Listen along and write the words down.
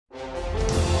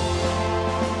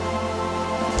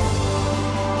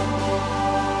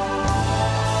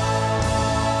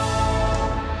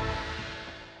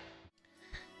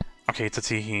Okay, it's a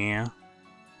teehee.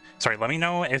 Sorry, let me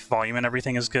know if volume and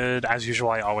everything is good. As usual,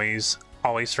 I always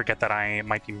forget that I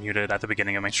might be muted at the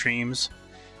beginning of my streams.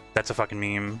 That's a fucking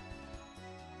meme.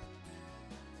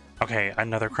 Okay,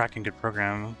 another cracking good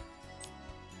program.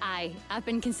 Aye, I've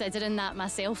been considering that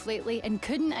myself lately and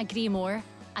couldn't agree more.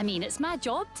 I mean, it's my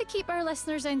job to keep our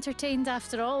listeners entertained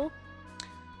after all.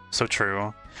 So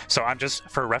true. So I'm just,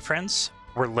 for reference,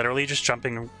 we're literally just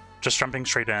jumping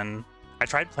straight in. I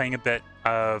tried playing a bit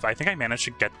of, I think I managed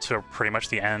to get to pretty much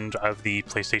the end of the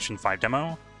PlayStation 5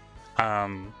 demo.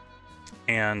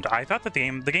 And I thought that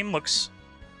the game looks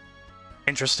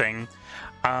interesting.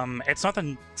 It's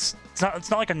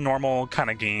not like a normal kind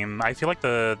of game. I feel like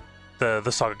the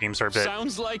SaGa games are a bit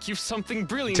Sounds like you've something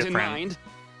brilliant different. in mind.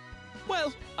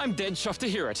 Well, I'm dead chuffed to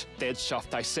hear it. Dead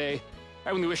chuffed, I say.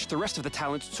 I only wish the rest of the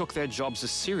talent took their jobs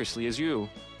as seriously as you.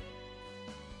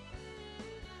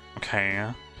 Okay.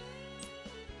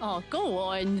 Oh, go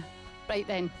on. Right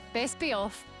then, best be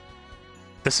off.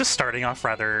 This is starting off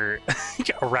rather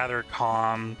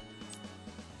calm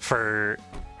for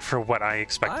what I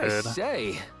expected. I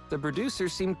say, the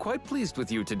producers seem quite pleased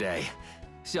with you today.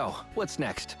 So, what's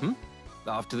next?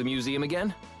 Off to the museum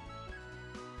again?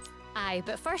 Aye,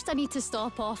 but first I need to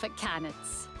stop off at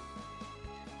Cannett's.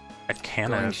 At Going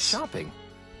Cannett's. shopping?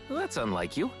 Well, that's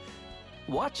unlike you.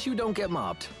 Watch you don't get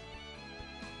mobbed.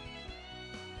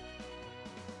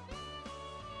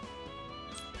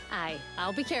 Aye,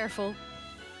 I'll be careful.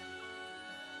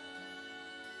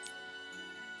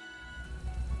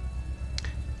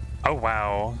 Oh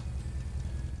wow.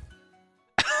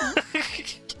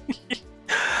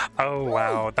 Oh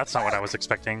wow, that's not what I was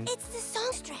expecting. It's the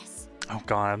songstress. Oh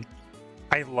god.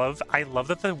 I love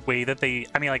that the way that they,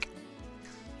 I mean, like,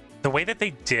 the way that they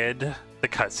did the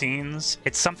cutscenes,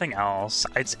 it's something else.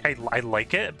 I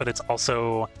like it, but it's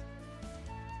also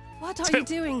What It's are a you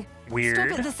doing? weird.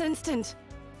 Stop it this instant.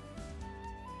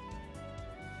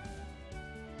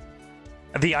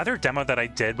 The other demo that I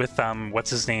did with what's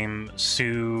his name,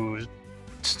 Sue,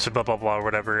 blah blah blah, or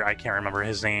whatever, I can't remember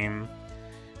his name.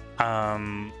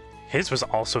 His was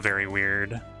also very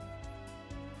weird.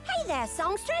 Hey there,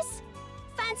 songstress.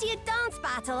 Fancy a dance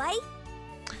battle,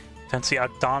 eh? Fancy a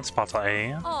dance battle,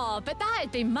 eh? Oh, but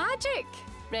that'd be magic.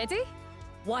 Ready?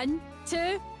 1,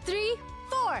 2, 3,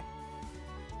 4.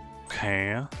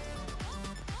 Okay.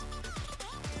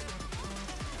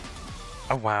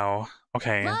 Oh wow.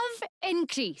 Okay. Love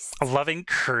increased. Love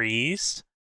increased.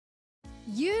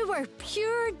 You were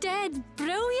pure dead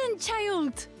brilliant,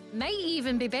 child. Might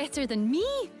even be better than me.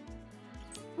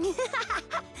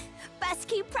 Best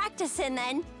keep practicing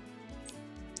then.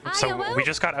 Aye, So I will. we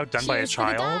just got outdone by a Cheers for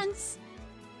the child. dance.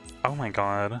 Oh my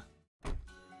god.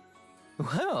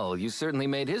 Well, you certainly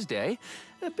made his day.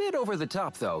 A bit over the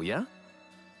top, though, yeah?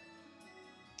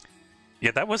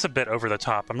 Yeah, that was a bit over the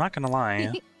top. I'm not gonna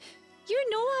lie. You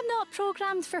know I'm not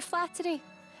programmed for flattery.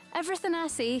 Everything I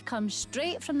say comes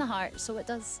straight from the heart, so it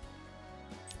does.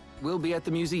 We'll be at the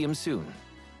museum soon.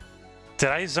 Did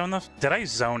I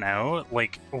zone out?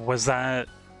 Like, was that?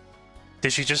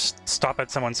 Did she just stop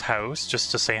at someone's house just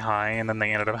to say hi, and then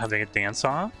they ended up having a dance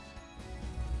off?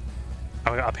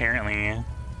 Oh, apparently.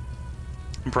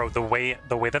 Bro, the way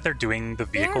that they're doing the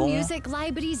Their vehicle. music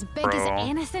library's big as Bro.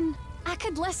 anything. I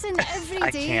could listen every I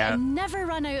day can't. and never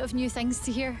run out of new things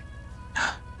to hear.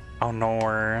 Oh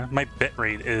no, my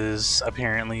bitrate is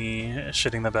apparently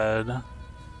shitting the bed.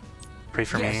 Pray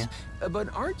for yes, me.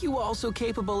 But aren't you also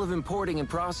capable of importing and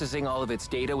processing all of its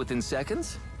data within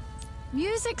seconds?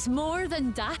 Music's more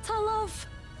than data, love.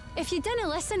 If you didn't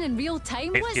listen in real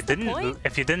time, what's the point?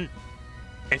 If you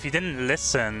didn't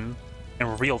listen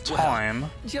in real time,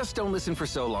 Well, just don't listen for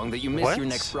so long that you miss What? your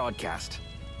next broadcast.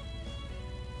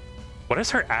 what is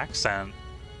her accent?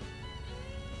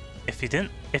 If you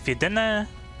didn't, is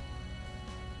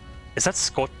that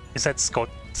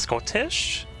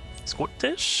Scottish?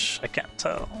 Scottish? I can't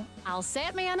tell. I'll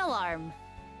set me an alarm.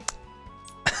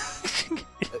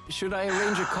 Should I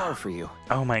arrange a car for you?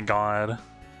 Oh my god.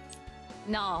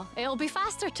 No, it'll be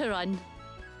faster to run.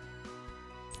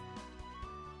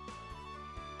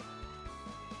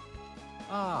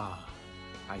 Ah,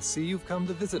 I see you've come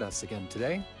to visit us again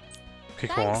today. Okay,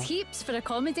 Thanks cool. heaps for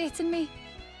accommodating me.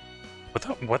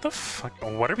 What the fuck?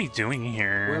 What are we doing We're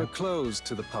here? closed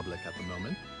to the public at the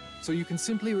moment, so you can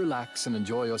simply relax and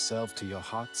enjoy yourself to your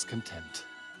heart's content.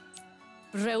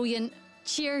 Brilliant.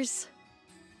 Cheers.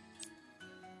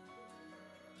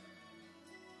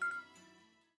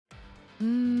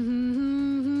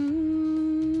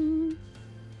 Mm-hmm.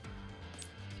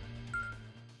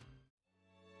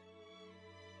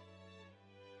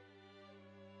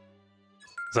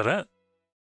 Is that it?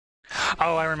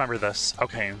 Oh, I remember this.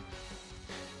 Okay.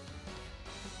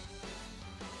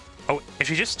 Oh, is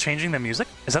she just changing the music?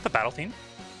 Is that the battle theme?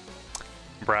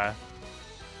 Bruh.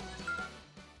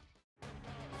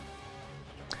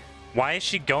 Why is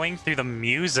she going through the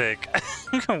music?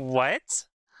 What?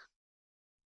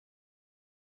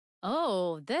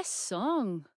 Oh, this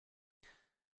song.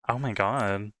 Oh my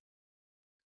god.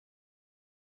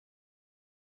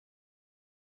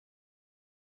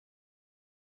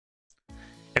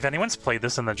 If anyone's played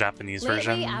this in the Japanese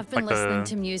version, I've been like listening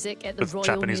to music at the with Royal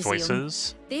Japanese Museum.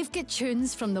 voices. They've got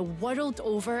tunes from the world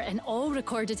over in all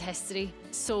recorded history,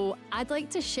 so I'd like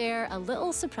to share a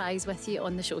little surprise with you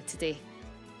on the show today.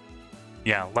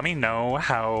 Yeah, let me know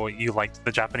how you liked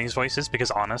the Japanese voices,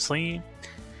 because honestly,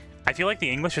 I feel like the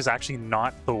English is actually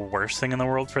not the worst thing in the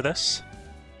world for this.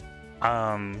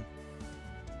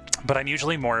 But I'm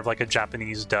usually more of like a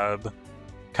Japanese dub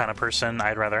kind of person.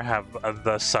 I'd rather have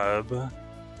the sub.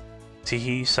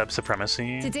 Teehee, sub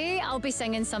supremacy. Today I'll be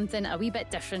singing something a wee bit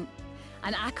different.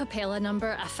 An a cappella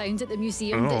number I found at the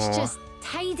museum that's just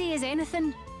tidy as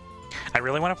anything. I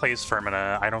really want to play as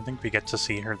Fermina. I don't think we get to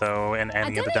see her though in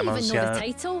any of the demos I didn't even know yet. the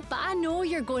title, but I know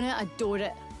you're gonna adore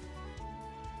it.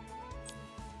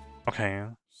 Okay.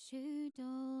 Should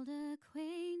old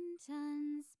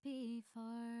acquaintance be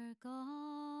forgot?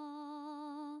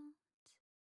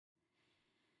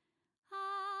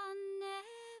 I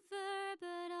never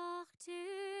but ought to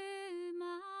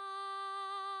mind.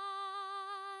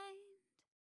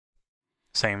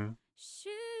 Same.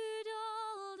 Should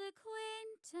old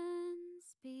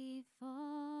acquaintance be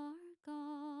forgot?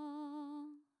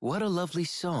 What a lovely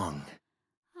song.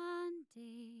 And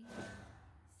he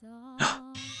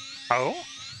thought. Oh?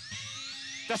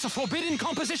 That's a forbidden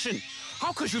composition!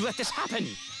 How could you let this happen?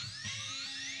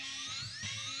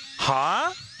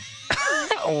 Huh?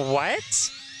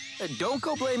 What? Don't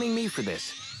go blaming me for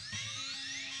this.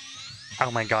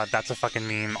 Oh my god, that's a fucking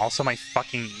meme. Also my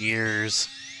fucking ears.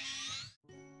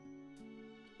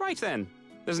 Right then.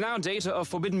 There's now data of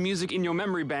forbidden music in your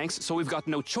memory banks, so we've got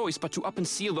no choice but to up and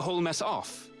seal the whole mess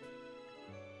off.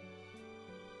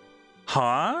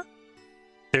 Huh?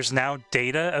 There's now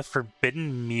data of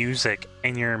forbidden music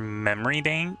in your memory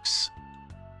banks?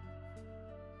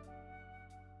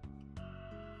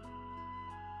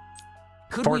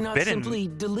 Could we not simply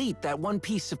delete that one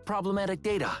piece of problematic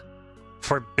data?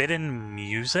 Forbidden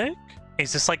music?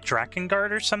 Is this like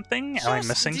Drakengard or something? Am I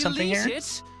missing something here?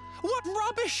 It? What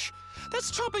rubbish!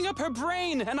 That's chopping up her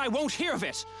brain, and I won't hear of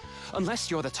it! Unless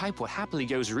you're the type what happily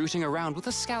goes rooting around with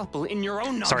a scalpel in your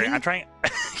own noggin. Sorry, I'm trying...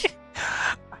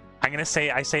 I'm gonna say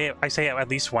I say it at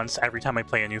least once every time I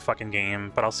play a new fucking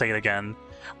game, but I'll say it again.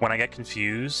 When I get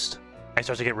confused, I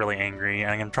start to get really angry,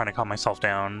 and I'm trying to calm myself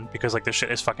down, because like this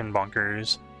shit is fucking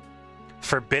bonkers.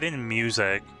 Forbidden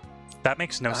music. That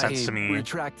makes no sense to me. I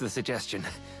retract the suggestion.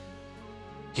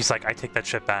 He's like, I take that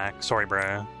shit back. Sorry,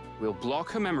 bruh. We'll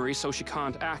block her memory so she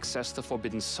can't access the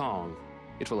forbidden song.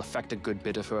 It will affect a good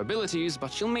bit of her abilities,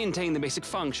 but she'll maintain the basic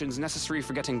functions necessary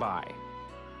for getting by.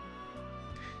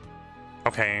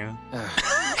 Okay.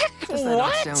 Does that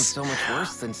not sound so much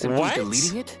worse than simply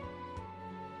deleting it?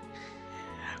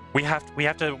 We have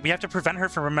to prevent her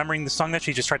from remembering the song that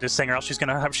she just tried to sing, or else she's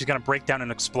gonna break down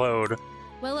and explode.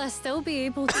 Will I still be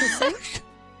able to sing?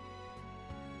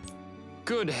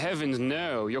 Good heavens,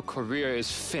 no. Your career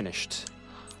is finished.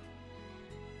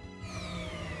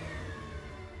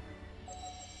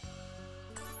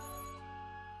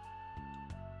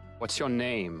 What's your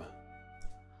name?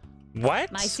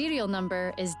 What? My serial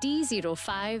number is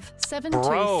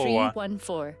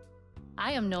D05723314.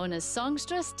 I am known as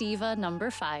Songstress Diva number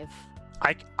 5.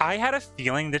 I had a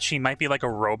feeling that she might be like a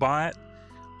robot,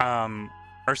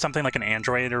 or something like an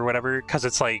android or whatever, because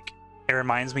it's like it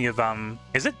reminds me of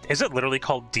is it literally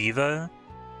called Diva?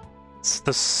 It's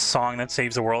the song that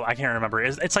saves the world. I can't remember.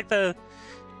 It's like the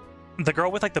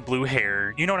girl with like the blue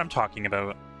hair. You know what I'm talking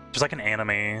about? Just like an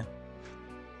anime.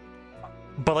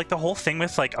 But like the whole thing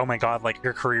with like, oh my god, like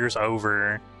your career's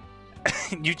over.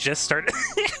 You just started.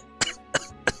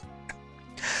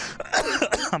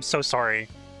 I'm so sorry.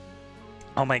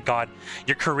 Oh my god,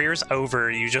 your career's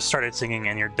over. You just started singing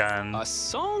and you're done. A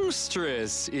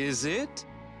songstress, is it?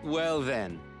 Well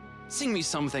then, sing me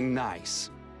something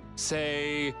nice.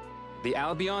 Say, the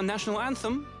Albion National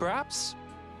Anthem, perhaps?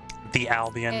 The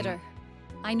Albion. Error.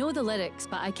 I know the lyrics,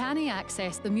 but I can't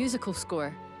access the musical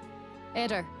score.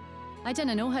 Error. I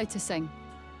didn't know how to sing.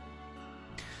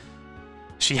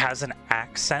 She has an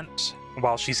accent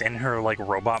while she's in her like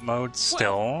robot mode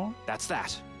still. Well, that's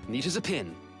that. Neat as a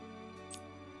pin.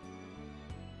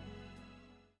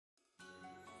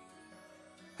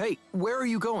 Hey, where are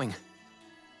you going?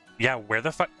 Yeah, where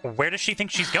the fuck? Where does she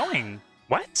think she's going?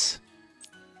 What?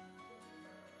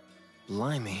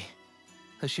 Blimey.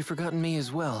 Has she forgotten me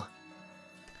as well?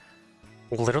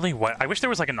 Literally what? I wish there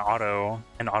was like an auto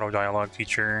dialogue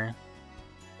feature.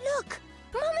 Look,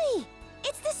 Mummy!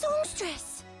 It's the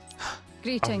songstress!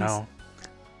 Greetings. Oh no.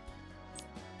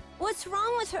 What's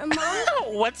wrong with her, Mum?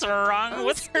 What's wrong I'm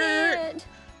with her? scared.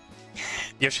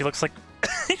 Yeah, she looks like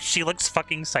she looks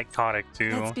fucking psychotic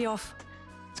too. Let's be off.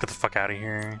 Let's get the fuck out of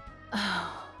here.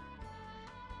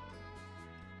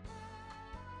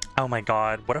 Oh my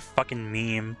god, what a fucking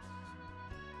meme.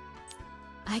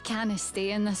 I can't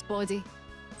stay in this body.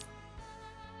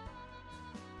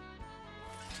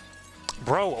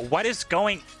 Bro, what is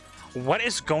going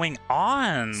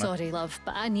on? Sorry, love,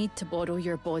 but I need to borrow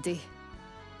your body.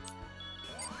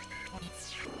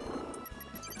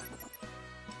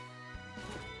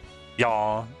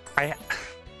 Y'all,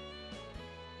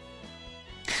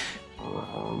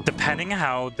 depending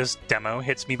how this demo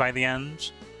hits me by the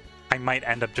end, I might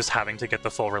end up just having to get the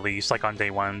full release like on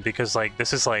day one, because like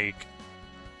this is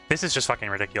just fucking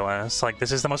ridiculous. Like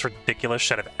this is the most ridiculous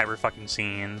shit I've ever fucking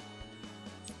seen.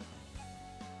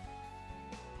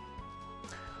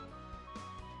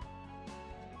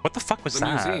 What the fuck was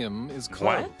that? The museum is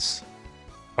closed.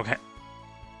 What? Okay.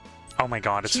 Oh my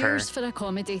god, it's her. Cheers for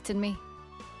accommodating me.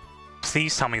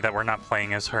 Please tell me that we're not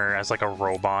playing as her as like a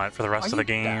robot for the rest of the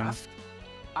game. Daft?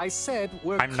 I said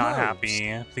we're I'm not closed.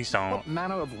 happy. Please don't. What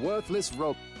manner of worthless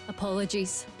rope?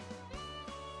 Apologies.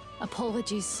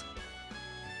 Apologies.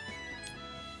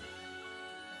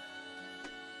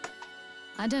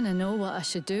 I didn't know what I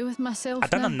should do with myself. I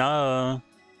didn't know.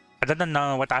 I didn't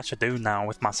know what I should do now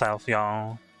with myself,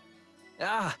 y'all.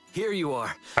 Ah, here you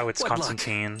are. Oh, it's What luck.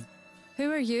 Constantine.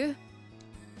 Who are you?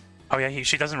 Oh yeah,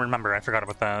 she doesn't remember. I forgot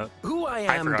about that. Who I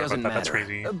I am forgot doesn't about that. That's matter,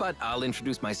 crazy. but I'll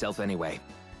introduce myself anyway.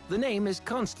 The name is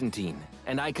Constantine,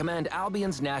 and I command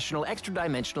Albion's National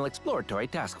Extra-Dimensional Exploratory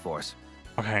Task Force.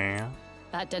 Okay.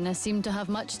 That didn't seem to have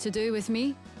much to do with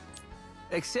me.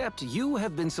 Except you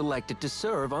have been selected to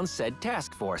serve on said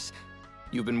task force.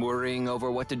 You've been worrying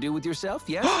over what to do with yourself,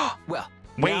 yes? Well,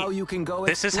 Wait, now you can go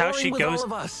this is how she exploring goes-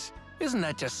 with all of us. Isn't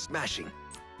that just smashing?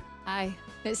 Aye,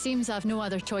 it seems I've no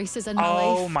other choices in my life.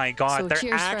 Oh my god, so they're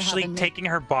cheers for actually having me. taking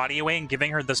her body away and giving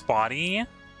her this body?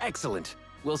 Excellent.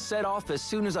 We'll set off as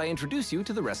soon as I introduce you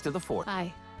to the rest of the fort.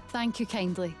 Aye, thank you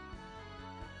kindly.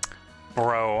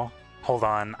 Bro, hold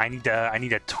on. I need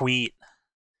a tweet.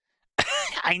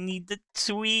 I need the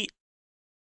tweet.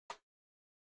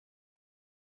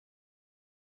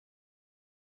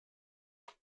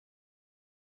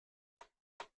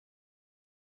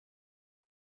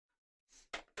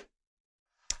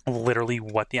 Literally,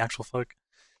 what the actual fuck?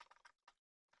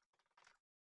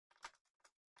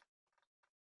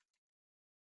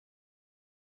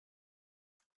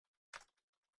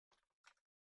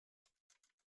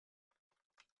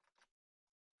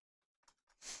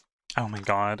 Oh my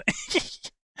god.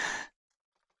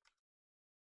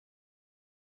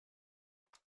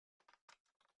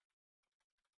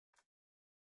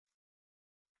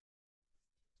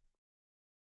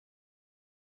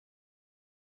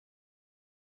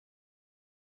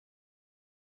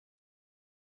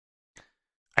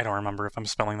 I don't remember if I'm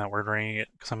spelling that word right,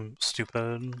 because I'm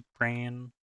stupid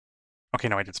brain. Okay,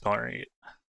 no, I did spell it right.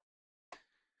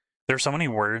 There's so many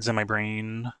words in my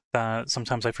brain that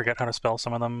sometimes I forget how to spell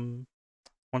some of them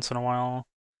once in a while.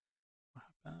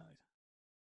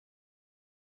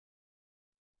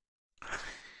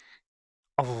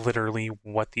 Literally,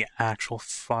 what the actual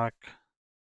fuck?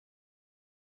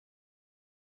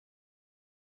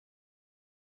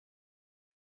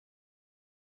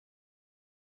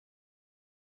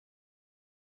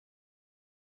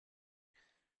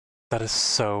 That is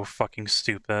so fucking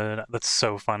stupid. That's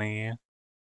so funny.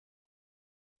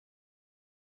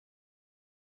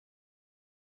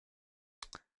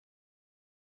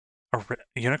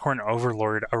 Unicorn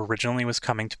Overlord originally was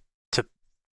coming to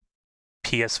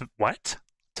PS what?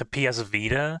 To PS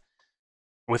Vita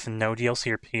with no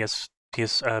DLC or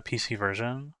PC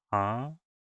version? Huh?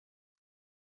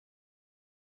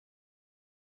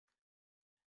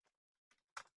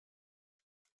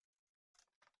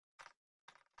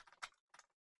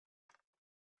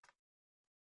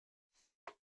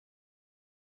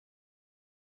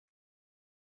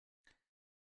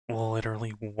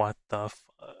 Literally, what the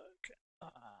fuck?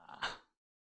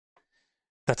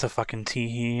 That's a fucking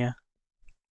teehee.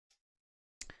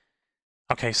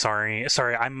 Okay, sorry.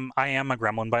 I am a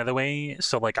gremlin, by the way.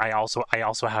 So like, I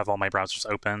also have all my browsers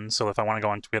open. So if I want to go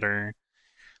on Twitter,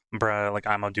 bruh, like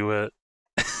I'ma do it.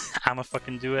 I'ma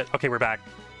fucking do it. Okay, we're back.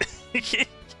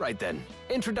 Right then,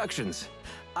 introductions.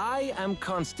 I am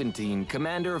Constantine,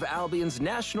 commander of Albion's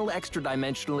National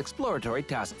Extra-Dimensional Exploratory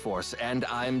Task Force, and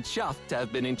I'm chuffed to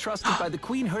have been entrusted by the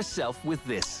Queen herself with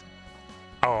this.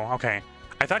 Oh, okay.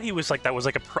 I thought he was like, that was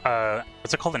like a,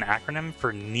 what's it called, an acronym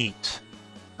for NEAT,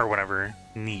 or whatever,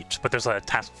 NEAT, but there's a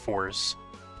task force.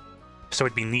 So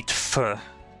it'd be NEAT-F.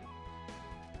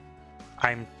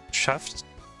 I'm chuffed.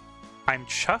 I'm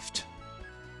chuffed.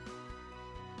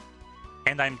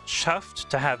 And I'm chuffed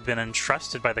to have been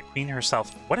entrusted by the Queen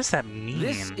herself. What does that mean?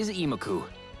 This is Imaku.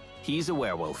 He's a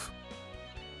werewolf.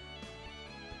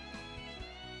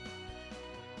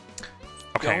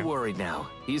 Okay. Don't worry now.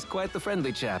 He's quite the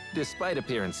friendly chap, despite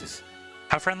appearances.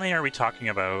 How friendly are we talking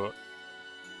about?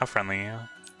 How friendly?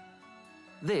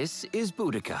 This is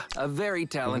Boudica, a very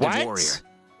talented What? warrior.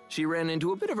 She ran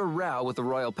into a bit of a row with the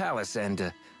royal palace,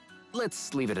 and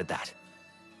let's leave it at that.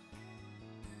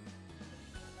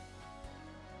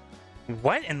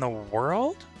 What in the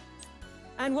world?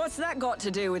 And what's that got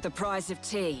to do with the price of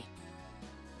tea?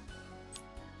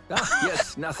 Ah,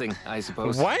 yes, nothing, I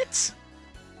suppose. What?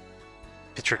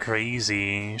 Picture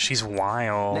crazy. She's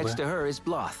wild. Next to her is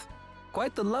Bloth.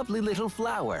 Quite the lovely little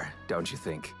flower, don't you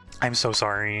think? I'm so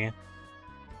sorry.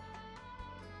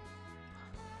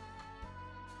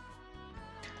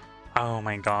 Oh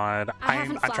my god.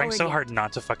 I'm trying so hard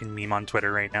not to fucking meme on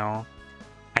Twitter right now.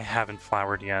 I haven't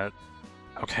flowered yet.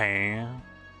 Okay.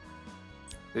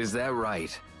 Is that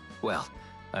right? Well,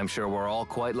 I'm sure we're all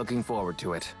quite looking forward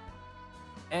to it.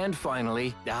 And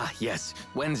finally, yes,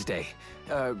 Wednesday.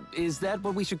 Is that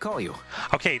what we should call you?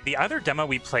 Okay, the other demo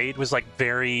we played was like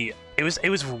very... It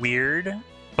was weird,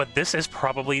 but this is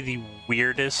probably the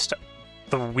weirdest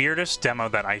demo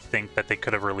that I think that they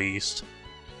could have released.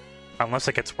 Unless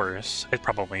it gets worse. It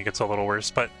probably gets a little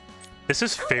worse, but this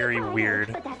is very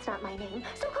weird. But that's not my name,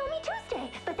 so call me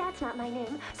Tuesday. But that's not my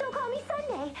name, so call me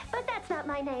Sunday. But that's not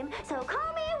my name, so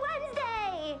call me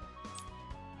Wednesday.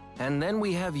 And then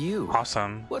we have you.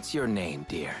 Awesome. What's your name,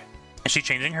 dear? Is she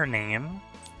changing her name?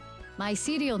 My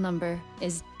serial number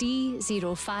is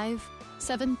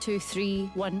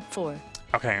D05-72314.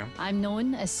 Okay. I'm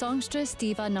known as Songstress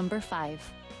Diva number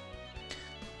 5.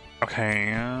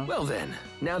 Okay. Well then,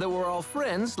 now that we're all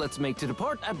friends, let's make to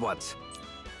depart at once.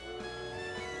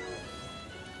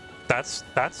 That's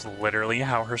literally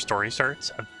how her story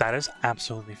starts. That is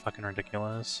absolutely fucking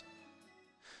ridiculous.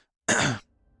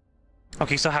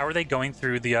 Okay, so how are they going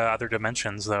through the other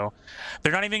dimensions, though?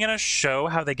 They're not even gonna show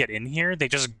how they get in here? They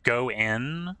just go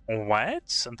in?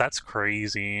 What? That's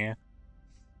crazy.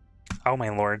 Oh my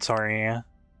lord, sorry.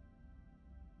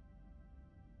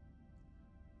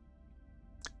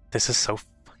 This is so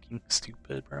fucking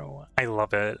stupid, bro. I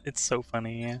love it. It's so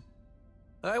funny.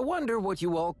 I wonder what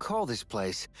you all call this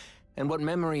place, and what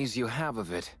memories you have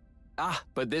of it. Ah,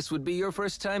 but this would be your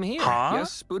first time here, Huh?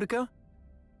 yes, Boudica?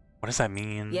 What does that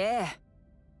mean? Yeah.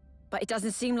 But it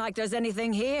doesn't seem like there's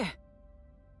anything here.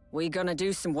 We gonna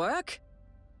do some work?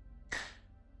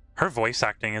 Her voice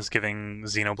acting is giving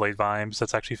Xenoblade vibes.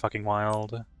 That's actually fucking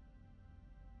wild.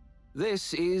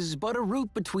 This is but a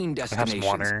route between Have some destinations.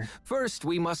 water. First,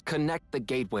 we must connect the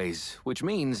gateways, which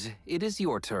means it is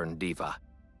your turn, Diva.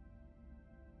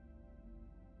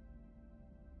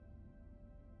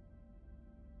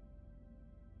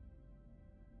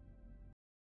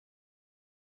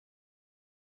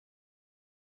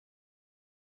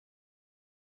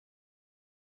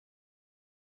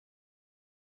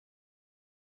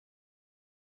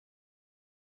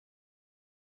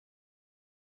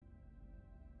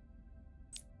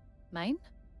 Mine?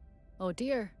 Oh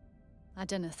dear. I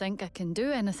didn't think I can do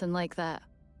anything like that.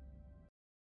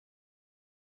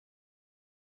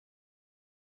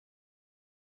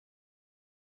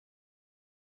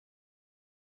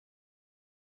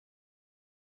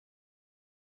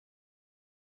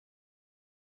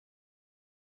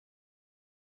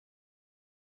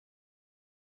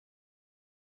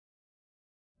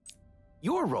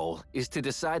 Your role is to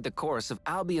decide the course of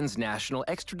Albion's National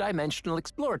Extra-Dimensional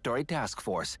Exploratory Task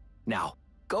Force. Now,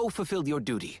 go fulfill your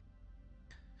duty.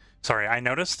 Sorry, I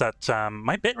noticed that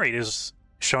my bitrate is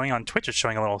showing on Twitch. It's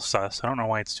showing a little sus. I don't know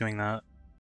why it's doing that.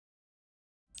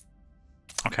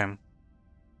 Okay.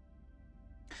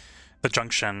 The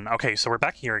junction. Okay, so we're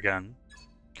back here again.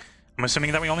 I'm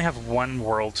assuming that we only have one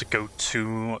world to go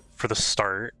to for the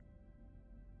start.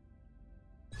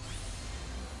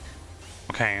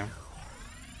 Okay.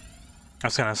 I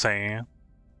was gonna say...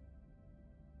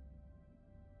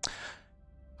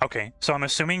 Okay, so I'm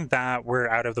assuming that we're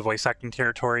out of the voice acting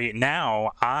territory. Now,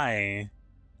 I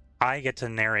get to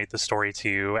narrate the story to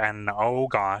you, and oh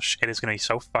gosh, it is gonna be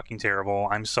so fucking terrible.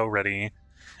 I'm so ready.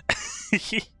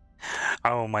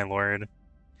 Oh my lord.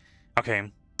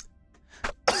 Okay.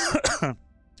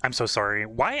 I'm so sorry.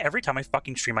 Why every time I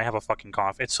fucking stream I have a fucking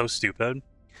cough? It's so stupid.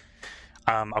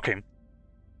 Okay.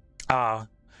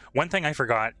 One thing I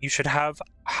forgot, you should have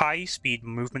high-speed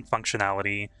movement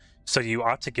functionality, so you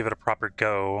ought to give it a proper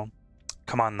go.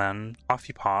 Come on then. Off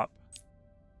you pop.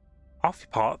 Off you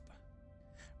pop.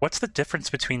 What's the difference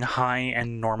between high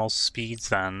and normal speeds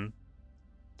then?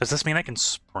 Does this mean I can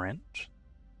sprint?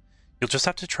 You'll just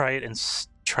have to try it and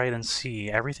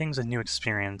see. Everything's a new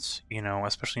experience, you know,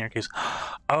 especially in your case.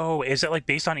 Oh, is it like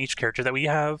based on each character that we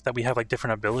have like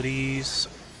different abilities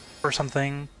or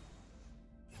something?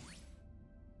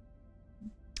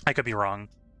 I could be wrong.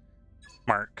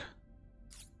 Mark.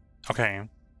 Okay.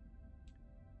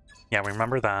 Yeah, we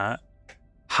remember that.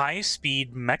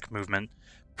 High-speed mech movement.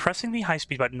 Pressing the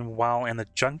high-speed button while in the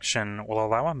junction will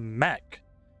allow a mech,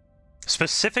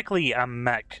 specifically a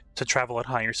mech, to travel at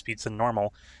higher speeds than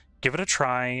normal. Give it a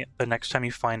try the next time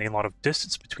you find a lot of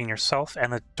distance between yourself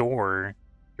and the door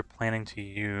you're planning to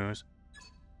use.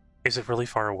 Is it really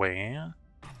far away?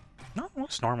 No, it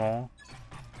looks normal.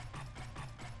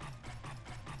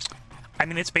 I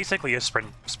mean, it's basically a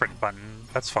sprint button.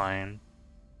 That's fine.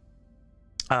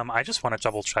 I just want to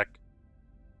double check.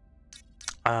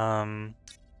 Bro,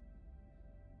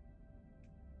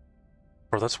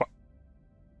 that's what.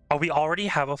 Oh, we already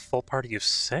have a full party of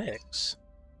 6.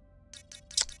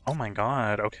 Oh my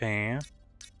god. Okay.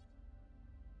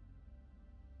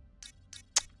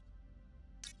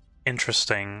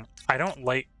 Interesting. I don't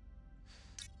like.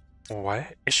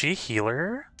 What? Is she a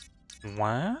healer?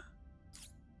 What?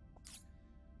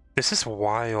 This is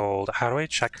wild. How do I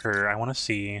check her? I want to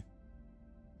see.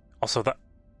 Also,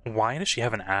 why does she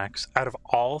have an axe? Out of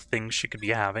all things she could be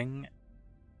having,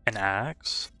 an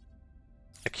axe?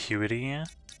 Acuity?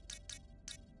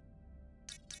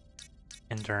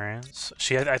 Endurance?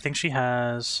 I think she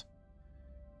has...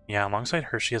 Yeah, alongside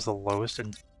her, she has the lowest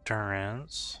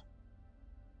endurance.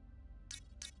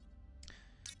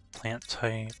 Plant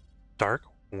type. Dark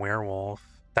werewolf.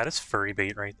 That is furry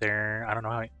bait right there. I don't know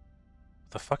how... What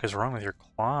the fuck is wrong with your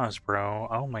claws, bro?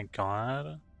 Oh my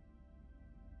god.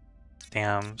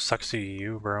 Damn, sucks to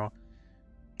you, bro.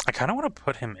 I kind of want to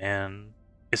put him in.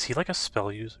 Is he like a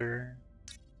spell user?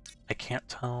 I can't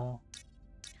tell.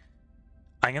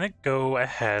 I'm gonna go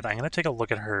ahead. I'm gonna take a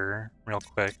look at her real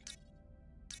quick.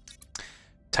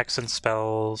 Text and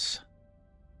spells.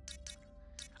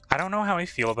 I don't know how I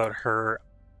feel about her,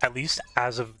 at least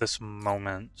as of this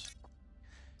moment.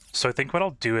 So I think what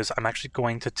I'll do is I'm actually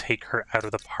going to take her out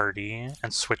of the party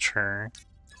and switch her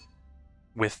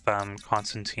with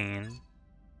Constantine.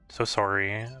 So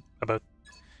sorry about...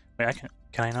 Wait,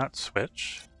 can I not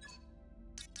switch?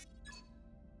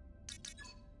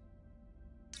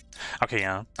 Okay,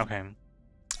 yeah, okay.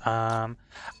 I'm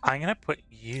gonna put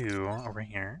you over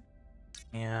here.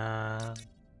 And... I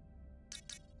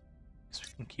guess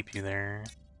we can keep you there.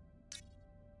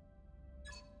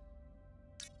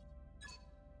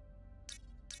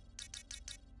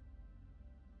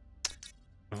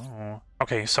 Oh,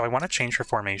 okay, so I want to change her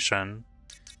formation.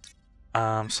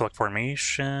 Select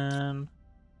formation.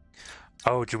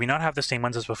 Oh, do we not have the same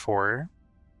ones as before?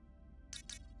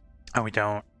 Oh, we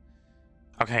don't.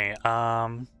 Okay,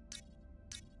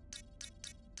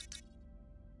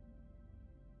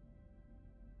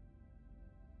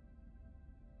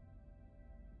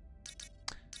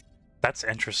 that's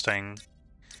interesting.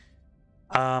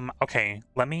 Okay,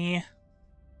 let me...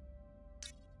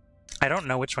 I don't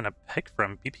know which one to pick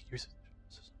from. BP resistance.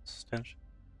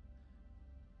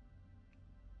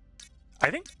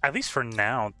 I think, at least for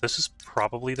now, this is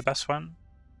probably the best one.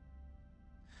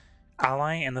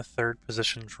 Ally in the 3rd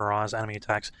position draws enemy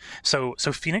attacks. So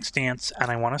Phoenix Dance, and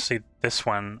I want to say this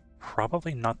one,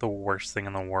 probably not the worst thing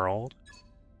in the world.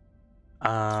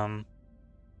 Oh,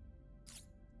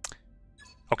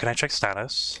 can I check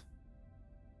status?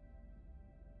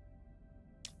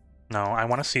 No, I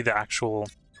want to see the actual...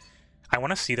 I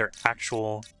want to see their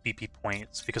actual BP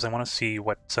points, because I want to see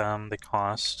what they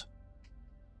cost.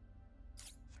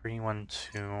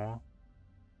 312.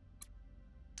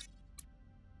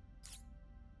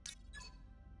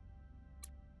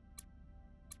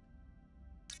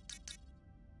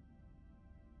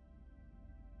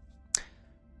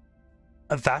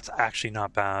 That's actually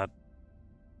not bad.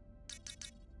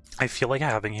 I feel like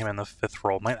having him in the 5th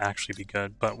role might actually be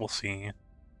good, but we'll see.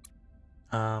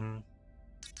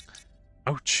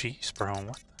 Oh, jeez, bro. What the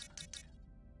heck?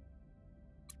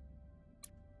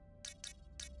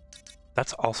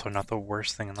 That's also not the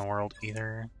worst thing in the world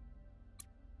either.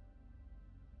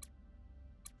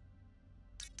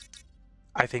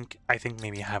 I think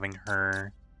maybe having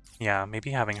her... Yeah, maybe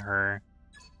having her...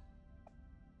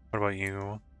 What about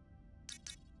you?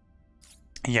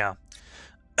 Yeah.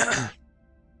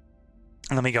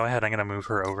 Let me go ahead. I'm gonna move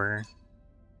her over.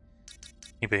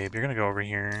 Hey, babe, you're gonna go over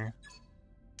here.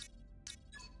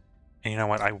 And you know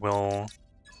what? I will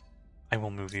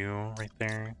move you right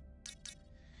there.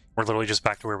 We're literally just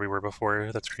back to where we were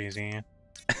before. That's crazy.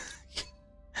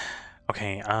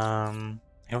 Okay, I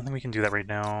don't think we can do that right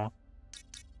now.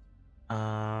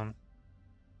 I'm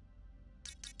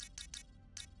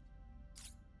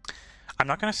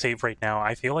not gonna save right now.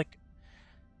 I feel like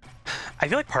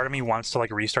part of me wants to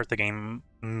like restart the game.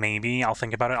 Maybe I'll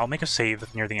think about it. I'll make a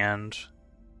save near the end,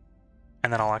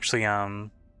 and then I'll actually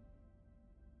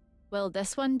Will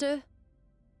this one do?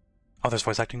 Oh, there's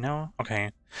voice acting now? Okay.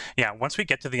 Yeah, once we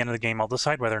get to the end of the game, I'll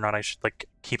decide whether or not I should like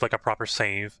keep like a proper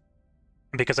save.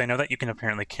 Because I know that you can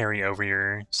apparently carry over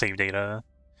your save data.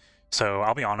 So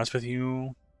I'll be honest with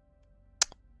you.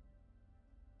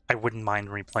 I wouldn't mind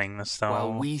replaying this though.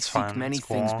 While we It's seek fun. many It's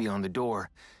things cool. beyond the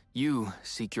door, you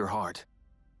seek your heart.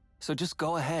 So just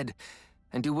go ahead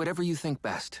and do whatever you think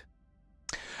best.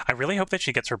 I really hope that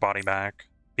she gets her body back.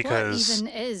 Because What even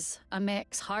is a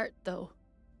mech's heart, though?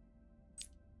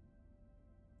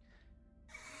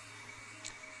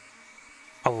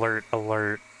 alert,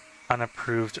 alert,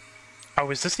 unapproved.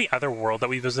 Oh, is this the other world that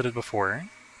we visited before?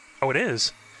 Oh, it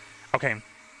is. Okay.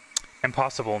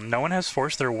 Impossible. No one has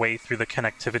forced their way through the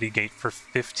connectivity gate for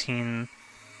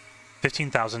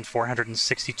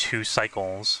 15,462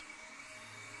 cycles.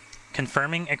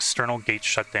 Confirming external gate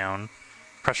shutdown.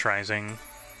 Pressurizing.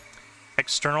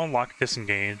 External lock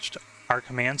disengaged. Our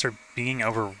commands are being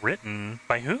overwritten.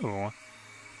 By who?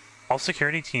 All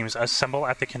security teams assemble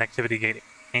at the connectivity gate.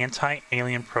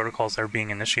 Anti-alien protocols are being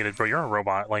initiated. Bro, you're a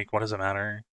robot. Like, what does it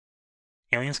matter?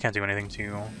 Aliens can't do anything to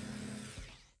you.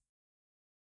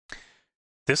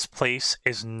 This place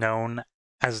is known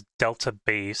as Delta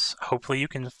Base. Hopefully you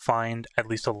can find at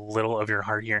least a little of your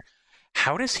heart here.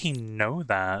 How does he know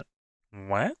that?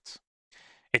 What?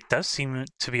 It does seem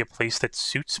to be a place that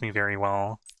suits me very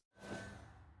well.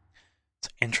 It's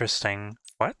interesting.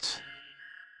 What?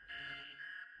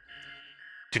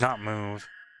 Do not move.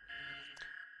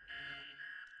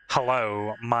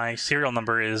 Hello, my serial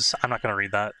number is... I'm not going to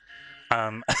read that.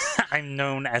 I'm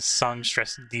known as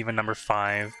Songstress Diva number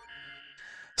 5.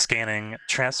 Scanning.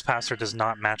 Trespasser does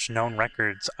not match known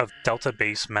records of Delta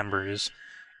Base members.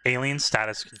 Alien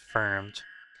status confirmed.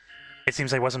 It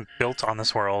seems I wasn't built on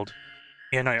this world.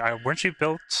 Yeah, no, weren't you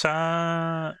built,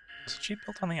 wasn't she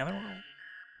built on the other world?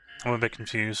 I'm a bit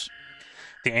confused.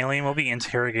 The alien will be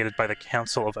interrogated by the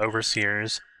Council of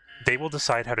Overseers. They will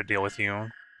decide how to deal with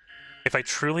you. If I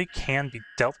truly can be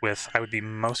dealt with, I would be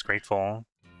most grateful.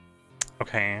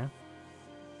 Okay.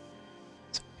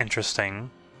 It's interesting.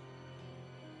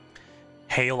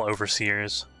 Hail,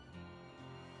 Overseers.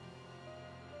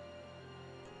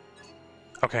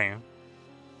 Okay.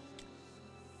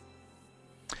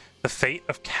 The fate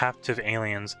of captive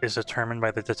aliens is determined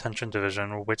by the Detention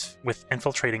Division, which, with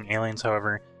infiltrating aliens,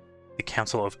 however, the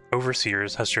Council of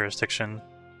Overseers has jurisdiction.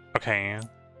 Okay.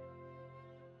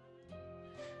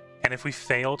 And if we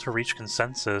fail to reach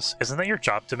consensus, isn't that your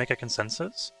job to make a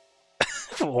consensus?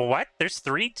 What? There's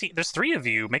three of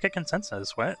you. Make a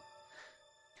consensus. What?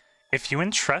 If you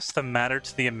entrust the matter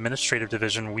to the Administrative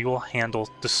Division, we will handle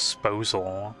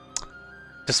disposal.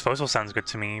 Disposal sounds good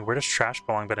to me. Where does trash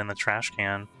belong but in the trash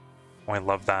can? Oh, I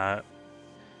love that.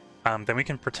 Then we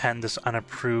can pretend this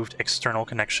unapproved external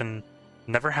connection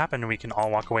never happened and we can all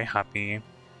walk away happy.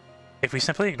 If we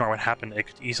simply ignore what happened, it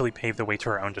could easily pave the way to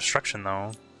our own destruction,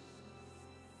 though.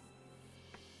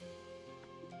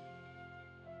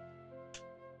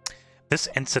 This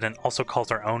incident also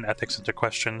calls our own ethics into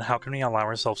question. How can we allow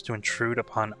ourselves to intrude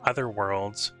upon other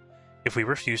worlds if we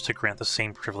refuse to grant the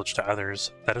same privilege to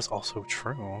others? That is also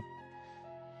true.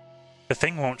 The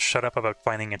thing won't shut up about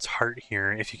finding its heart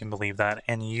here, if you can believe that,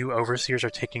 and you Overseers are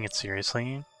taking it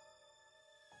seriously.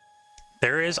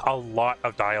 There is a lot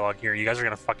of dialogue here. You guys are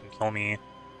gonna fucking kill me.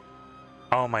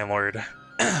 Oh my lord.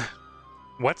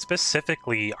 What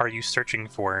specifically are you searching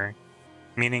for?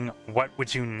 Meaning, what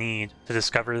would you need to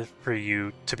discover for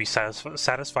you to be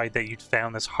satisfied that you'd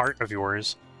found this heart of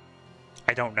yours?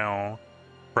 I don't know.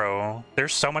 Bro,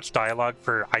 there's so much dialogue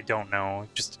for I don't know.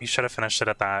 Just, you should have finished it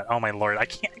at that. Oh my lord, I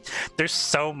can't. There's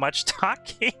so much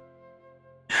talking.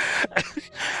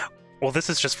 Well, this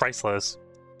is just priceless.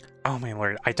 Oh my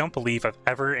lord, I don't believe I've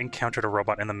ever encountered a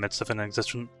robot in the midst of an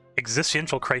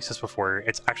existential crisis before.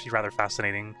 It's actually rather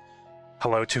fascinating.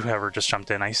 Hello to whoever just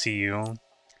jumped in, I see you.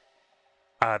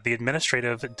 The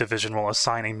Administrative Division will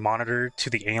assign a monitor to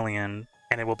the alien,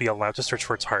 and it will be allowed to search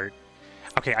for its heart.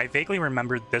 Okay, I vaguely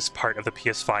remembered this part of the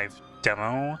PS5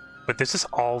 demo, but this is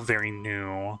all very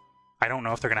new. I don't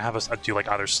know if they're gonna have us do like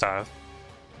other stuff.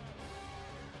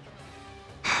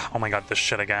 Oh my god, this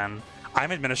shit again.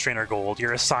 I'm Administrator Gold,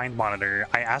 your assigned monitor.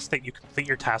 I ask that you complete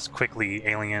your task quickly,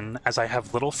 alien, as I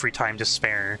have little free time to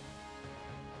spare.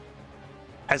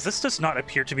 As this does not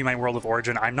appear to be my world of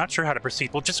origin, I'm not sure how to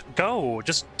proceed. Well, just go.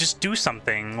 Just do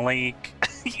something. Like,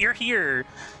 you're here.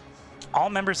 All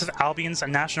members of Albion's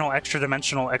National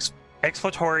Extra-Dimensional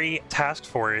Exploratory Task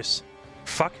Force.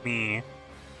 Fuck me.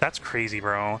 That's crazy,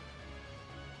 bro.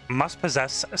 Must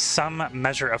possess some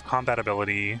measure of combat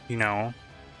ability, you know.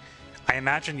 I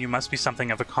imagine you must be something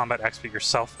of a combat expert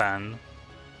yourself, then.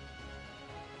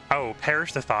 Oh,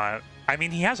 perish the thought. I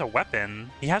mean, he has a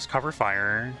weapon. He has cover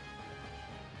fire.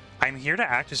 I'm here to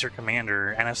act as your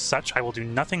commander, and as such, I will do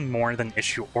nothing more than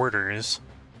issue orders.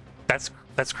 That's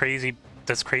crazy.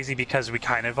 That's crazy because we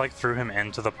kind of like threw him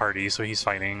into the party, so he's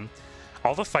fighting.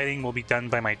 All the fighting will be done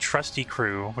by my trusty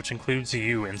crew, which includes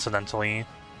you, incidentally.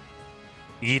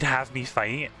 You'd have me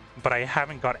fight, but I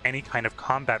haven't got any kind of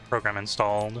combat program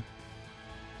installed.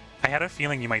 I had a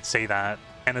feeling you might say that,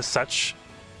 and as such,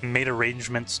 made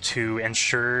arrangements to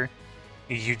ensure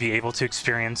you'd be able to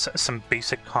experience some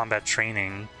basic combat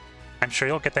training. I'm sure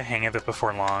you'll get the hang of it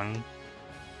before long.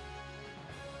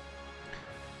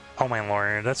 Oh my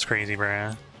lord, that's crazy,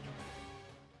 bruh.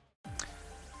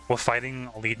 Will fighting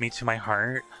lead me to my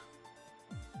heart?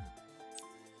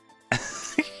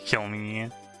 Kill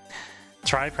me.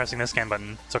 Try pressing the scan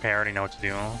button. It's okay, I already know what to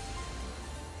do.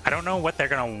 I don't know what they're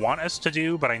gonna want us to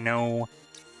do, but I know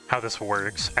how this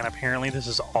works. And apparently this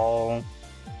is all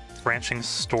branching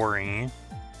story.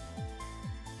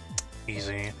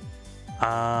 Easy.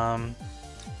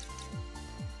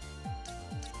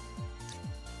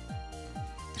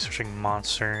 Researching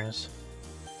monsters.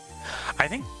 I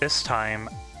think this time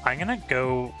I'm gonna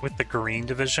go with the green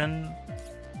division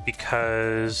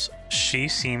because she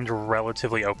seemed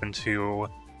relatively open to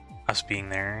us being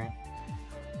there.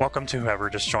 Welcome to whoever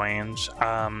just joined.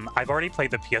 I've already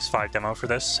played the PS5 demo for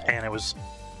this, and it was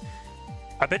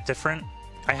a bit different.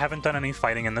 I haven't done any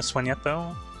fighting in this one yet,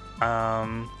 though.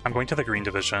 I'm going to the green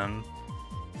division.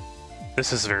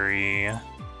 This is very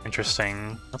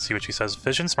interesting. Let's see what she says.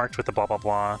 Visions marked with the blah blah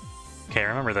blah. Okay, I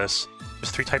remember this.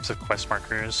 There's 3 types of quest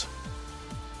markers.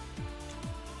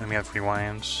 Then we have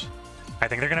rewind. I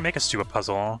think they're gonna make us do a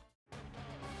puzzle.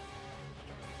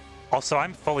 Also,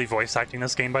 I'm fully voice acting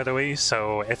this game, by the way,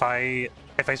 so if I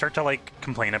start to like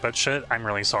complain about shit, I'm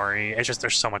really sorry. It's just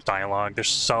there's so much dialogue. There's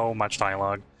so much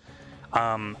dialogue.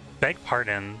 Beg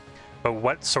pardon, but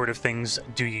what sort of things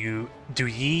do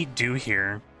ye do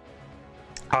here?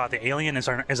 The alien is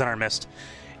in our midst.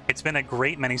 It's been a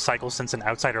great many cycles since an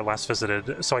outsider last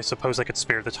visited, so I suppose I could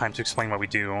spare the time to explain what we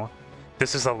do.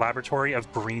 This is a laboratory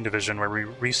of Green Division where we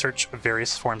research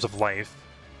various forms of life.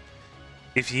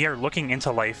 If ye are looking into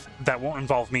life, that won't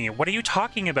involve me. What are you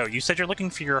talking about? You said you're looking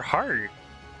for your heart.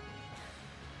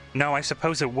 No, I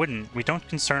suppose it wouldn't. We don't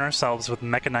concern ourselves with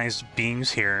mechanized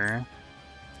beings here.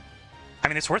 I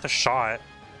mean, it's worth a shot.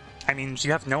 I mean,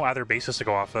 you have no other basis to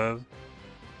go off of.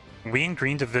 We in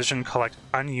Green Division collect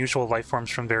unusual life forms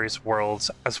from various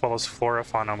worlds, as well as flora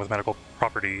fauna with medical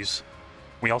properties.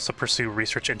 We also pursue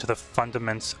research into the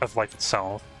fundaments of life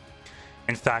itself.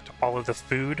 In fact, all of the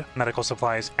food, medical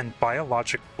supplies, and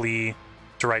biologically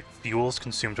derived fuels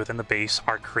consumed within the base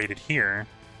are created here.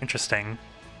 Interesting.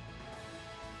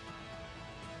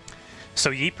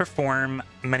 So ye perform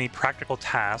many practical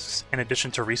tasks in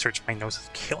addition to research. My nose is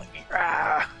killing me.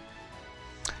 Ah!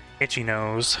 Itchy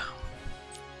nose.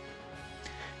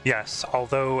 Yes,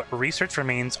 although research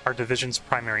remains our division's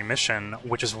primary mission,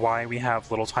 which is why we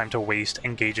have little time to waste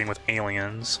engaging with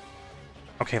aliens.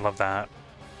 Okay, love that.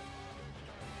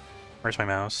 Where's my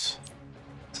mouse?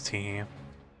 It's a T.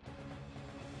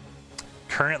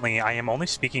 Currently, I am only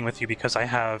speaking with you because I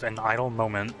have an idle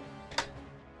moment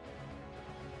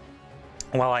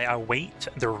while I await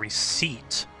the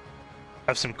receipt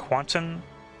of some quantum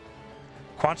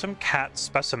cat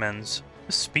specimens.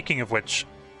 Speaking of which,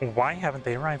 why haven't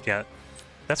they arrived yet?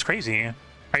 That's crazy.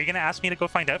 Are you gonna ask me to go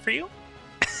find out for you?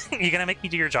 You gonna make me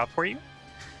do your job for you?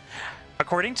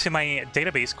 According to my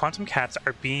database, quantum cats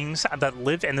are beings that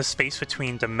live in the space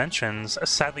between dimensions.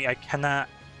 Sadly, I cannot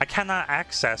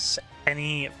access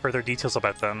any further details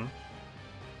about them.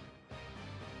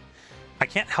 I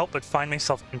can't help but find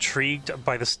myself intrigued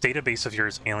by this database of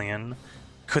yours, alien.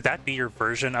 Could that be your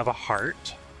version of a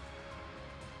heart?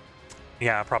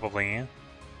 Yeah, probably.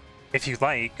 If you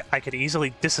like, I could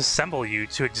easily disassemble you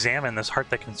to examine this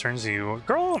heart that concerns you.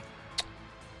 Girl,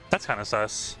 that's kind of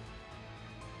sus.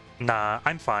 Nah,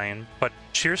 I'm fine, but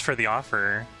cheers for the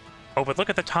offer. Oh, but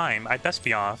look at the time. I'd best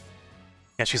be off.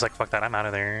 Yeah, she's like, fuck that, I'm out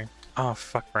of there. Oh,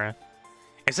 fuck, bruh.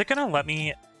 Is it gonna let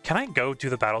me... Can I go do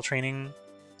the battle training?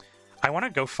 I want to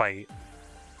go fight.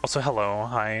 Also, hello.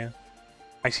 Hi.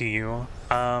 I see you.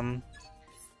 The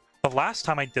last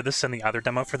time I did this in the other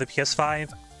demo for the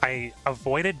PS5, I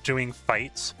avoided doing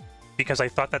fights because I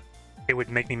thought that it would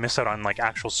make me miss out on, like,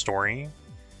 actual story.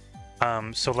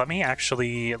 So let me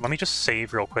just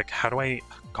save real quick. How do I...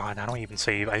 God, how do I even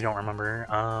save? I don't remember.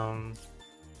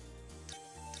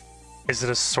 Is it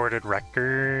assorted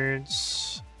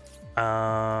records?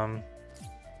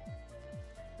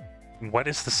 What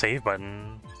is the save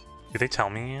button? Do they tell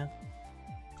me?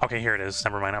 Okay, here it is.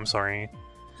 Never mind, I'm sorry.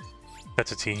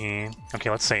 That's a teehee. Okay,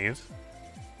 let's save.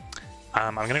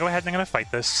 I'm gonna go ahead and I'm gonna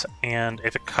fight this, and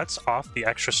if it cuts off the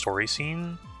extra story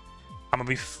scene, I'm gonna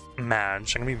be mad. I'm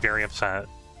gonna be very upset.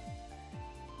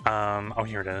 Oh,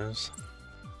 here it is.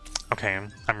 Okay,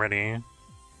 I'm ready.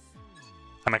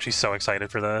 I'm actually so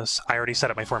excited for this. I already set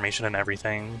up my formation and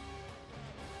everything.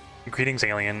 Greetings,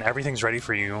 alien. Everything's ready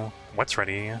for you. What's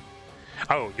ready?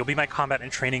 Oh, you'll be my combat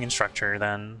and training instructor,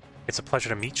 then. It's a pleasure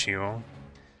to meet you.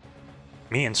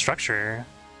 Me, instructor?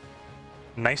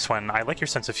 Nice one. I like your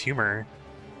sense of humor.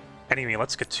 Anyway,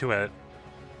 let's get to it.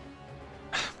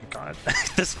 Oh my god.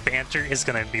 This banter is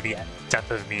gonna be the death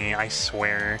of me, I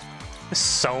swear. There's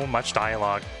so much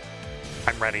dialogue.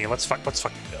 I'm ready. Let's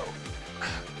fucking go.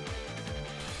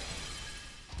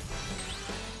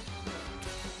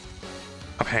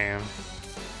 Okay.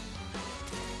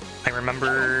 I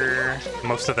remember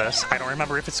most of this. I don't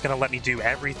remember if it's gonna let me do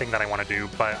everything that I want to do,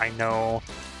 but I know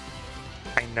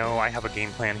I have a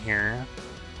game plan here.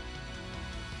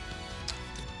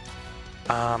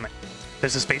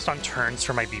 This is based on turns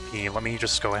for my BP. Let me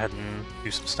just go ahead and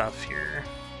do some stuff here.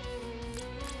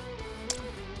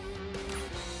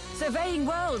 Surveying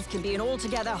worlds can be an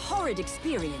altogether horrid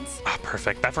experience. Ah,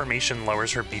 perfect. That formation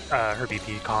lowers her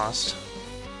BP cost.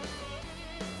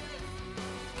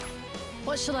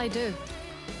 What shall I do?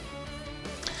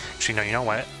 Actually, no, you know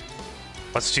what?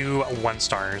 Let's do 1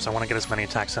 stars. I want to get as many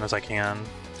attacks in as I can.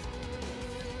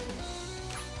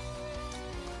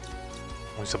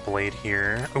 There's a blade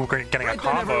here. Ooh, we're getting a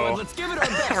combo. Let's give it our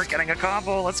best. We're getting a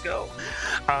combo. Let's go.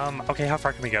 Okay, how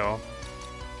far can we go?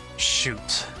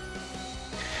 Shoot.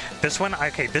 This one,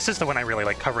 okay, this is the one I really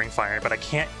like, covering fire, but I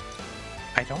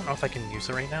don't know if I can use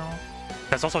it right now.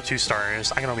 That's also 2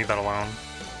 stars. I'm gonna leave that alone.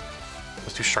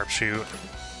 Let's do sharpshoot.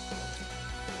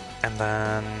 And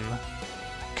then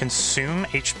consume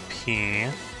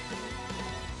HP.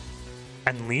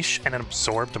 Unleash an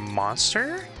absorbed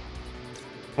monster?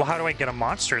 Well, how do I get a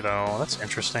monster though? That's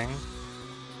interesting.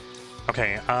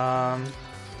 Okay,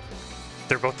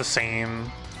 they're both the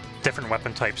same. Different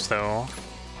weapon types though.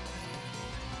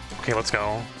 Okay, let's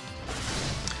go.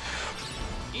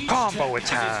 Each Combo tech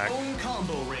attack. has its own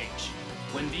combo range.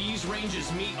 When these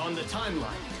ranges meet on the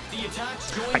timeline, the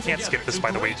attacks join I can't skip this,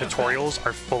 by the way. Tutorials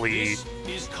are fully,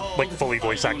 like, fully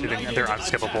voice acted and they're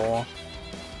unskippable.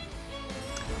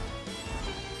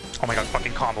 Oh my god,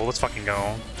 fucking combo. Let's fucking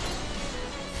go.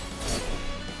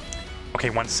 Okay,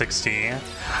 160.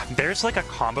 There's like a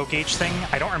combo gauge thing.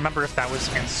 I don't remember if that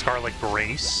was in Scarlet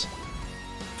Grace.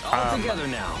 All together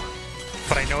now.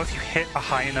 But I know if you hit a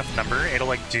high enough number, it'll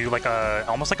like do like a,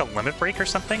 almost like a limit break or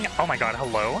something. Oh my god,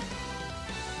 hello?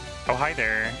 Oh, hi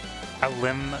there.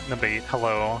 Eliminate,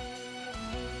 hello.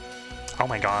 Oh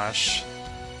my gosh.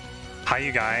 Hi,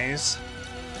 you guys.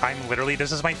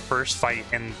 This is my first fight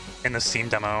in the Steam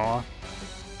demo.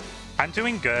 I'm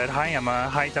doing good. Hi, Emma.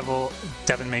 Hi,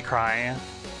 Devin May Cry.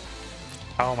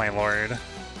 Oh my lord.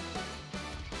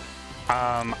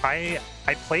 I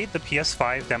played the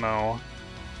PS5 demo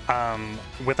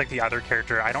with like the other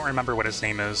character. I don't remember what his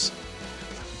name is,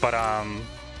 but I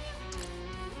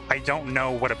don't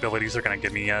know what abilities they're gonna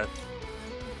give me yet.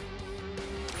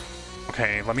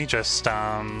 Okay, let me just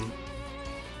I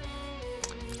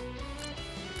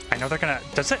know they're gonna,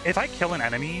 does it, if I kill an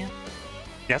enemy,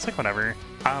 yeah, it's like whatever.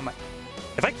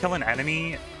 If I kill an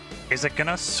enemy, is it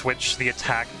gonna switch the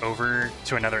attack over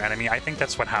to another enemy? I think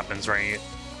that's what happens, right?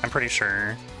 I'm pretty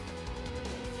sure.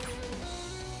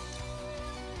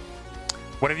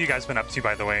 What have you guys been up to,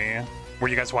 by the way? Were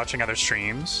you guys watching other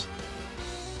streams?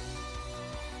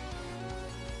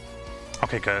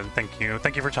 Okay, good. Thank you.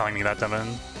 Thank you for telling me that,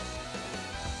 Devin.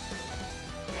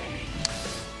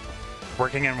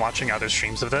 Working and watching other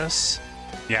streams of this.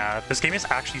 Yeah, this game is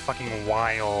actually fucking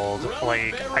wild.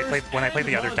 Like, when I played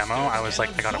the other demo, I was like,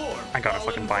 I gotta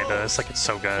fucking buy this. Like, it's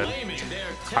so good.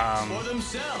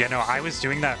 Yeah, no, I was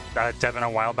doing that, Devin, a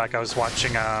while back. I was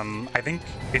watching, I think,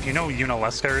 if you know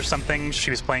Unaleska or something,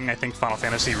 she was playing, I think, Final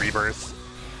Fantasy Rebirth.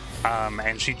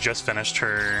 And she just finished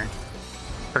her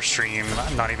stream,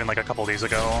 not even like a couple days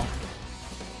ago.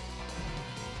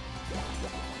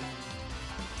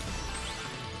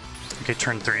 Okay,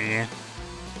 turn 3.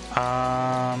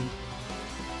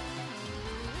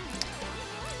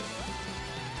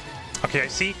 Okay, I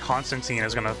see Constantine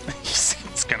is gonna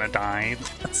he's gonna die.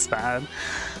 That's bad.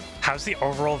 How's the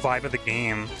overall vibe of the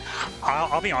game?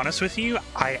 I'll be honest with you,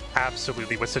 I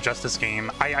absolutely would suggest this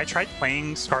game. I tried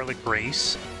playing Scarlet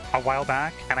Grace a while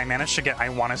back, and I managed to get, I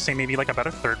want to say maybe like about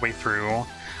a third way through.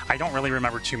 I don't really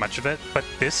remember too much of it, but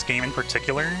this game in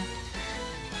particular,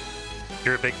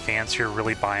 you're a big fan, so you're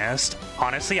really biased.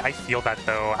 Honestly, I feel that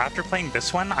though. After playing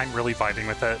this one, I'm really vibing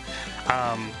with it.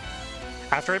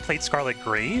 After I played Scarlet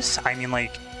Grace, I mean,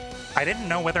 like, I didn't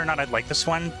know whether or not I'd like this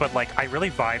one, but like I really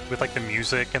vibed with like the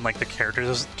music and like the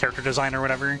character design or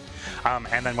whatever.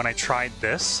 And then when I tried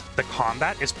this, the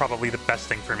combat is probably the best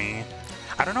thing for me.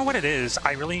 I don't know what it is.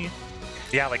 I really,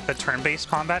 yeah, like the turn-based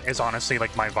combat is honestly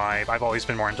like my vibe. I've always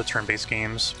been more into turn-based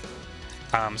games.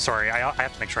 Sorry, I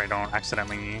have to make sure I don't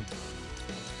accidentally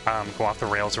go off the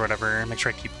rails or whatever. Make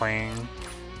sure I keep playing.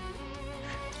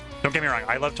 Don't get me wrong,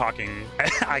 I love talking.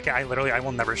 I literally, I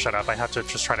will never shut up. I have to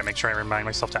just try to make sure I remind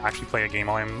myself to actually play a game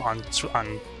while I'm on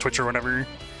Twitch or whatever.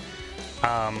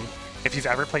 If you've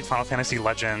ever played Final Fantasy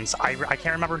Legends, I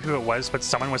can't remember who it was, but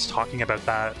someone was talking about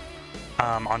that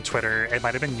on Twitter. It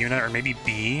might have been Yuna or maybe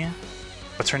B.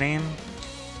 What's her name?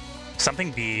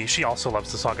 Something B. She also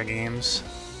loves the SaGa games.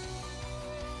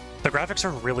 The graphics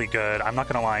are really good, I'm not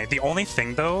gonna lie. The only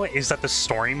thing though is that the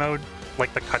story mode,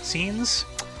 like the cutscenes,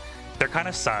 they're kind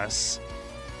of sus,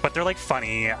 but they're like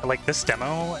funny. Like this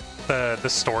demo, the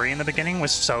story in the beginning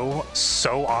was so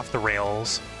off the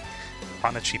rails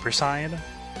on the cheaper side.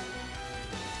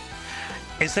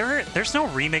 There's no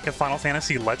remake of Final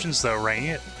Fantasy Legends though,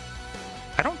 right?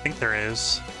 I don't think there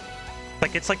is.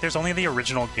 Like it's like there's only the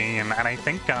original game, and I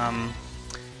think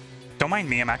don't mind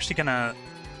me, I'm actually gonna,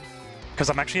 because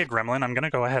I'm actually a gremlin, I'm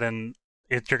gonna go ahead and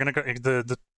you're gonna go,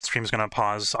 the stream's gonna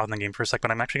pause on the game for a sec,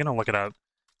 but I'm actually gonna look it up.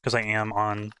 Because I am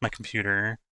on my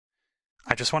computer.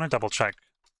 I just want to double check.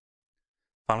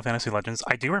 Final Fantasy Legends.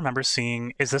 I do remember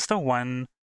seeing... Is this the one...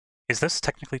 Is this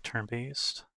technically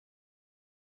turn-based?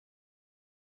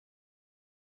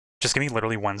 Just give me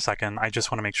literally 1 second. I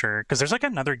just want to make sure. Because there's like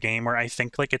another game where I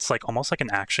think like it's like almost like an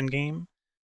action game.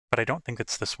 But I don't think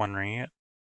it's this one, right?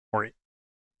 Or...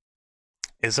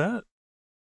 Is it?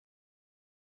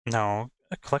 No.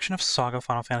 A collection of SaGa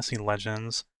Final Fantasy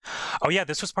Legends. Oh yeah,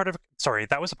 this was part of... Sorry,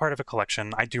 that was a part of a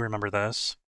collection. I do remember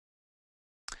this.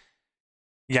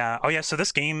 Yeah, oh yeah, so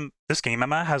this game,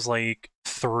 Emma, has like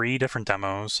 3 different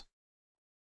demos.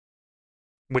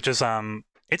 Which is,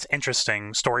 it's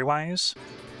interesting, story-wise.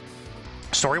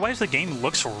 Story-wise, the game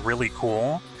looks really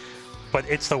cool, but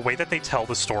it's the way that they tell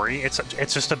the story, it's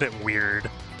just a bit weird.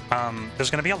 There's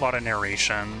gonna be a lot of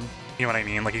narration, you know what I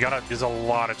mean? Like, there's a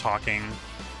lot of talking.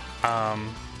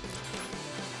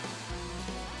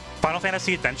 Final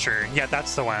Fantasy Adventure, yeah,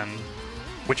 that's the one,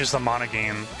 which is the Mana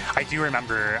game. I do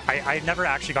remember. I never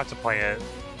actually got to play it,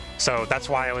 so that's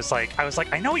why I was like,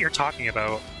 I know what you're talking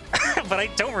about, but I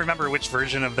don't remember which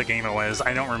version of the game it was.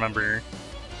 I don't remember.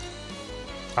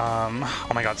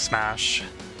 Oh my god, Smash.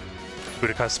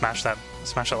 Boudica, smash that,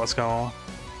 let's go.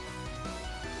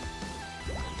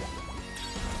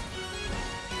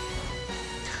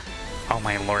 Oh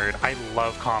my lord, I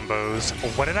love combos.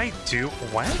 What did I do?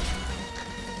 What?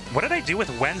 What did I do with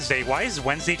Wednesday? Why is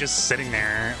Wednesday just sitting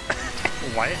there?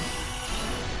 What?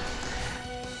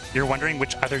 You're wondering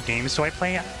which other games do I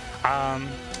play?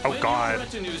 Oh god.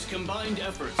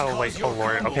 Oh like, oh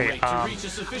lord, okay,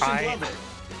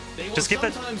 just give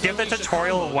the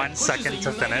tutorial 1 second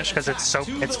to finish, because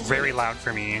it's very loud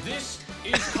for me. This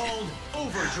is called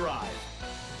Overdrive.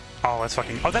 Oh, let's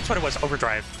fucking, oh that's what it was,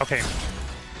 Overdrive, okay.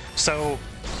 So,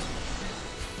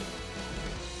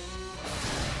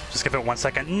 just give it 1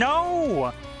 second.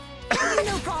 No!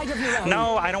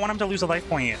 No, I don't want him to lose a life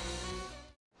point.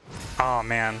 Oh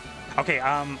man. Okay,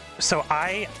 so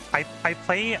I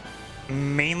play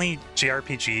mainly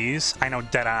JRPGs. I know,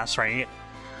 deadass, right?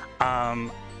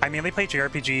 I mainly play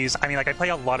JRPGs. I mean, like, I play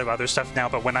a lot of other stuff now,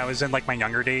 but when I was in like my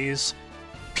younger days,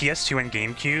 PS2 and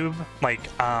GameCube, like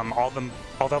all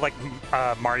the like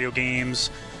Mario games,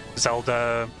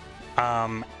 Zelda.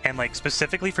 And like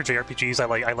specifically for JRPGs, I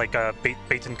like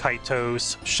Baten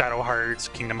Kaitos, Shadow Hearts,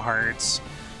 Kingdom Hearts,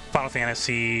 Final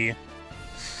Fantasy,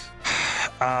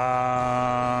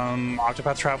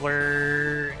 Octopath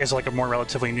Traveler is like a more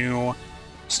relatively new,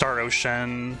 Star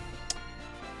Ocean,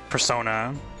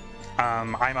 Persona.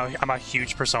 I'm a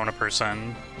huge Persona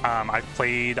person. I've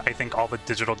played, I think, all the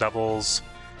Digital Devils.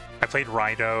 I played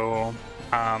Raido.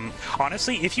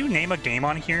 Honestly, if you name a game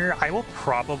on here, I will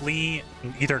probably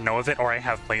either know of it or I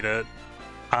have played it.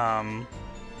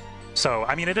 So,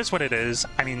 I mean, it is what it is.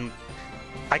 I mean,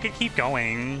 I could keep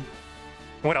going.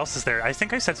 What else is there? I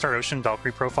think I said Star Ocean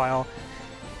Valkyrie profile.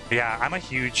 Yeah, I'm a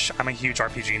huge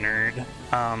RPG nerd.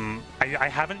 I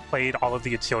haven't played all of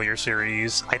the Atelier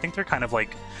series. I think they're kind of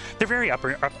like, they're very up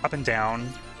and down.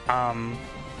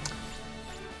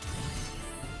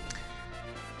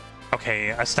 Okay,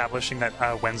 establishing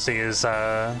that Wednesday is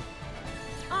I've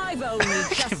only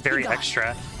just very begun.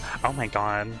 extra. Oh my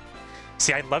god.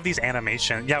 See, I love these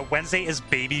animations. Yeah, Wednesday is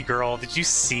baby girl. Did you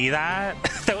see that?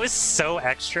 That was so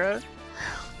extra.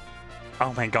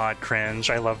 Oh my god, cringe.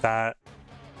 I love that.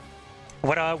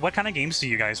 What kind of games do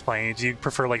you guys play? Do you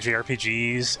prefer like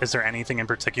JRPGs? Is there anything in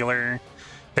particular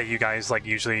that you guys like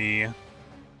usually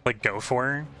like go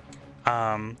for?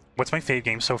 What's my fave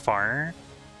game so far?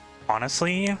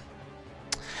 Honestly,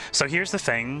 so here's the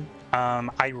thing.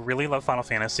 I really love Final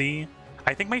Fantasy.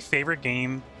 I think my favorite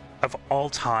game of all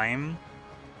time,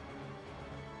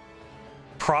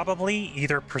 probably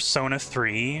either Persona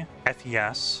 3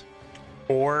 FES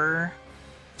or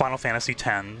Final Fantasy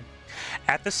X.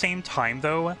 At the same time,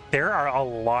 though, there are a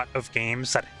lot of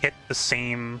games that hit the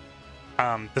same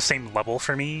level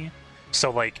for me. So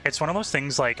like, it's one of those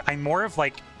things. Like, I'm more of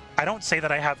like, I don't say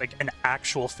that I have like an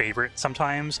actual favorite.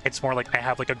 Sometimes it's more like I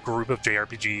have like a group of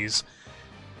JRPGs.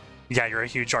 Yeah, you're a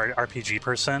huge RPG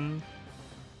person.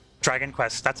 Dragon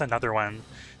Quest, that's another one.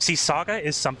 See, SaGa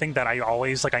is something that I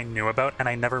always like I knew about, and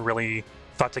I never really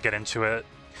thought to get into it.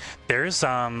 There's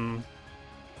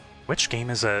which game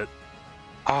is it?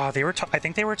 They were I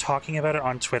think they were talking about it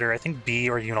on Twitter. I think B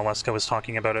or Unalesca was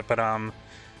talking about it, but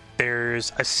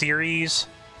there's a series.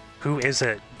 Who is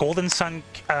it? Golden Sun.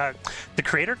 The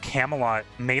creator Camelot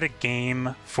made a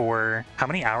game for how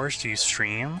many hours do you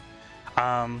stream?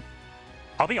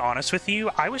 I'll be honest with you.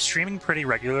 I was streaming pretty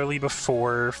regularly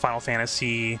before Final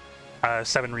Fantasy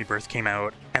 7 Rebirth came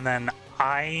out, and then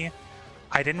I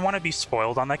didn't want to be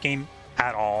spoiled on that game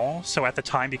at all. So at the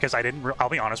time, because I didn't, I'll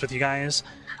be honest with you guys,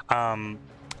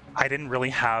 I didn't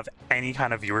really have any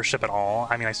kind of viewership at all.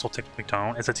 I mean, I still technically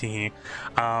don't. It's a tee.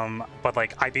 But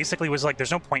like, I basically was like, there's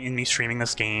no point in me streaming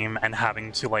this game and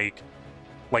having to like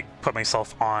put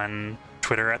myself on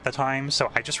Twitter at the time.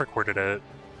 So I just recorded it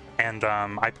and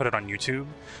I put it on YouTube.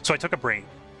 So I took a break.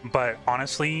 But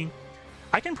honestly,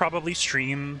 I can probably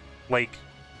stream like,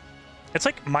 it's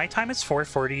like my time is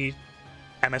 4:40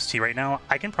 MST right now.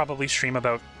 I can probably stream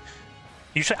about,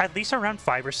 usually at least around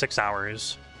 5 or 6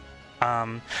 hours.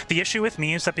 The issue with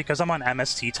me is that because I'm on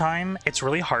MST time, it's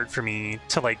really hard for me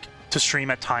to stream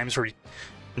at times where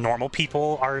normal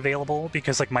people are available,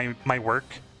 because like my work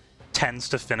tends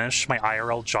to finish, my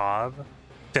IRL job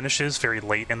finishes very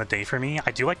late in the day for me.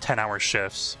 I do like 10-hour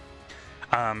shifts.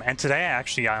 And today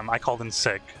I called in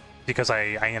sick because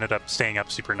I ended up staying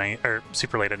up super late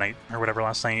at night or whatever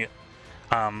last night.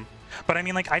 But I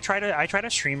mean, like, I try to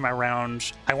stream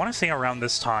around, I want to say around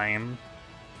this time.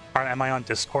 Or am I on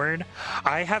Discord?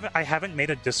 I haven't made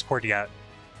a Discord yet.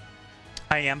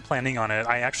 I am planning on it.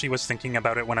 I actually was thinking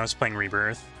about it when I was playing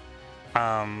Rebirth.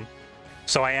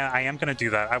 So I am gonna do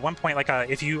that at one point. Like,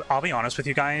 I'll be honest with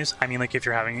you guys. I mean, like, if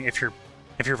you're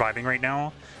vibing right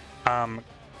now,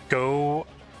 go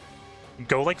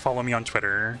like follow me on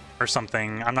Twitter or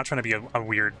something. I'm not trying to be a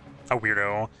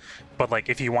weirdo, but like,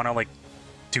 if you want to like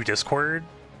do Discord,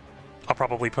 I'll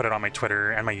probably put it on my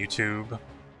Twitter and my YouTube.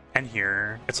 And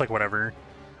here, it's like whatever.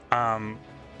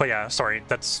 But yeah, sorry,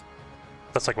 that's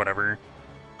like whatever.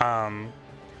 I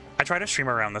try to stream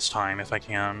around this time if I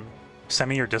can. Send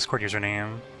me your Discord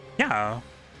username. Yeah.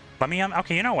 Let me,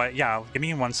 okay, you know what? Yeah, give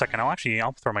me 1 second. I'll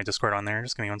throw my Discord on there.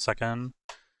 Just give me 1 second.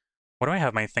 What do I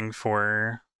have my thing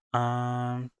for?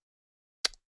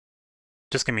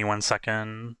 Just give me 1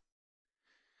 second.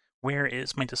 Where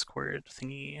is my Discord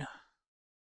thingy?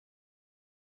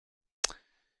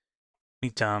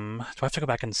 Dumb. Do I have to go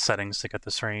back in settings to get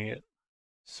this right?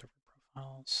 Server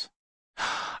profiles.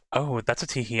 Oh, that's a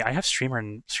teehee. I have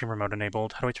streamer mode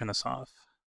enabled. How do I turn this off?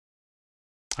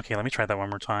 Okay, let me try that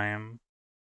one more time.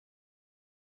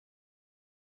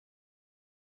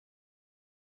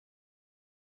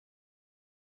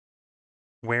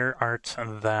 Where art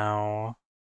thou?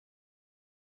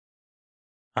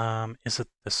 Is it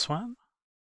this one?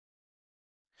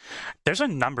 There's a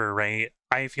number, right?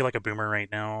 I feel like a boomer right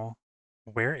now.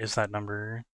 Where is that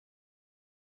number?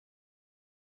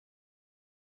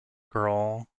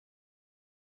 Girl.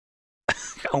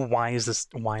 Oh, why is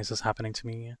this happening to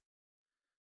me?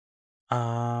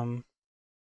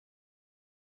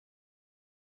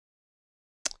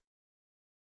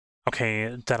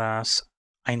 Okay, deadass.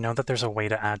 I know that there's a way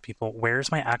to add people.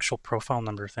 Where's my actual profile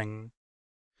number thing?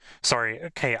 Sorry,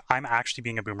 okay, I'm actually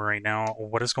being a boomer right now.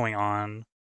 What is going on?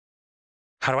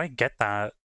 How do I get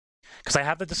that? Because I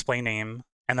have the display name,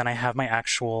 and then I have my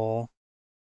actual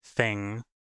thing.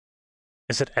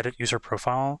 Is it edit user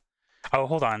profile? Oh,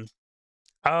 hold on.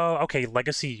 Oh, okay,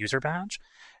 legacy user badge.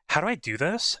 How do I do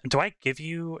this? Do I give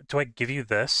you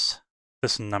this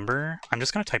number? I'm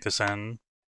just gonna type this in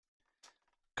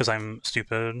because I'm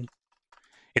stupid.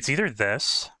 It's either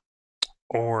this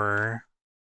or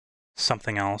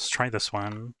something else. Try this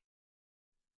one.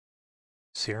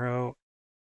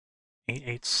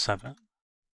 0887.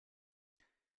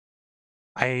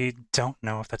 I don't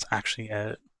know if that's actually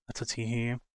it. That's a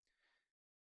teehee.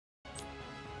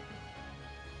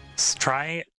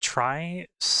 Try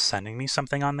sending me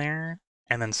something on there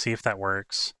and then see if that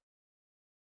works.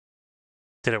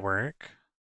 Did it work?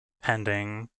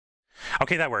 Pending.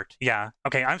 Okay, that worked. Yeah.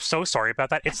 Okay, I'm so sorry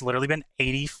about that. It's literally been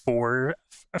 84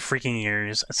 freaking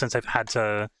years since I've had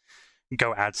to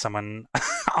go add someone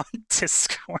on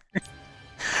Discord.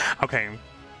 Okay.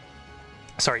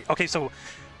 Sorry. Okay, so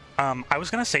I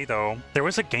was gonna say though, there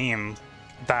was a game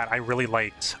that I really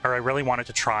liked, or I really wanted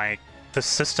to try. The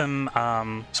system,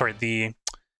 sorry, the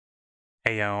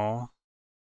Ayo.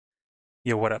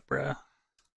 Yo, what up, bruh?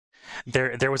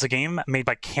 There was a game made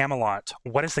by Camelot.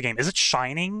 What is the game? Is it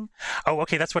Shining? Oh,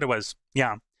 okay, that's what it was.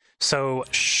 Yeah. So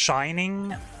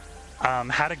Shining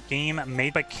had a game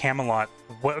made by Camelot.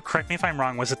 What, correct me if I'm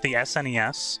wrong, was it the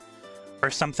SNES or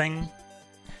something?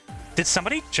 Did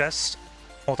somebody just...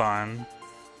 Hold on.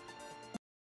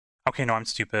 Okay, no, I'm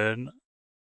stupid.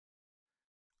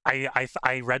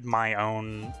 I read my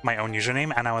own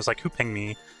username and I was like, who pinged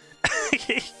me?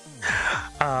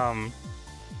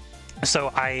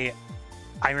 So I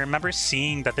remember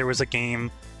seeing that there was a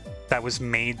game that was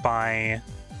made by...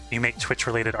 You make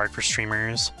Twitch-related art for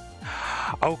streamers.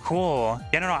 Oh, cool.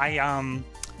 Yeah, no,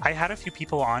 I had a few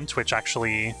people on Twitch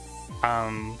actually,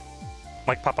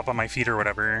 like pop up on my feed or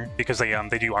whatever because they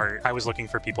do art. I was looking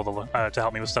for people to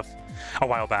help me with stuff a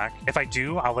while back. If I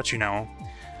do, I'll let you know.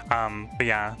 But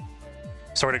yeah,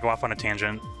 sorry to go off on a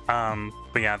tangent.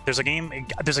 But yeah, there's a game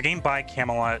by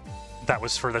Camelot that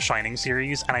was for the Shining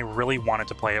series, and I really wanted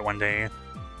to play it one day,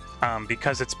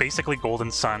 because it's basically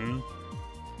Golden Sun,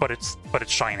 but it's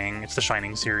Shining. It's the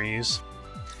Shining series.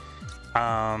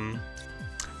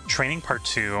 Training Part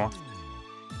 2.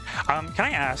 Can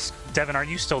I ask, Devin, are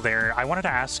you still there? I wanted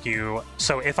to ask you,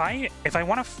 so if I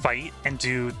want to fight and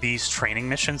do these training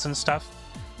missions and stuff,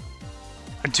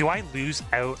 do I lose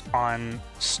out on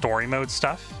story mode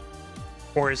stuff?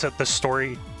 Or is it the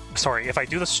story... Sorry, if I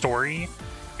do the story,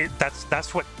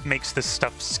 that's what makes this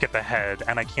stuff skip ahead,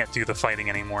 and I can't do the fighting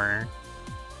anymore.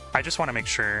 I just want to make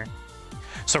sure.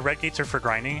 So red gates are for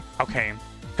grinding? Okay.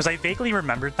 Because I vaguely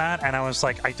remembered that, and I was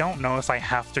like, I don't know if I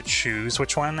have to choose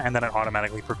which one, and then it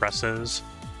automatically progresses.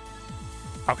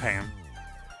 Okay.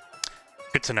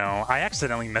 Good to know. I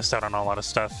accidentally missed out on a lot of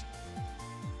stuff.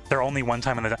 They're only one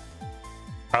time in the...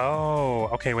 Oh,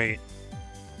 okay, wait.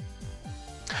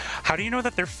 How do you know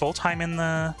that they're full-time in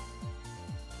the...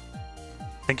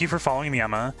 Thank you for following me,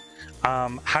 Emma.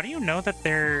 How do you know that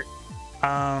they're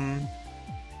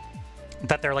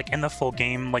like in the full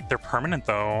game, like they're permanent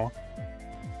though?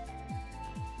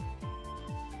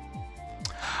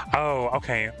 Oh,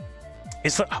 okay.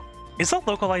 Is the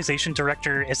localization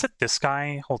director, is it this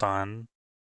guy? Hold on.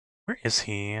 Where is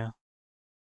he?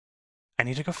 I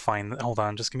need to go find... Hold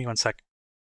on, just give me one sec.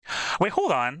 Wait,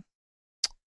 hold on.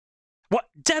 What?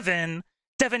 Devin!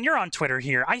 Devin, you're on Twitter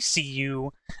here. I see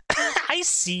you. I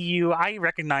see you. I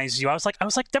recognize you. I was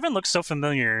like, Devin looks so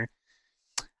familiar.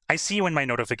 I see you in my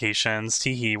notifications.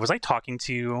 Teehee. Was I talking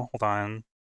to you? Hold on.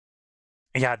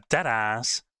 Yeah,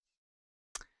 deadass.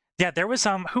 Yeah, there was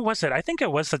who was it? I think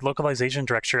it was the localization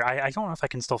director. I don't know if I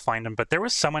can still find him, but there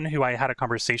was someone who I had a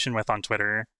conversation with on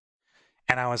Twitter,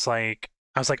 and I was like,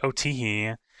 oh,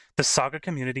 Teehee. The SaGa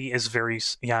community is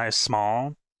is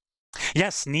small.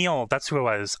 Yes, Neil, that's who it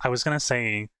was. I was gonna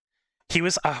say, he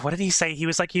was, what did he say?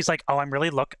 He's like, oh, I'm really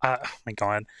oh my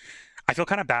god. I feel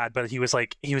kind of bad, but he was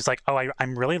like, oh,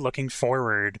 I'm really looking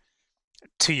forward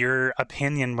to your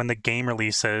opinion when the game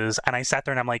releases. And I sat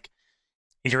there and I'm like,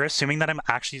 you're assuming that I'm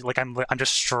actually, like, I'm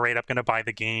just straight up gonna buy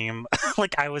the game.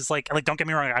 Like, I was like, don't get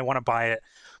me wrong, I want to buy it.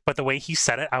 But the way he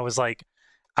said it, I was like,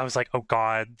 oh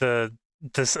god,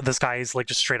 this guy is like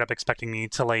just straight up expecting me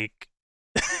to like,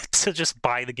 to just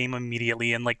buy the game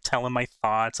immediately and like tell him my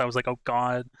thoughts. I was like, oh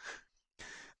god,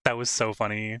 that was so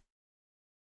funny.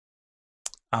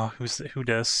 Oh, who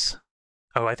dis?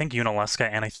 Oh, I think Unileska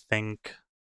and I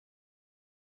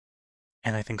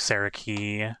think Sarah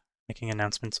Key making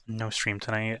announcements. No stream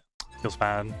tonight. Feels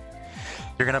bad.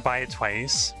 You're gonna buy it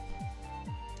twice?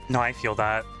 No, I feel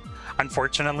that.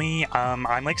 Unfortunately,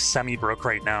 I'm like semi-broke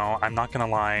right now. I'm not gonna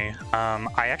lie.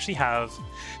 I actually have...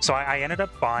 So I ended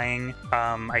up buying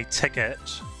a ticket.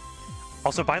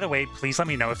 Also, by the way, please let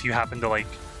me know if you happen to like...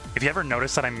 If you ever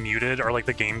notice that I'm muted or like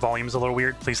the game volume's a little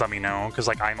weird, please let me know, because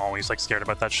like I'm always like scared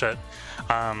about that shit.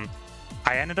 I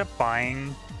ended up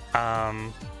buying...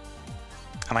 Am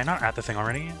I not at the thing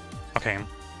already? Okay.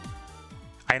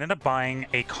 I ended up buying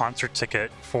a concert ticket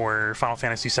for Final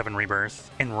Fantasy VII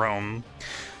Rebirth in Rome.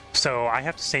 So I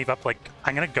have to save up, like,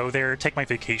 I'm gonna go there, take my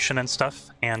vacation and stuff,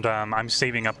 and I'm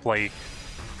saving up, like,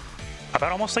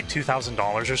 about almost, like,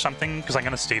 $2,000 or something, because I'm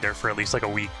gonna stay there for at least, like, a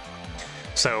week.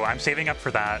 So I'm saving up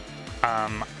for that.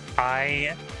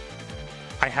 I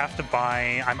have to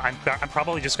buy... I'm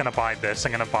probably just gonna buy this.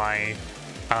 I'm gonna buy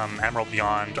Emerald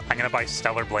Beyond. I'm gonna buy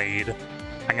Stellar Blade.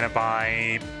 I'm gonna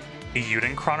buy the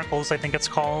Judionine Chronicles, I think it's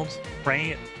called,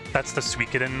 right? That's the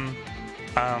Suikoden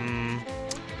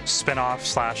spin-off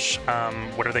slash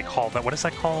what are they called? What is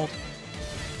that called?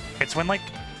 It's when like,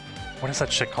 what is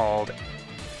that shit called?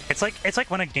 It's like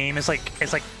when a game is like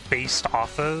based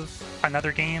off of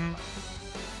another game.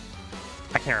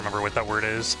 I can't remember what that word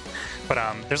is, but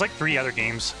there's like 3 other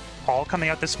games all coming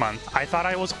out this month. I thought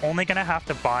I was only gonna have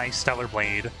to buy Stellar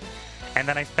Blade, and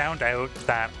then I found out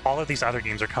that all of these other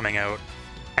games are coming out.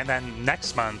 And then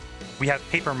next month, we have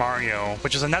Paper Mario,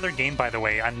 which is another game, by the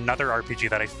way, another RPG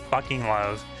that I fucking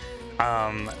love.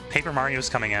 Paper Mario's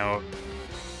coming out.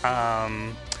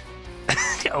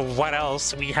 What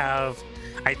else? We have...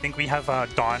 I think we have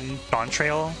Dawn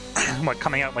Trail, what,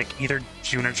 coming out like either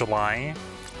June or July.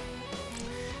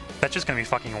 That's just gonna be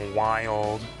fucking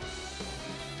wild.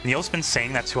 Neil's been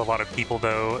saying that to a lot of people,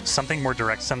 though. Something more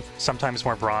direct, sometimes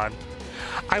more broad.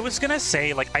 I was gonna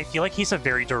say, like, I feel like he's a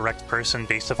very direct person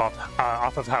based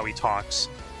off of how he talks.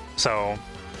 So,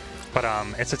 but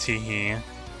it's a tee-hee.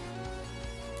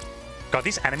 God,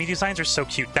 these enemy designs are so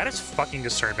cute. That is fucking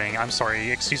disturbing. I'm sorry.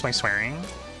 Excuse my swearing.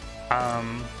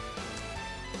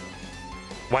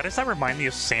 Why does that remind me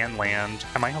of Sandland?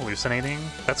 Am I hallucinating?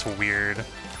 That's weird.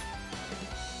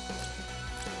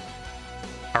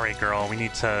 Alright, girl. We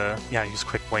need to, yeah, use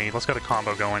Quick Blade. Let's get a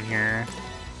combo going here.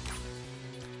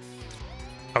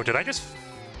 Oh, did I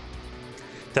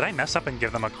mess up and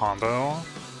give them a combo?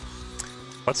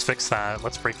 Let's fix that.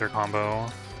 Let's break their combo.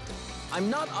 I'm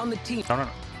not on the team. No.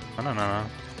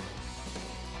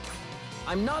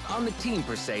 I'm not on the team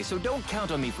per se, so don't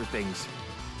count on me for things.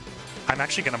 I'm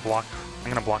actually gonna block. I'm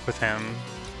gonna block with him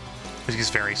because he's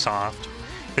very soft.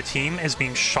 The team is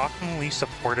being shockingly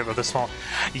supportive of the small.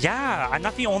 Yeah, I'm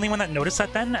not the only one that noticed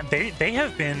that. Then they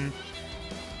have been.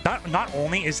 Not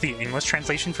only is the English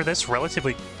translation for this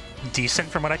relatively decent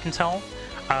from what I can tell,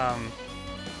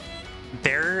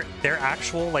 their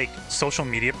actual like social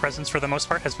media presence for the most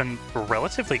part has been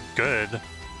relatively good.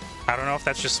 I don't know if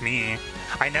that's just me.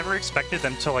 I never expected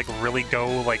them to like really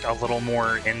go like a little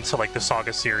more into like the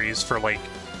SaGa series for like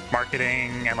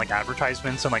marketing and like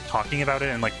advertisements and like talking about it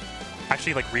and like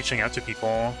actually like reaching out to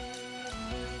people.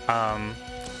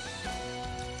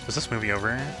 Is this movie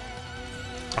over?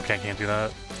 Okay, I can't do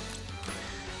that.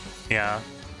 Yeah.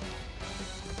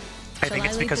 I think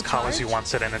it's because Kawazu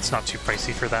wants it and it's not too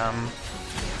pricey for them.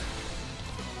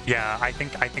 Yeah, I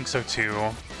think so too.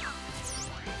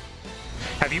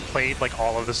 Have you played like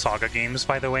all of the SaGa games,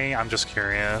 by the way? I'm just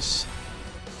curious.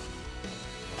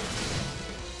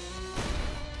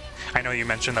 I know you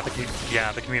mentioned that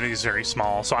the community is very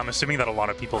small, so I'm assuming that a lot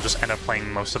of people just end up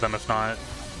playing most of them, if not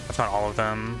all of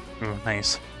them. Ooh,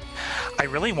 nice. I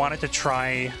really wanted to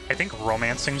try, I think,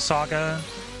 Romancing SaGa.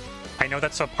 I know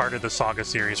that's a part of the SaGa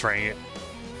series, right?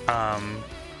 I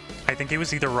think it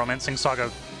was either Romancing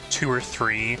SaGa 2 or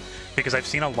 3, because I've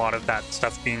seen a lot of that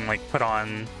stuff being like put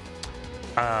on,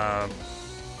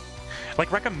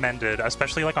 like recommended,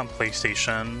 especially like on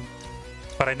PlayStation.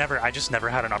 But I just never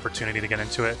had an opportunity to get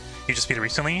into it. You just beat it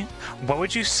recently? What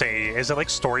would you say? Is it like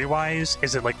story-wise?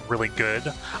 Is it like really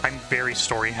good? I'm very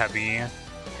story-heavy.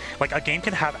 Like, a game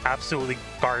can have absolutely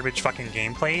garbage fucking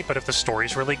gameplay, but if the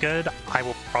story's really good, I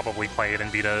will probably play it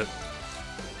and beat it.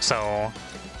 So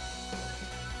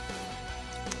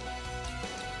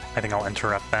I think I'll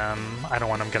interrupt them. I don't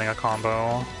want them getting a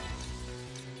combo.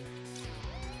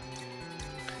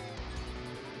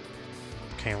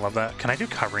 Okay, love that. Can I do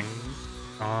covering?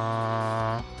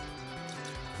 No,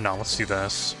 let's do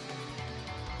this.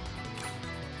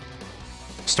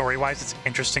 Story-wise, it's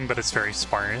interesting, but it's very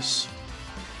sparse.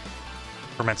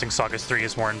 Romancing SaGa 3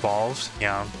 is more involved.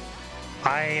 Yeah.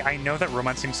 I know that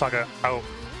Romancing SaGa... Oh.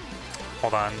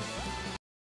 Hold on.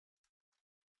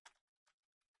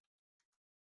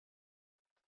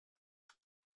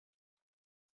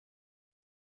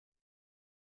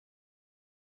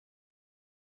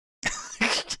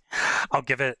 I'll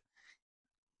give it.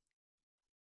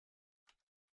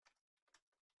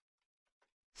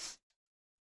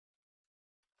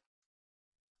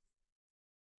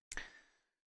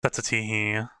 That's a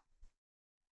teehee.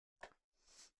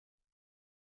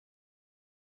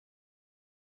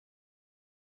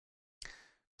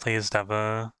 Play as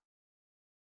Deva.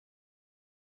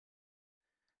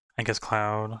 I guess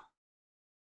Cloud.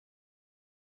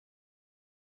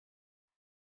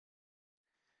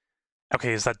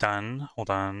 Okay, is that done? Hold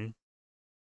on.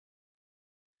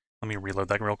 Let me reload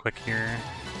that real quick here.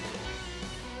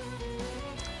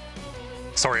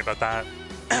 Sorry about that.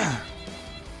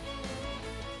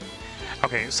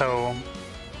 Okay, so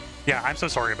yeah, I'm so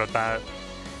sorry about that.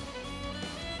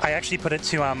 I actually put it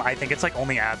to I think it's like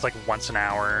only ads like once an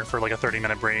hour for like a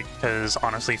 30-minute break, because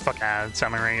honestly, fuck ads,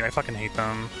 am I right? I fucking hate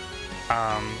them.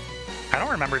 I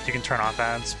don't remember if you can turn off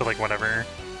ads, but like whatever.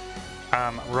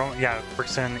 Yeah,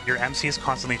 Brixton, your MC is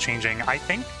constantly changing. I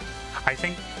think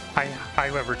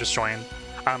whoever just joined.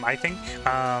 I think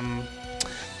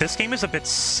this game is a bit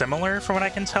similar from what I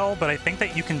can tell, but I think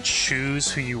that you can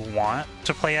choose who you want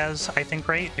to play as, I think,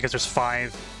 right? Because there's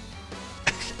five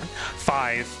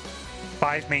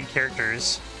main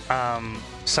characters.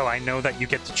 So I know that you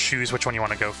get to choose which one you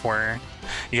want to go for.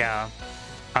 Yeah.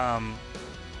 You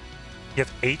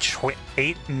have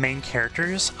eight main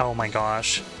characters? Oh my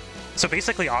gosh. So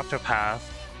basically Octopath,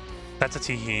 that's a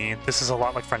teehee. This is a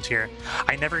lot like Frontier.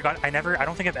 I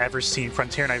don't think I've ever seen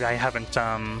Frontier, and I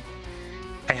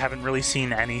haven't really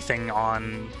seen anything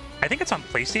on... I think it's on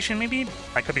PlayStation, maybe?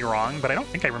 I could be wrong, but I don't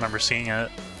think I remember seeing it.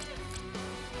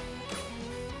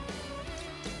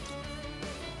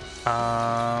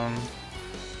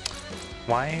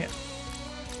 Why?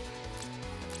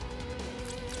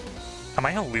 Am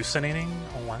I hallucinating?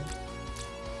 What?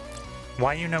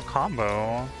 Why you no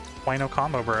combo? Why no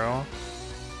combo, bro?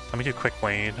 Let me do Quick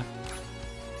Blade.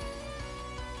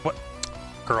 What?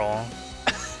 Girl.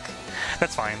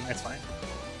 That's fine, it's fine.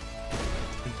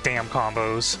 Damn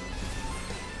combos.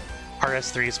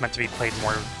 RS3 is meant to be played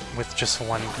more with just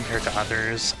one compared to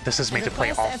others. This is made to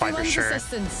play all five for sure.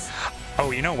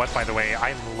 Oh, you know what, by the way?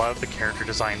 I love the character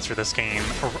designs for this game.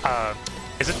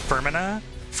 Is it Fermina?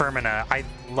 Fermina. I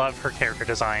love her character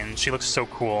design. She looks so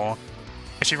cool.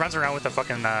 And she runs around with a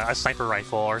fucking a sniper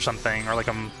rifle or something, or like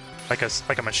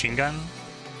a machine gun.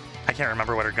 I can't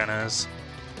remember what her gun is,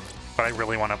 but I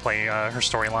really want to play her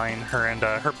storyline, her and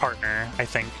her partner, I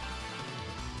think.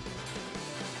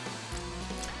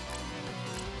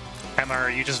 Emma,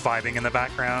 are you just vibing in the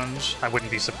background? I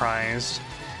wouldn't be surprised.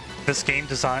 This game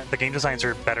design, the game designs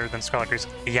are better than Scarlet Grace.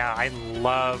 Yeah, I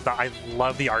love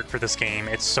the art for this game.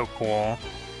 It's so cool.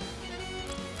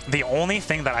 The only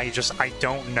thing that I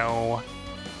don't know,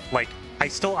 like, I'm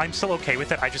still okay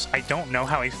with it. I don't know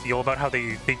how I feel about how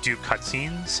they do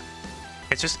cutscenes.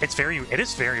 It is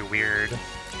very weird.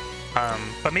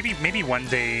 But maybe one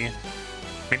day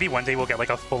we'll get like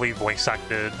a fully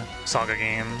voice-acted SaGa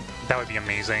game. That would be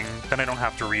amazing. Then I don't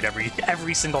have to read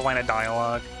every single line of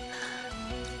dialogue.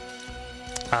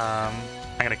 I'm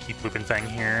gonna keep Lupin Fang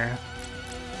here.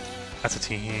 That's a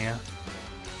teehee.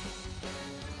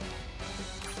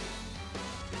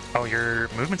 Oh, your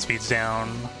movement speed's down.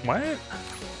 What?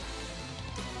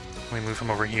 Let me move him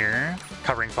over here.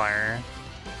 Covering fire.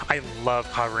 I love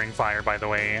covering fire, by the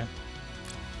way.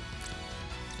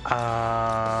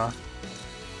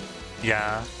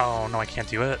 Yeah. Oh, no, I can't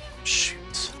do it.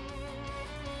 Shoot.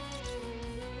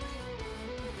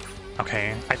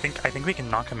 Okay, I think we can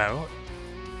knock him out.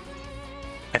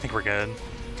 I think we're good.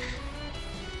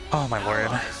 Oh my lord.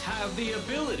 Allies have the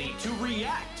ability to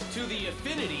react to the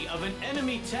affinity of an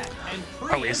enemy tech and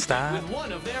preempt it with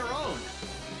one of their own.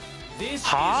 This is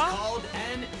called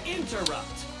an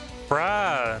interrupt.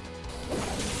 Bruh.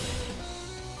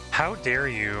 How dare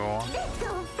you?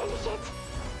 Don't finish it.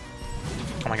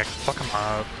 Oh my god, fuck him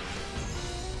up.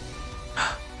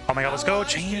 Oh my god, let's go,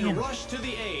 Chain! Can rush to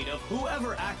the aid of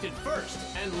whoever acted first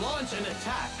and launch an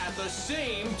attack at the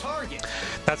same target.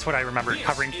 That's what I remember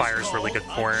covering fire is really good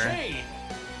for.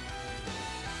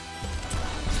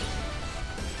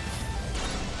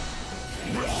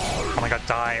 Oh my god,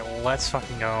 die. Let's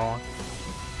fucking go.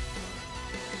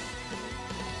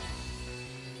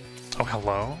 Oh,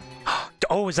 hello?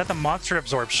 Oh, is that the monster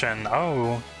absorption?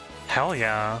 Oh, hell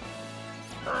yeah.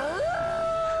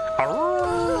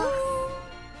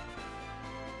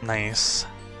 Nice.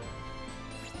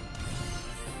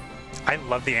 I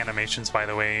love the animations, by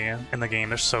the way, in the game.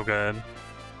 They're so good.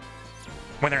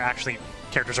 When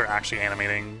characters are actually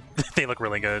animating, they look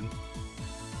really good.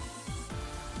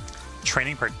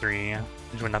 Training Part 3.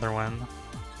 Do another one.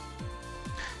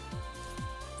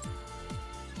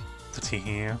 It's a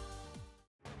teehee.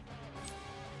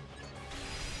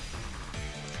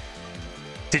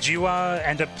 Did you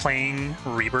end up playing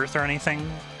Rebirth or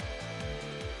anything?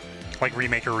 Like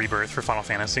Remake or Rebirth for Final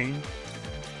Fantasy?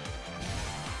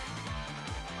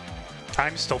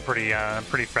 I'm still pretty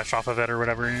fresh off of it or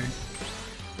whatever.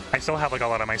 I still have like a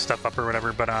lot of my stuff up or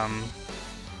whatever, but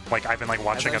like I've been like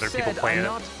watching other people play it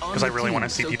because I really want to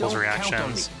see people's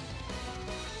reactions.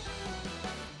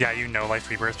 Yeah, you know Life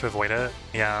Rebirth to avoid it.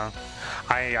 Yeah,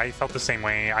 I felt the same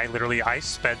way. I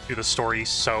sped through the story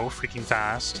so freaking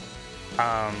fast.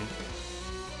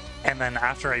 And then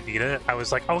after I beat it, I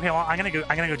was like, okay, well, I'm gonna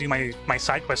go do my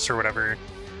side quests or whatever.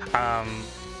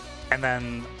 And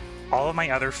then all of my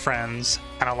other friends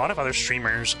and a lot of other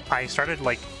streamers, I started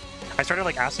like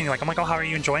asking, like, I'm like, oh, how are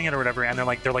you enjoying it or whatever? And they're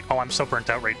like, oh, I'm so burnt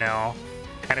out right now.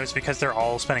 And it was because they're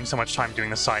all spending so much time doing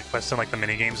the side quests and like the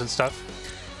mini games and stuff.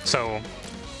 So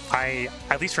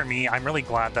at least for me, I'm really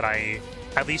glad that I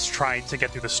at least tried to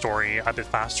get through the story a bit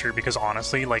faster, because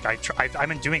honestly, like I've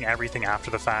been doing everything after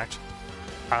the fact.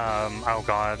 Oh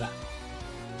god.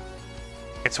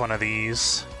 It's one of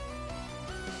these.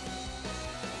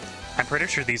 I'm pretty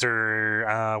sure these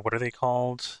are, what are they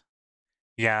called?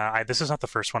 Yeah, this is not the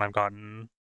first one I've gotten.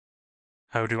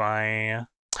 How do I...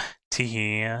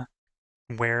 Teehee.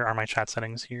 Where are my chat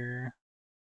settings here?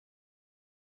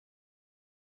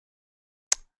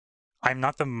 I'm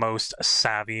not the most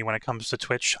savvy when it comes to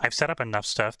Twitch. I've set up enough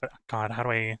stuff, but god, how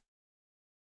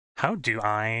do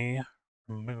I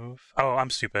remove? Oh, I'm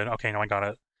stupid. Okay, no, I got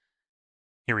it.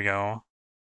 Here we go.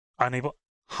 Unable...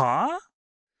 Huh?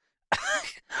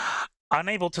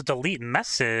 Unable to delete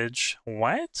message?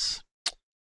 What?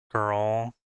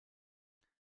 Girl.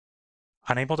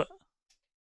 Unable to...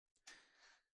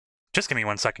 Just give me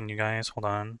 1 second, you guys. Hold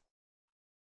on.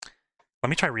 Let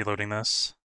me try reloading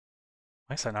this.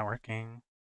 Why is that not working?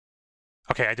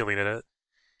 Okay, I deleted it.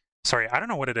 Sorry, I don't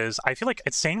know what it is. I feel like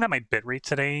it's saying that my bitrate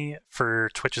today for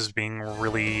Twitch is being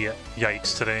really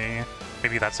yikes today.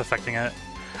 Maybe that's affecting it.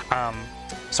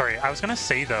 Sorry, I was gonna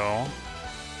say though...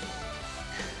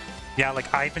 Yeah,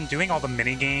 like, I've been doing all the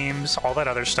mini-games, all that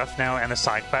other stuff now, and the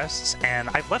side quests, and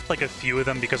I've left, like, a few of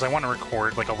them because I want to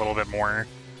record, like, a little bit more.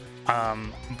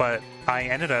 But I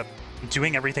ended up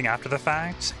doing everything after the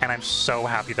fact, and I'm so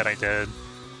happy that I did,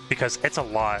 because it's a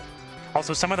lot.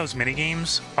 Also, some of those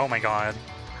mini-games, oh my god.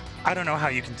 I don't know how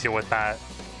you can deal with that.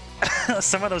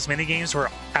 Some of those mini-games were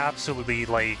absolutely,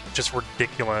 like, just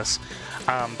ridiculous.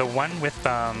 The one with,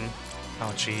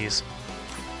 oh jeez.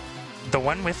 The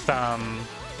one with,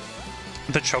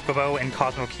 the Chocobo in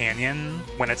Cosmo Canyon,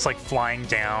 when it's like flying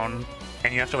down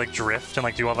and you have to like drift and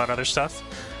like do all that other stuff.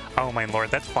 Oh my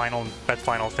lord, that final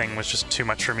thing was just too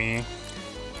much for me.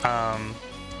 And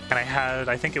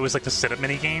I think it was like the sit-up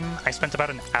minigame. I spent about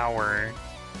an hour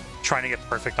trying to get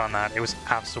perfect on that. It was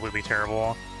absolutely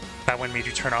terrible. That one made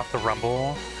you turn off the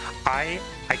rumble. I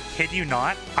kid you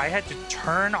not, I had to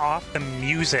turn off the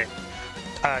music.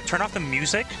 Turn off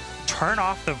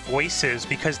the voices,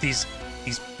 because these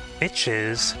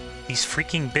bitches, these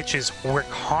freaking bitches were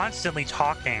constantly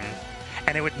talking,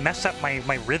 and it would mess up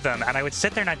my rhythm, and I would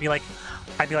sit there and I'd be like,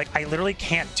 I literally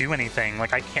can't do anything.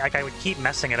 Like, I would keep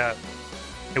messing it up.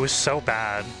 It was so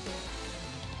bad.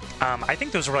 I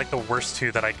think those were like the worst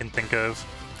two that I can think of.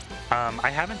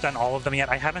 I haven't done all of them yet.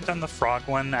 I haven't done the frog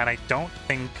one, and I don't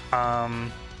think,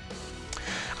 I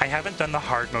haven't done the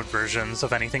hard mode versions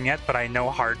of anything yet, but I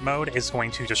know hard mode is going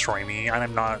to destroy me, and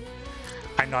I'm not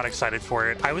excited for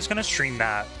it. I was going to stream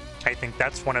that. I think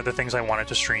that's one of the things I wanted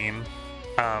to stream.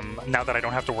 Now that I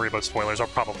don't have to worry about spoilers, I'll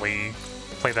probably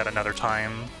play that another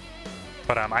time.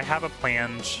 But I have a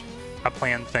planned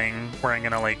thing where I'm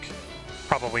going to like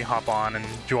probably hop on and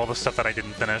do all the stuff that I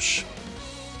didn't finish.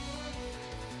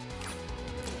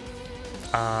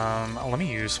 Let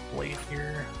me use Blade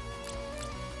here.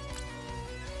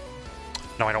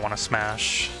 No, I don't want to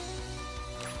smash.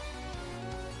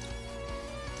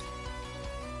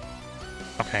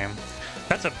 Okay.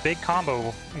 That's a big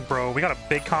combo, bro. We got a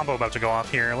big combo about to go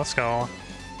off here. Let's go.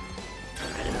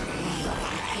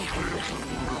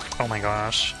 Oh my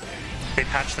gosh. They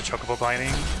patched the chocobo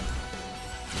gliding.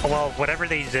 Well, whatever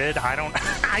they did, I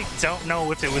don't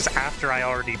know if it was after I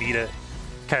already beat it.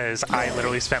 Because I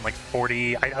literally spent like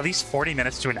at least 40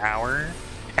 minutes to an hour.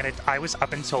 And I was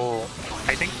up until,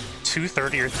 I think,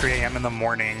 2:30 or 3 a.m. in the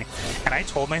morning. And I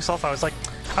told myself, I was like,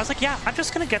 yeah, I'm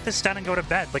just gonna get this done and go to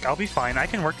bed. Like, I'll be fine. I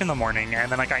can work in the morning. And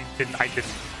then like I didn't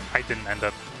end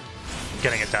up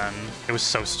getting it done. It was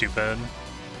so stupid.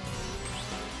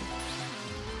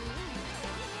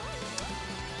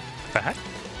 The heck?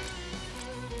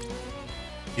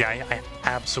 Yeah, I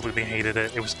absolutely hated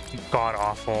it. It was god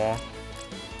awful.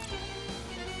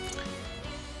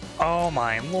 Oh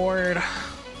my lord.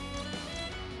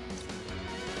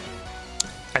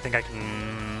 think I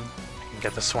can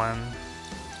get this one.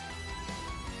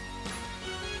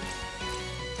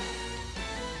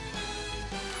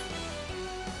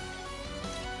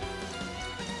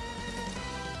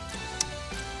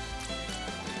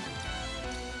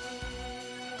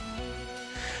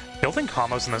 Building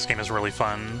combos in this game is really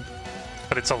fun,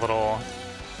 but it's a little...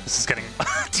 This is getting...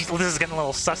 this is getting a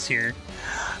little sus here.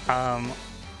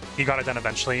 You got it done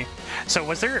eventually. So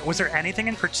was there anything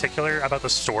in particular about the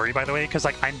story, by the way? Because,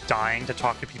 like, I'm dying to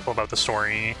talk to people about the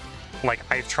story. Like,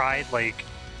 I tried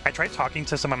talking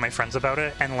to some of my friends about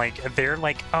it, and, like, they're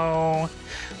like, oh,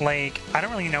 like, I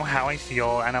don't really know how I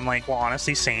feel, and I'm like, well,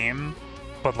 honestly, same.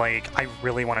 But, like, I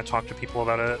really want to talk to people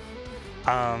about it.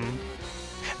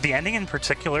 The ending in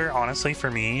particular, honestly, for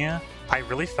me, I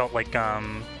really felt like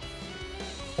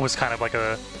was kind of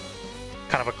a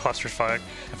clusterfuck,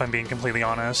 if I'm being completely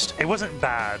honest. It wasn't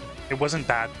bad. It wasn't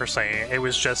bad per se. It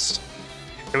was just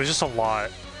a lot.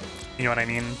 You know what I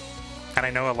mean? And I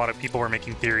know a lot of people were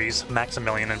making theories,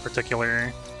 Maximilian in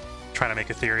particular, trying to make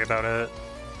a theory about it.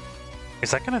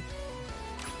 Is that gonna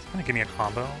give me a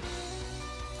combo?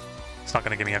 It's not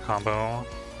gonna give me a combo.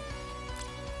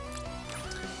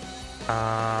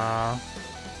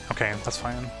 Okay, that's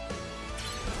fine.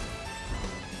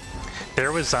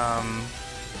 There was,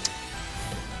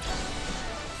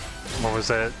 what was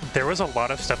it? There was a lot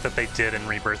of stuff that they did in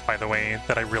Rebirth, by the way,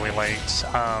 that I really liked.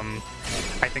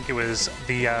 I think it was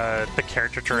the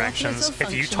character interactions.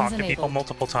 If you talk to people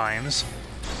multiple times,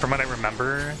 from what I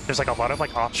remember, there's like a lot of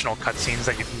like optional cutscenes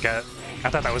that you can get. I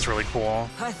thought that was really cool.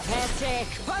 Pathetic!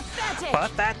 Pathetic!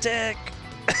 Pathetic!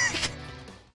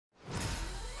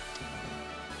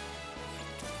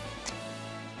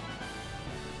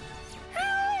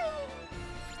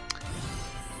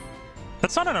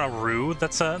 That's not an Aru,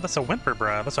 that's a whimper,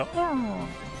 bruh. That's a oh.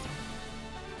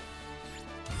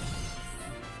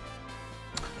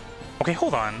 Okay,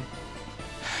 hold on.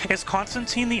 Is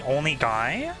Constantine the only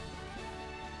guy?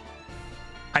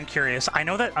 I'm curious. I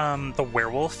know that the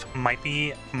werewolf might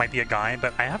be a guy,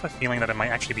 but I have a feeling that it might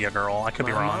actually be a girl. I could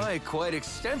be wrong. Quite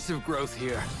extensive growth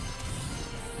here.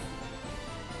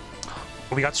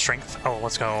 We got strength. Oh,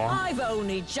 let's go. I've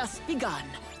only just begun.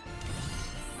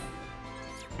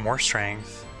 More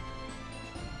strength.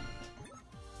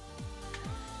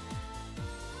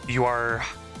 You are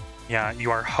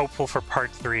hopeful for part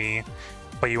 3,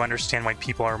 but you understand why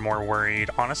people are more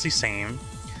worried. Honestly, same.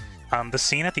 The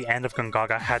scene at the end of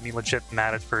Gungaga had me legit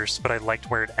mad at first, but I liked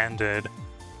where it ended.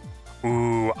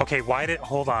 Ooh, okay,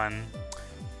 hold on.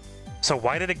 So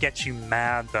why did it get you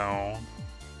mad, though?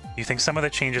 You think some of the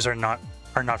changes are not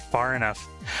far enough?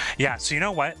 Yeah, so you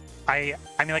know what? I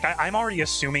mean, like, I'm already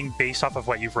assuming, based off of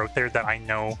what you've wrote there, that I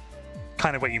know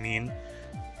kind of what you mean.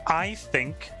 I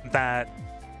think that...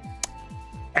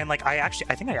 And, like, I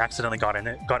think I accidentally got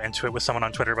into it with someone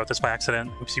on Twitter about this by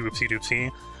accident. Oopsie, whoopsie,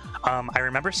 doopsie. I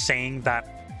remember saying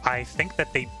that I think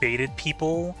that they baited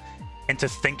people into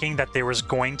thinking that there was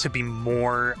going to be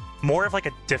more of, like,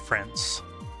 a difference.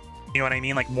 You know what I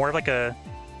mean? Like, more of, like, a...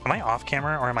 Am I off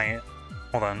camera, or am I...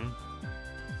 Hold on.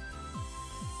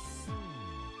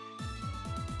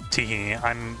 Teehee,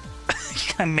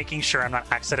 I'm making sure I'm not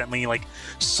accidentally, like,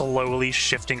 slowly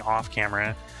shifting off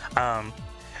camera.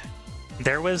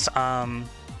 There was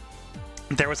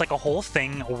like a whole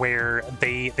thing where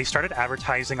they started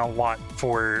advertising a lot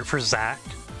for Zack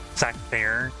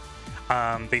Fair.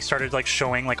 They started like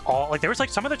showing like there was like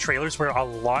some of the trailers were a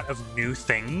lot of new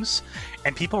things,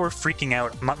 and people were freaking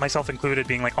out, myself included,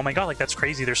 being like, oh my god, like that's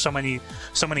crazy, there's so many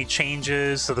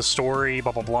changes to the story,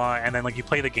 blah blah blah. And then like you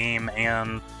play the game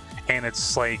and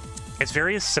it's like it's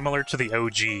very similar to the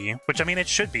OG, which I mean it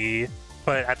should be,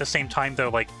 but at the same time though,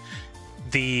 like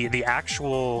the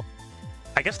actual,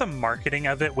 I guess the marketing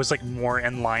of it was like more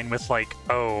in line with like,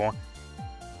 oh,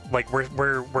 like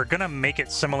we're gonna make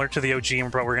it similar to the OG,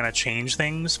 but we're gonna change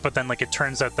things. But then like it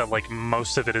turns out that like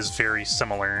most of it is very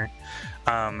similar,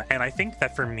 and I think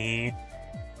that for me,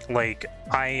 like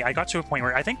I got to a point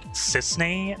where I think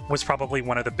Sisney was probably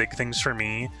one of the big things for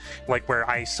me, like where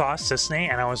I saw Sisney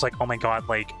and I was like, oh my god,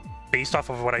 like based off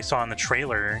of what I saw in the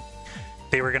trailer,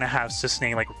 they were gonna have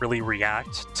Sisney like really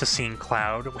react to seeing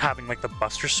Cloud having like the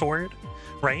Buster Sword,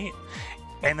 right?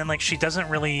 And then like she doesn't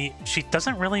really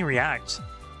react.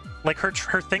 Like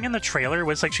her thing in the trailer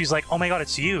was like, she's like, oh my god,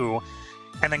 it's you.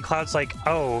 And then Cloud's like,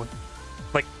 oh,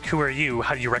 like, who are you?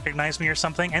 How do you recognize me or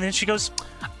something? And then she goes,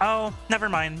 oh, never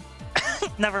mind.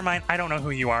 Never mind, I don't know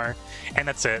who you are. And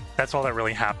that's it. That's all that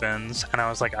really happens. And I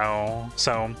was like, oh.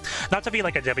 So, not to be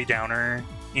like a Debbie Downer,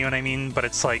 you know what I mean? But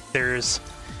it's like, there's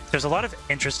a lot of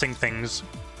interesting things.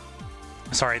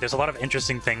 Sorry, there's a lot of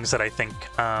interesting things that I think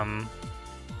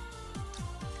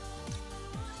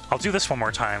I'll do this one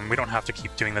more time. We don't have to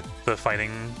keep doing the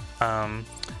fighting.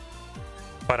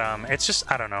 But it's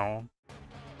just, I don't know.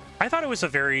 I thought it was a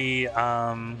very,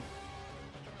 I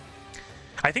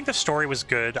think the story was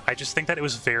good. I just think that it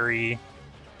was very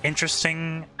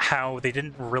interesting how they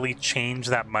didn't really change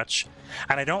that much.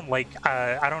 And I don't like,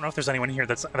 I don't know if there's anyone here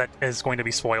that is going to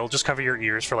be spoiled. Just cover your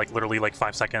ears for like literally like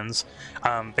 5 seconds.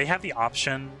 They have the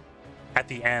option at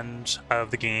the end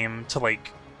of the game to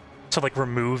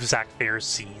remove Zack Fair's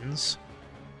scenes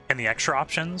and the extra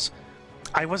options.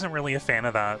 I wasn't really a fan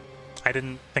of that. I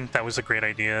didn't think that was a great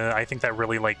idea. I think that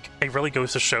really, like, it really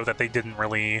goes to show that they didn't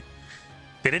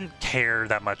care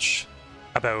that much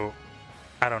about,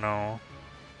 I don't know.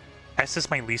 S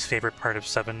is my least favorite part of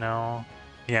 7 now.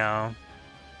 Yeah.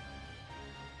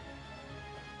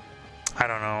 I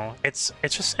don't know. It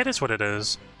is what it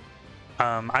is.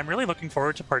 I'm really looking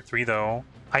forward to part 3 though.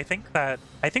 I think that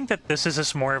this is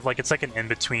just more of like, it's like an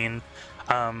in-between.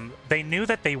 They knew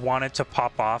that they wanted to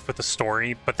pop off with the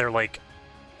story, but they're like,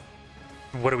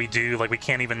 what do we do? Like, we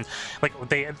can't even, like,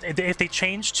 if they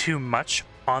change too much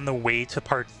on the way to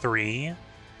part 3,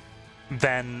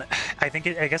 then I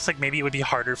guess like maybe it would be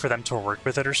harder for them to work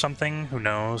with it or something. Who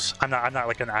knows? I'm not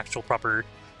like an actual proper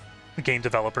game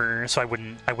developer, so I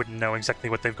wouldn't know exactly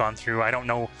what they've gone through. I don't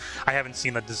know. I haven't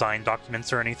seen the design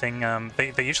documents or anything.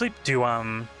 They usually do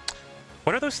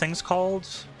what are those things called?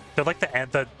 They're like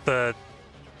the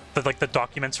like the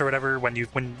documents or whatever when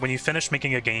you finish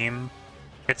making a game.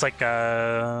 It's like what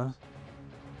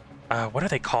are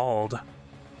they called?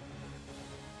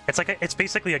 It's like it's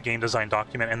basically a game design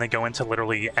document, and they go into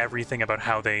literally everything about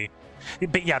how they,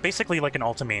 but yeah, basically like an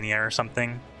Ultimania or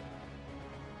something.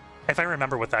 If I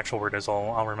remember what the actual word is,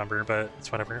 I'll remember, but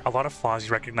it's whatever. A lot of flaws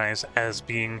you recognize as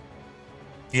being,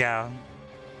 yeah,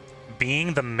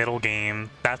 being the middle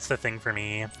game. That's the thing for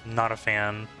me. Not a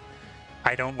fan.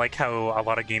 I don't like how a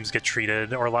lot of games get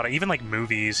treated, or a lot of, even like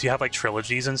movies, you have like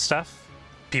trilogies and stuff.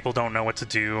 People don't know what to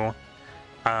do.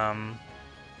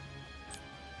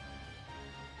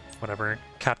 Whatever.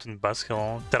 Captain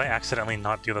Buzzkill. Did I accidentally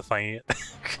not do the fight?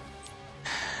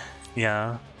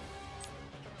 Yeah.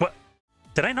 What?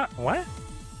 Did I not? What?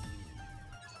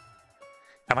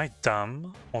 Am I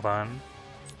dumb? Hold on.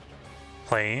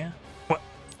 Play? What?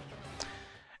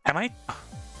 Am I...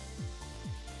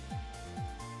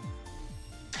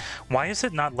 Why is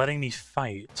it not letting me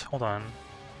fight? Hold on.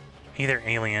 Either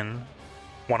alien.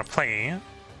 Wanna play?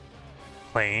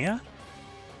 Play?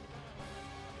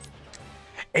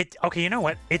 Okay, you know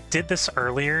what? It did this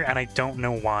earlier, and I don't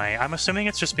know why. I'm assuming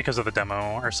it's just because of the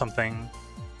demo or something.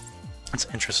 It's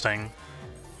interesting.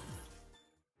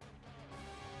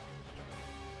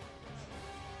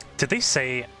 Did they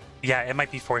say... Yeah, it might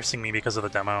be forcing me because of the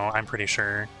demo, I'm pretty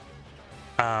sure.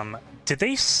 Did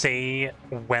they say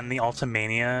when the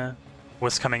Ultimania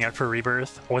was coming out for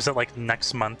Rebirth? Was it like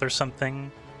next month or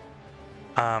something?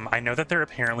 I know that they're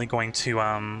apparently going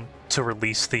to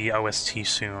release the OST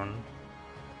soon.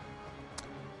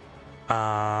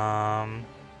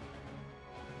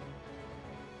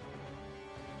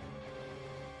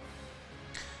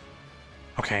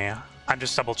 Okay, I'm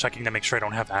just double checking to make sure I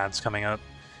don't have ads coming up.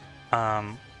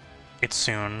 It's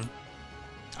soon.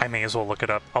 I may as well look it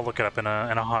up. I'll look it up in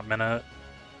a hot minute.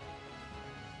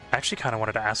 I actually kind of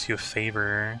wanted to ask you a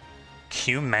favor.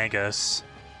 Q Magus.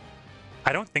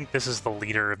 I don't think this is the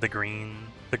leader of the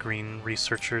green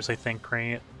researchers, I think,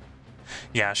 right?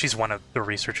 Yeah, she's one of the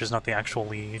researchers, not the actual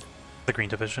lead. The Green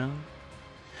Division.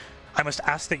 I must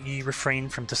ask that ye refrain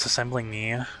from disassembling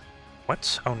me.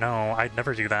 What? Oh no, I'd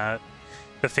never do that.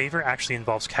 The favor actually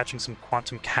involves catching some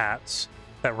quantum cats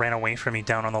that ran away from me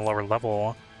down on the lower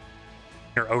level.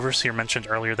 Your overseer mentioned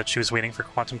earlier that she was waiting for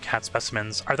quantum cat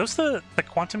specimens. Are those the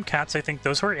quantum cats? I think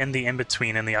those were in the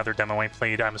in-between in the other demo I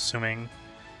played, I'm assuming.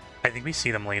 I think we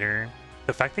see them later.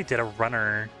 The fact they did a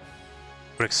runner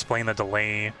would explain the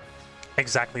delay.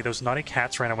 Exactly, those naughty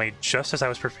cats ran away just as I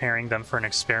was preparing them for an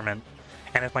experiment.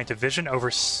 And if my division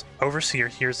overseer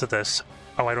hears of this,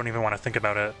 oh, I don't even want to think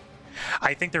about it.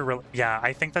 I think they're yeah,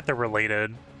 I think that they're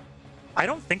related. I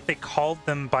don't think they called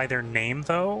them by their name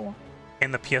though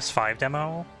in the PS5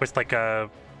 demo with like a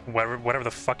whatever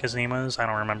the fuck his name was. I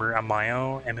don't remember.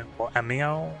 Emio.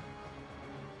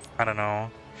 I don't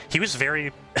know. He was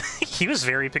very he was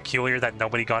very peculiar that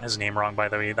nobody got his name wrong. By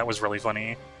the way, that was really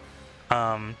funny.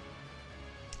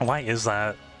 Why is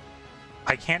that?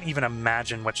 I can't even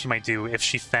imagine what she might do if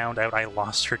she found out I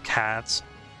lost her cats.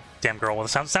 Damn girl, well, it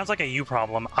sounds like a you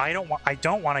problem. I don't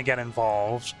want to get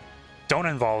involved. Don't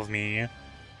involve me.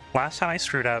 Last time I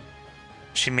screwed up,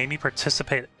 she made me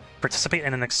participate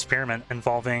in an experiment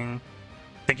involving...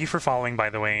 Thank you for following,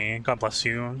 by the way. God bless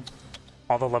you.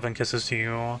 All the love and kisses to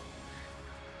you.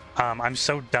 I'm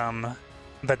so dumb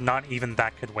that not even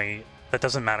that could wait. That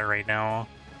doesn't matter right now.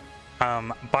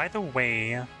 By the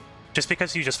way, just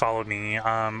because you just followed me,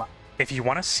 if you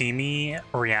want to see me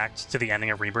react to the ending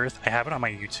of Rebirth, I have it on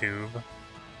my YouTube.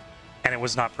 And it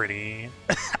was not pretty.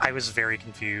 I was very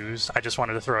confused. I just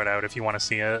wanted to throw it out if you want to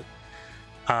see it.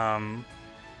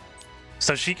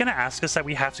 So she's gonna ask us that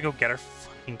we have to go get our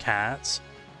fucking cats.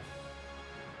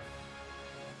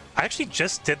 I actually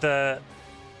just did the...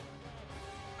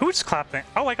 Who's clapping?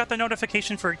 Oh, I got the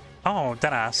notification for... Oh,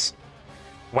 deadass.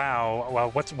 Wow.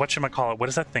 Well, whatchamacallit? What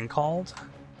is that thing called?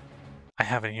 I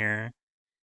have it here.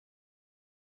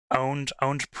 Owned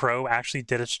Pro actually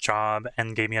did its job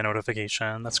and gave me a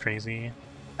notification. That's crazy.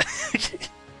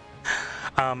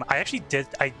 I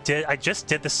just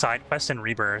did the side quest in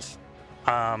Rebirth,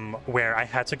 where I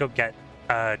had to go get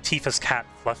Tifa's cat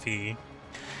Fluffy,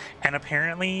 and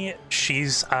apparently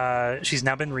she's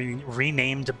now been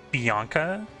renamed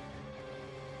Bianca,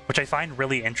 which I find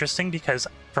really interesting because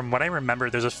from what I remember,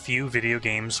 there's a few video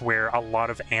games where a lot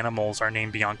of animals are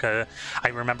named Bianca. I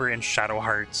remember in Shadow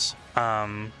Hearts.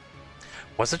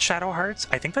 Was it Shadow Hearts?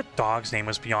 I think the dog's name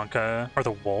was Bianca, or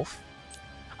the wolf.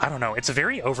 I don't know. It's a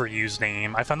very overused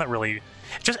name. I found that really...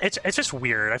 It's just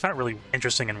weird. I found it really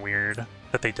interesting and weird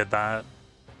that they did that.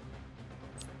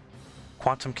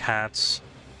 Quantum Cats.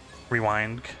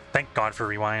 Rewind. Thank God for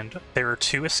Rewind. There are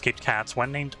 2 escaped cats,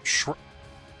 one named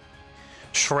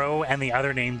Shro and the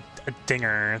other named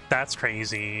Dinger. That's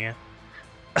crazy.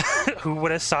 Who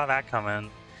would have saw that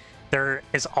coming? There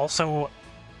is also...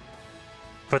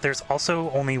 But there's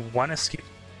also only one escape.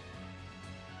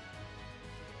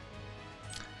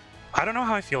 I don't know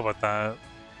how I feel about that.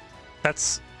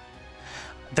 That's...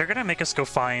 They're gonna make us go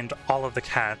find all of the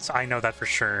cats, I know that for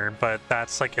sure, but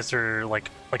that's like, is there like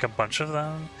a bunch of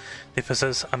them? They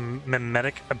possess a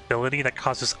mimetic ability that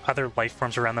causes other life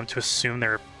forms around them to assume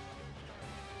their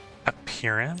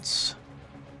appearance?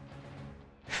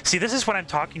 See, this is what I'm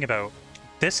talking about.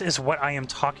 This is what I am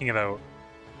talking about.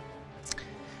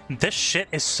 This shit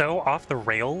is so off the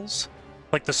rails.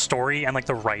 Like the story and like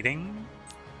the writing.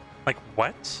 Like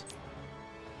what?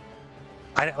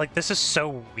 Like this is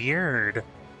so weird.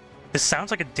 This sounds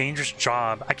like a dangerous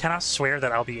job. I cannot swear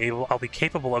that I'll be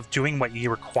capable of doing what you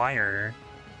require.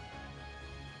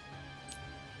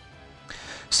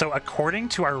 So according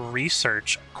to our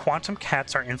research, quantum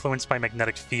cats are influenced by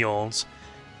magnetic fields.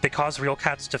 They cause real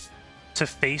cats to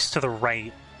face to the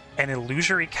right and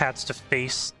illusory cats to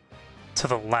face to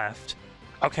the left.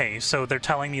 Okay, so they're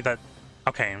telling me that...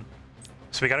 Okay,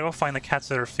 so we gotta go find the cats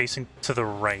that are facing to the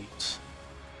right.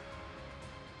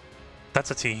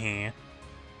 That's a teehee.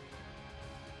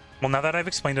 Well, now that I've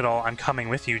explained it all, I'm coming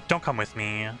with you. Don't come with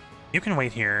me. You can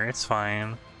wait here, it's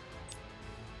fine.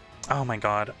 Oh my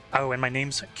god. Oh, and my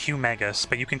name's Q Megas,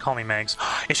 but you can call me Megs.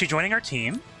 Is she joining our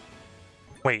team?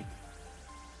 Wait.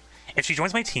 If she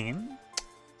joins my team,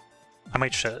 I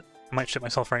might shit. I might shit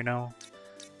myself right now.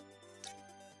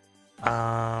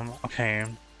 Okay.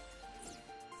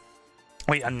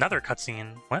 Wait, another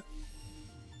cutscene. What?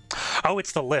 Oh,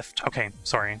 it's the lift. Okay,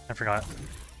 sorry, I forgot.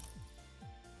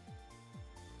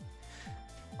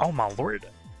 Oh my lord.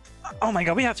 Oh my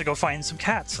god, we have to go find some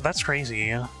cats. That's crazy.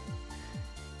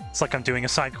 It's like I'm doing a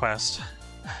side quest.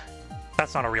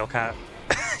 That's not a real cat.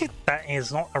 That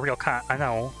is not a real cat, I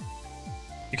know.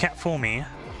 You can't fool me.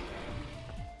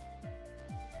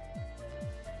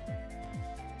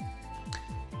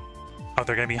 Oh,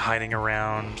 they're gonna be hiding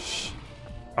around...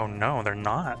 Oh no, they're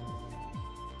not.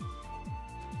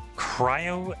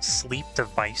 Cryo sleep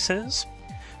devices?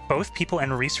 Both people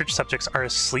and research subjects are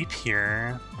asleep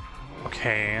here.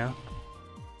 Okay.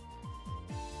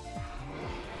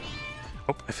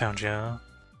 Oh, I found you.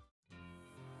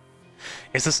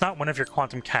 Is this not one of your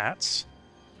quantum cats?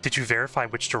 Did you verify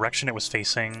which direction it was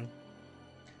facing?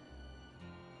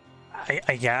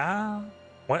 Yeah?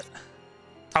 What?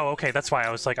 Oh, okay, that's why I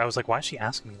was like, why is she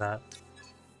asking me that?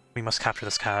 We must capture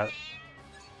this cat.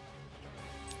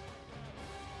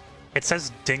 It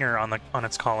says Dinger on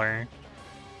its collar.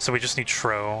 So we just need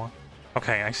Shro.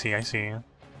 Okay, I see, I see.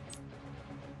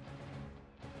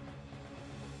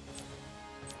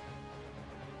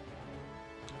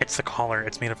 It's the collar,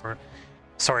 it's made of...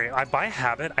 Sorry, by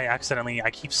habit,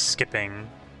 I keep skipping.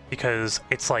 Because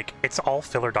it's like, it's all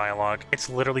filler dialogue. It's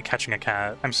literally catching a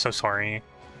cat. I'm so sorry.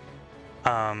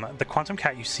 The quantum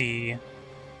cat you see...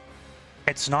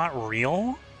 It's not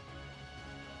real.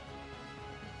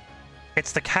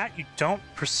 It's the cat you don't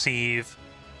perceive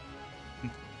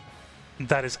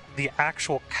that is the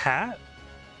actual cat.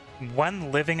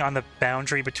 One living on the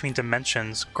boundary between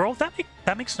dimensions. Girl,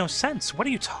 that makes no sense. What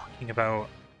are you talking about?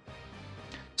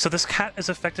 So this cat is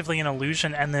effectively an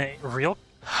illusion, and the real...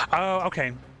 Oh,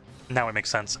 okay. Now it makes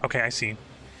sense. Okay, I see.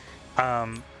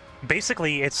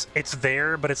 Basically, it's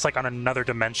there, but it's like on another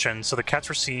dimension, so the cats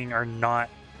we're seeing are not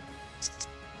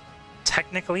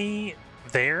technically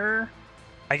there,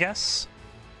 I guess?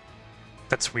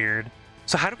 That's weird.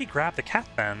 So how do we grab the cat,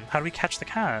 then? How do we catch the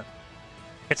cat?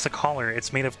 It's the collar.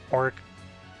 It's made of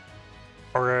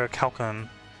orichalcum.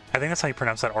 I think that's how you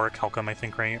pronounce that, orichalcum, I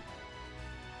think, right?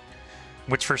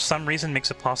 Which for some reason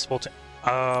makes it possible to...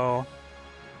 Oh.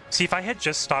 See, if I had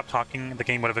just stopped talking, the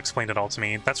game would have explained it all to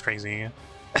me. That's crazy.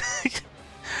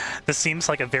 This seems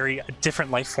like a very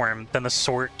different life form than the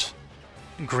sort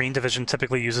Green Division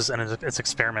typically uses in its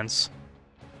experiments.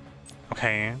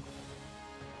 Okay.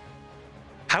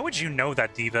 How would you know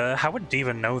that, Diva? How would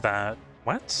Diva know that?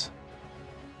 What?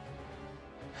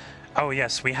 Oh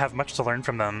yes, we have much to learn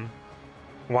from them.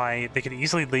 Why, they could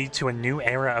easily lead to a new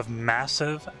era of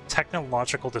massive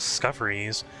technological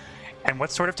discoveries. And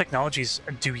what sort of technologies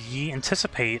do ye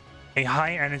anticipate a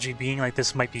high-energy being like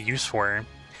this might be used for?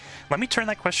 Let me turn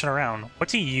that question around. What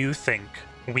do you think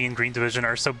we in Green Division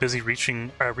are so busy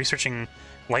researching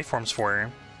life forms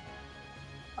for?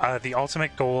 The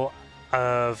ultimate goal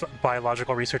of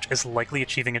biological research is likely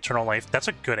achieving eternal life. That's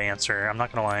a good answer, I'm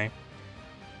not gonna lie.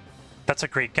 That's a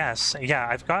great guess. Yeah,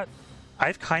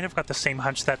 I've kind of got the same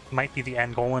hunch that might be the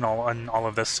end goal in all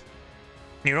of this.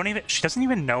 She doesn't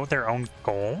even know their own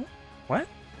goal? What?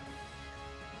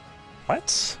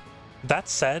 What? That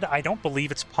said, I don't believe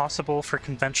it's possible for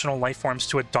conventional life forms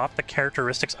to adopt the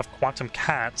characteristics of quantum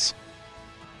cats.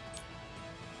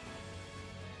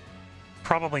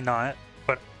 Probably not,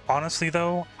 but honestly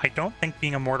though, I don't think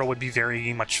being immortal would be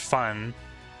very much fun.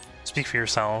 Speak for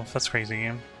yourself, that's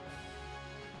crazy.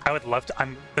 I would love to.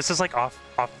 This is like off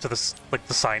to the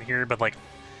side here, but like,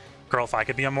 girl, if I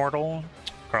could be immortal,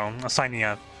 girl, sign me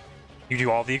up. You do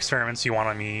all the experiments you want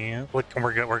on me. Like,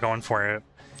 we're going for it.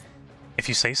 If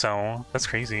you say so. That's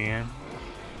crazy.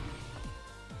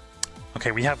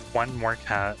 Okay, we have one more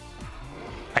cat.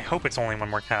 I hope it's only one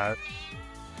more cat.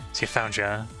 See, I found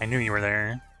ya. I knew you were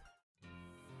there.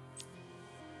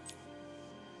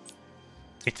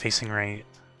 It facing right.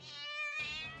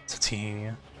 It's a T.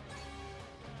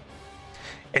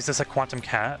 Is this a quantum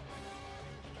cat?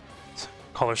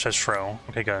 Color says Shro.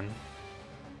 Okay, good.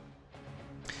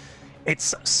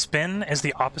 Its spin is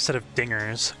the opposite of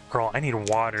dingers. Girl, I need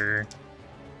water.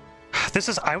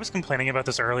 I was complaining about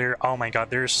this earlier. Oh my god,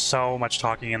 there's so much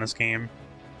talking in this game.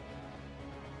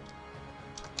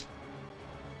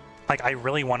 Like, I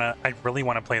really wanna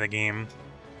play the game.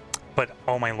 But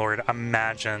oh my lord,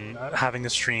 imagine having to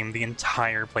stream the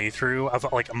entire playthrough of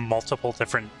like multiple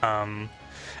different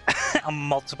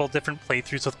multiple different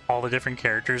playthroughs with all the different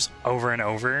characters over and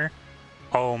over.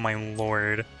 Oh my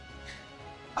lord.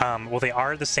 Well, they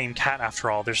are the same cat after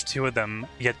all. There's two of them,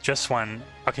 yet just one.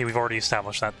 Okay, we've already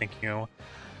established that, thank you.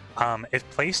 If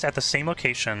placed at the same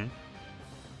location,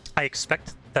 I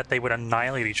expect that they would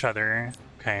annihilate each other.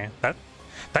 Okay,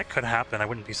 that could happen, I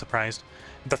wouldn't be surprised.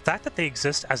 The fact that they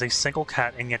exist as a single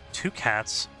cat and yet two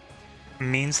cats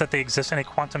means that they exist in a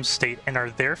quantum state and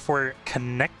are therefore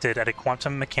connected at a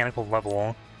quantum mechanical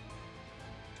level.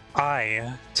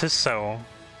 THISSSS.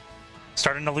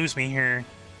 Starting to lose me here.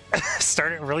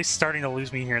 Really starting to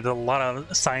lose me here. There's a lot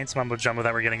of science mumbo jumbo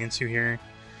that we're getting into here.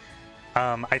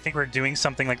 I think we're doing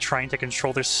something like trying to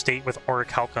control their state with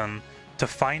orichalcum to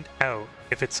find out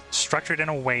if it's structured in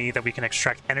a way that we can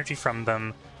extract energy from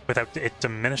them without it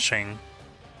diminishing.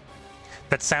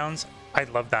 That sounds... I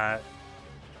love that.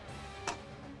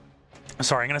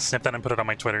 Sorry, I'm gonna snip that and put it on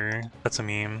my Twitter. That's a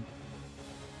meme.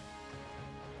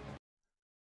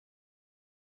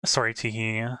 Sorry,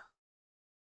 Teehee.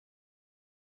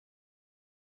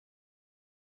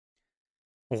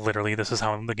 Literally, this is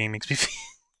how the game makes me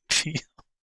feel.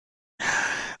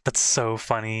 That's so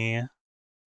funny.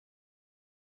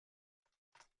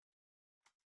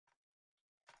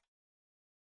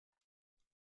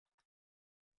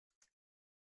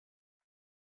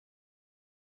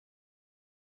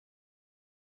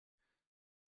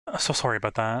 So sorry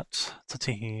about that. It's a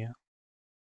Teehee.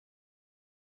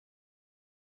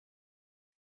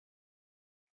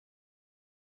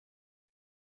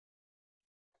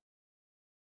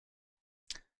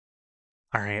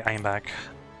 Alright, I am back.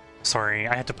 Sorry,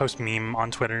 I had to post meme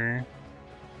on Twitter.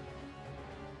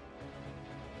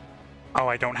 Oh,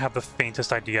 I don't have the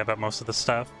faintest idea about most of this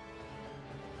stuff.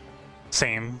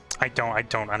 Same. I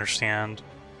don't understand.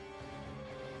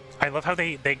 I love how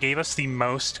they gave us the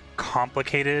most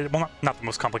complicated, well, not the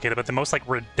most complicated, but the most, like,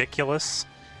 ridiculous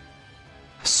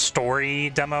story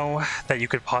demo that you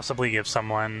could possibly give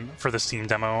someone for the Steam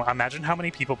demo. Imagine how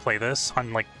many people play this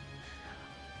on like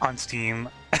on Steam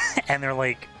and they're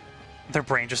like their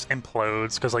brain just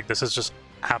implodes because like this is just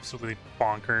absolutely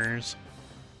bonkers.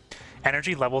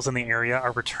 Energy levels in the area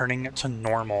are returning to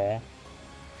normal.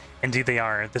 Indeed they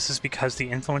are. This is because the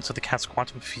influence of the cat's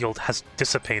quantum field has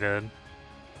dissipated.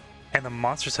 And the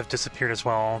monsters have disappeared as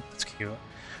well. That's cute.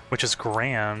 Which is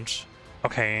grand.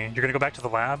 Okay, you're gonna go back to the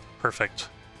lab? Perfect.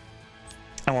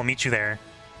 And we'll meet you there.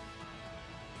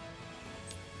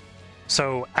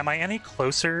 So, am I any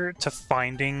closer to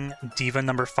finding Diva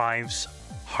number 5's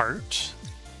heart?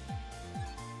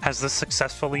 Has this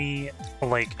successfully,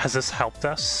 like, has this helped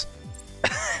us?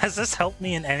 Has this helped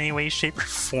me in any way, shape, or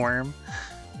form?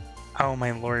 Oh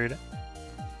my lord.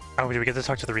 Oh, do we get to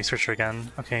talk to the researcher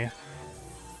again? Okay.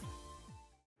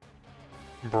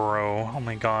 Bro, oh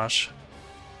my gosh.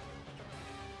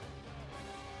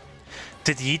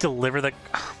 Did ye deliver the...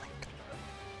 Oh my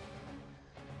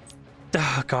god.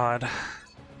 Oh god.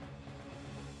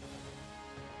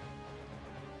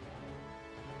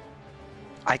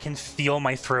 I can feel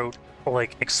my throat,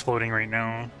 like, exploding right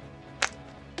now.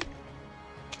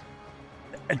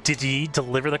 Did ye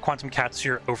deliver the quantum cat to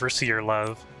your overseer,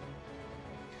 love?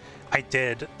 I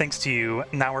did, thanks to you.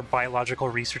 Now our biological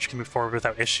research can move forward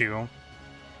without issue.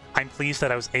 I'm pleased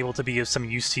that I was able to be of some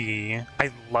use to ye. I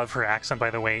love her accent, by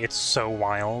the way. It's so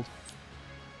wild.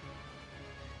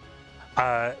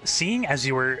 Seeing as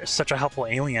you were such a helpful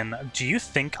alien, do you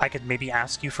think I could maybe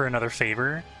ask you for another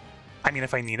favor? I mean,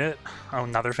 if I need it. Oh,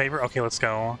 another favor? Okay, let's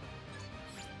go.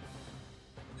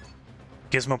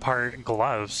 Gizmo part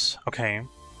gloves. Okay.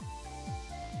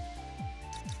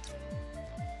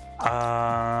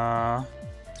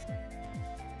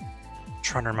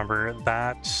 Trying to remember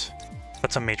that.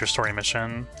 That's a major story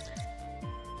mission.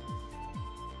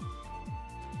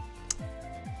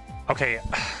 Okay.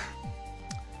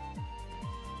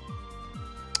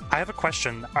 I have a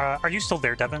question. Are you still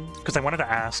there, Devin? Because I wanted to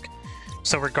ask.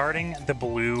 So regarding the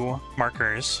blue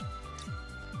markers,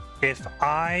 if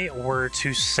I were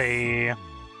to say...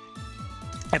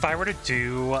 If I were to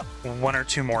do 1 or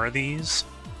 2 more of these,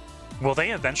 will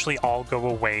they eventually all go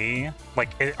away? Like,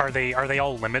 are they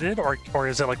all limited? Or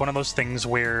is it like one of those things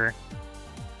where...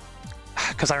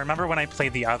 Because I remember when I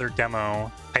played the other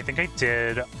demo, I think I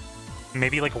did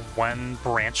maybe like 1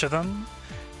 branch of them,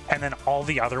 and then all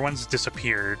the other ones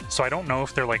disappeared. So I don't know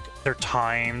if they're like, they're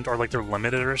timed or like they're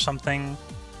limited or something.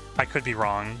 I could be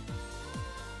wrong.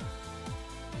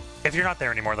 If you're not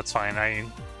there anymore, that's fine.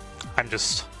 I'm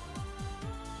just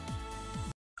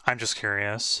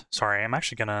curious. Sorry, I'm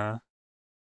gonna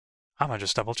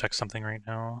just double check something right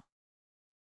now.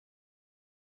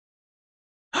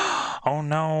 Oh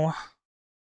no.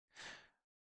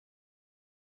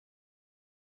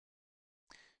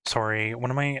 Sorry,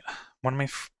 one of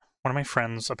my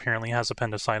friends apparently has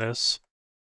appendicitis.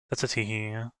 That's a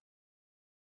teehee.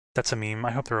 That's a meme.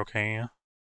 I hope they're okay.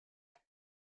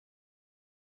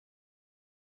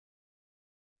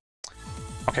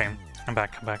 Okay, I'm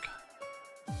back.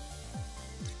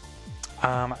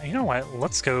 You know what?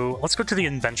 Let's go to the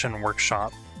invention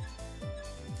workshop.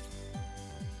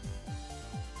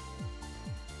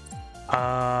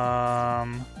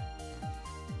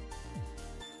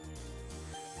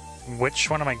 Which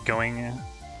one am I going?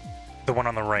 The one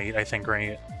on the right, I think,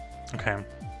 right? Okay.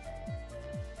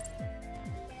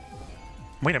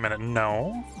 Wait a minute,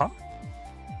 no? Huh?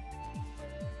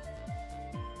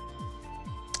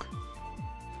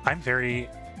 I'm very...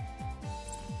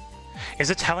 Is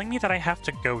it telling me that I have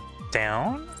to go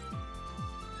down?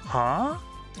 Huh?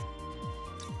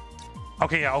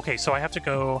 Okay, yeah, okay, so I have to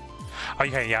go...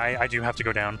 Okay, yeah, I do have to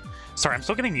go down. Sorry, I'm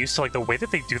still getting used to like the way that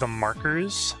they do the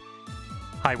markers.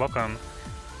 Hi, welcome.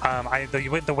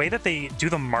 The way that they do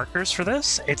the markers for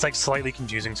this, it's like slightly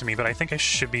confusing to me, but I think I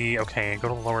should be okay. Go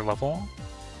to lower level.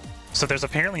 So there's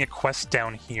apparently a quest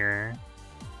down here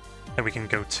that we can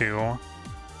go to.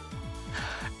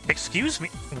 Excuse me,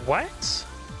 what?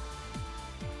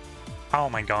 Oh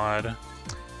my god.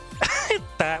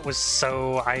 That was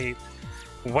so...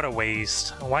 What a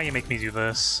waste. Why you make me do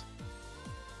this?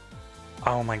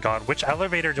 Oh my god, which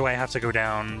elevator do I have to go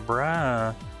down?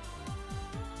 Bruh.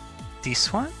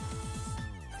 This one?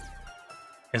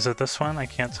 Is it this one? I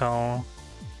can't tell.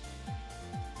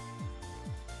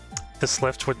 This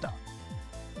lift would...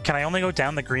 Can I only go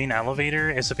down the green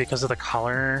elevator? Is it because of the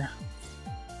color?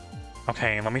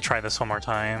 Okay, let me try this one more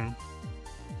time.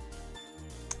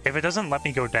 If it doesn't let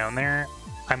me go down there,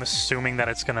 I'm assuming that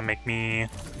it's gonna make me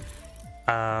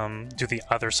do the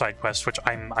other side quest, which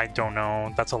I don't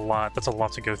know. That's a lot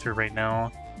to go through right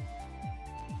now.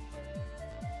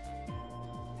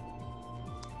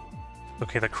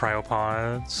 Okay, the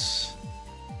cryopods.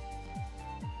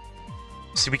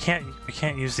 See, we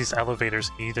can't use these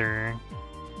elevators either.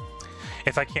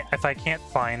 If I can't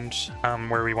find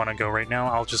where we want to go right now,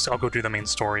 I'll go do the main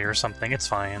story or something. It's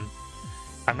fine.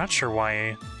 I'm not sure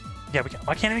why. Yeah,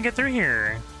 I can't even get through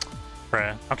here.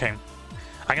 Bruh. Okay.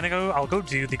 I'll go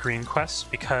do the green quest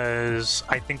because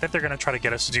I think that they're gonna try to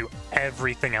get us to do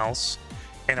everything else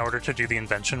in order to do the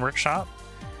invention workshop.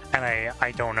 And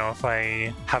I don't know if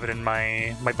I have it in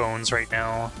my bones right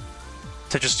now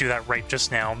to just do that right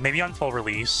just now. Maybe on full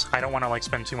release. I don't want to like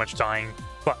spend too much time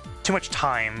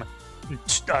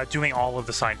doing all of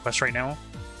the side quests right now.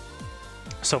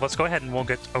 So let's go ahead and we'll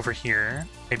get over here.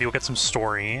 Maybe we'll get some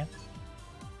story.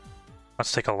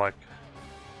 Let's take a look.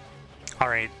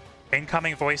 Alright,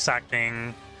 incoming voice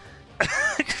acting.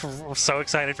 So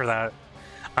excited for that.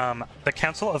 The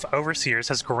Council of Overseers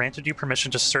has granted you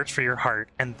permission to search for your heart,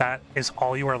 and that is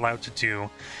all you are allowed to do.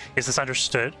 Is this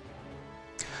understood?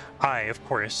 Aye, of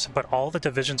course, but all the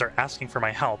divisions are asking for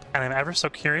my help, and I'm ever so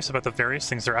curious about the various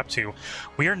things they're up to.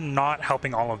 We are not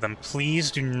helping all of them.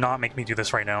 Please do not make me do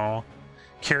this right now.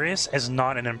 Curious is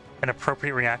not an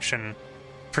appropriate reaction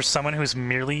for someone who is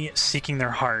merely seeking their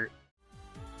heart.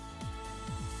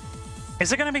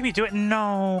 Is it gonna make me do it?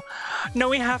 No. No,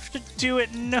 we have to do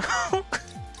it. No.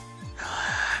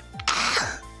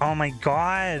 Oh my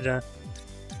god.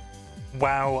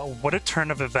 Wow, what a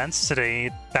turn of events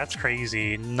today. That's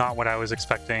crazy. Not what I was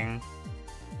expecting.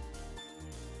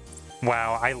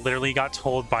 Wow, I literally got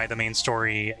told by the main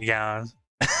story, yeah,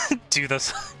 do the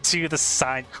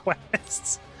side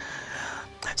quests.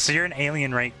 So you're an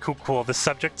alien, right? Cool, cool. The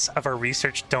subjects of our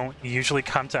research don't usually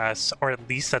come to us, or at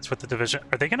least that's what the division...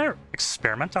 Are they gonna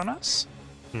experiment on us?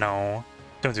 No.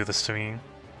 Don't do this to me.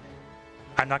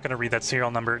 I'm not gonna read that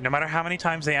serial number. No matter how many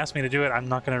times they ask me to do it, I'm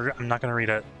not gonna read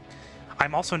it.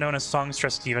 I'm also known as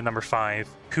Songstress Diva number 5.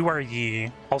 Who are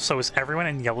ye? Also, is everyone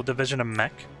in Yellow Division a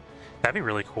mech? That'd be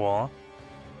really cool.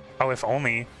 Oh, if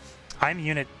only. I'm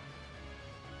unit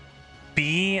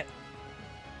B8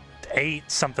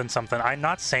 something something. I'm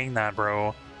not saying that,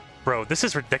 bro. Bro, this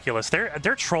is ridiculous.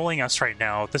 They're trolling us right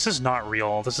now. This is not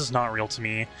real. This is not real to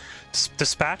me.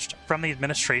 Dispatched from the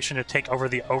administration to take over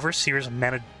the Overseer's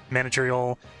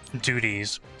managerial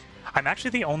duties. I'm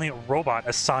actually the only robot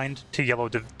assigned to Yellow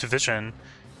Division.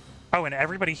 Oh, and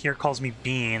everybody here calls me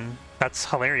Bean. That's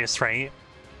hilarious, right?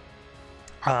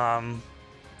 Oh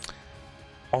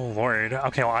lord.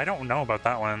 Okay, well I don't know about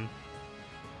that one.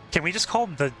 Can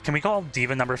we call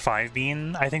Diva number 5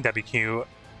 Bean? I think that'd be cute.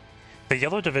 The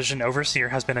Yellow Division Overseer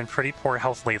has been in pretty poor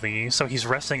health lately, so he's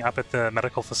resting up at the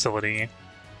medical facility.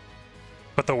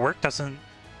 But the work doesn't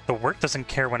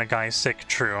care when a guy is sick.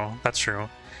 True. That's true.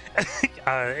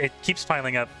 It keeps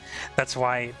piling up. That's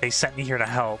why they sent me here to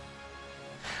help.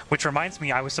 Which reminds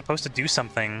me, I was supposed to do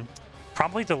something.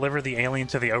 Probably deliver the alien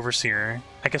to the Overseer.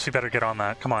 I guess we better get on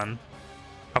that. Come on.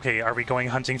 Okay, are we going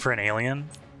hunting for an alien?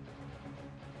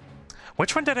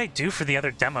 Which one did I do for the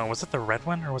other demo? Was it the red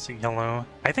one or was it yellow?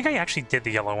 I think I actually did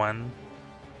the yellow one.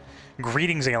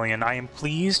 Greetings, alien. I am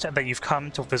pleased that you've come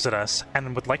to visit us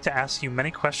and would like to ask you many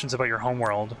questions about your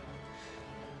homeworld.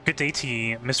 Good day to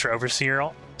you, Mr. Overseer.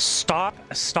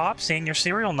 Stop saying your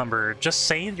serial number. Just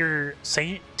say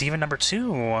Diva number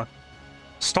 2.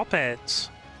 Stop it.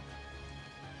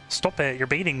 Stop it. You're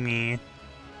baiting me.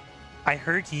 I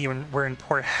heard you were in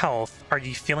poor health. Are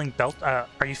you feeling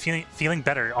feeling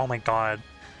better? Oh my god.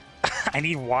 I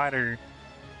need water.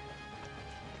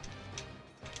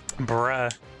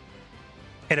 Bruh.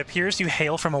 It appears you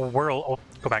hail from a world... Oh,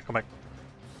 go back.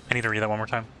 I need to read that one more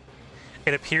time.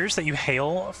 It appears that you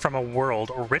hail from a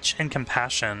world rich in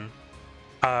compassion,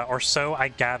 or so I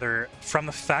gather from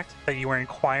the fact that you are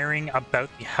inquiring about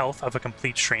the health of a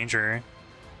complete stranger.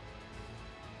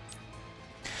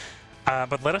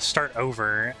 But let us start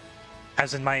over.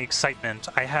 As in my excitement,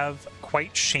 I have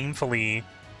quite shamefully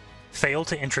failed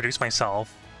to introduce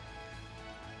myself.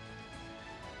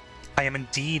 I am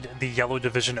indeed the Yellow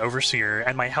Division Overseer,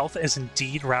 and my health is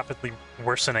indeed rapidly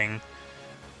worsening.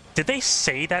 Did they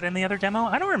say that in the other demo?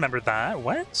 I don't remember that.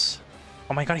 What?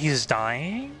 Oh my god, he's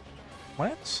dying?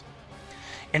 What?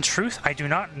 In truth, I do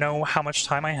not know how much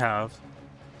time I have.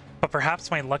 But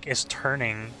perhaps my luck is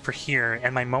turning, for here,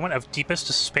 in my moment of deepest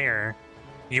despair,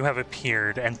 you have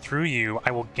appeared, and through you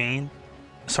I will gain...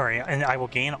 and I will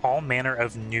gain all manner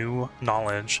of new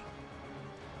knowledge.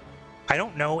 I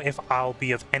don't know if I'll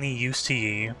be of any use to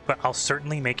ye, but I'll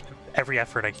certainly make every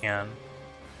effort I can.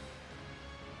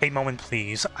 A moment,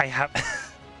 please. I haven't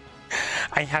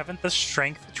the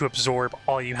strength to absorb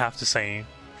all you have to say.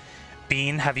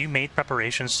 Bean, have you made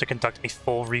preparations to conduct a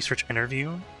full research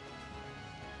interview?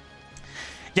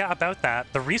 Yeah, about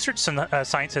that. The research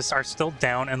scientists are still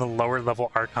down in the lower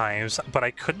level archives, but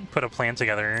I couldn't put a plan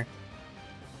together.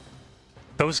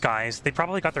 Those guys, they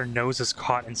probably got their noses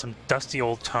caught in some dusty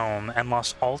old tome and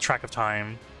lost all track of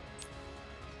time.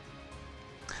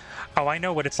 Oh, I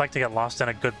know what it's like to get lost in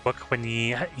a good book when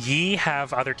ye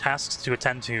have other tasks to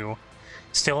attend to.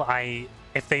 Still,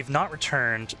 if they've not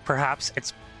returned, perhaps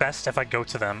it's best if I go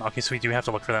to them. Okay, so we do have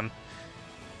to look for them.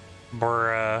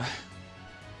 Bruh.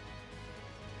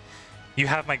 You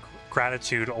have my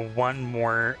gratitude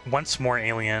once more,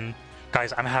 alien.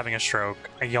 Guys, I'm having a stroke.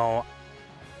 Y'all,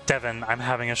 Devin, I'm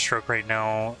having a stroke right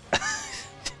now.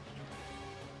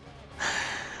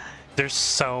 There's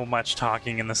so much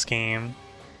talking in this game.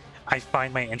 I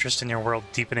find my interest in your world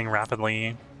deepening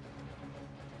rapidly.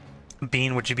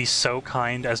 Bean, would you be so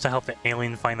kind as to help the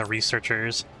alien find the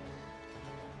researchers?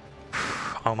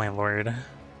 Oh my lord.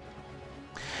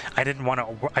 I didn't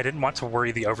want to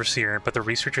worry the Overseer, but the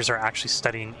researchers are actually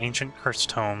studying ancient cursed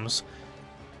tomes.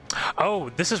 Oh,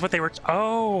 this is what they were...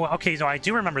 Oh, okay, no, I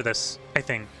do remember this, I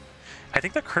think. I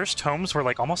think the cursed tomes were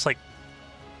like almost like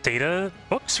data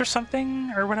books or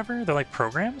something, or whatever. They're like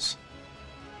programs?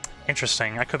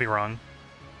 Interesting, I could be wrong.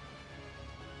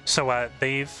 So,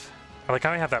 they've... I like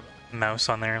how I have that mouse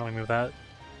on there, let me move that.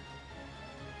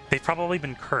 They've probably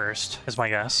been cursed, is my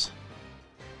guess.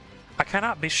 I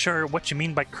cannot be sure what you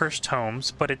mean by cursed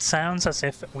tomes, but it sounds as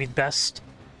if we'd best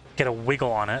get a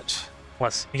wiggle on it.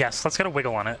 Yes, let's get a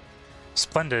wiggle on it.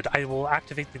 Splendid, I will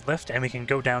activate the lift and we can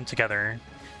go down together.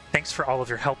 Thanks for all of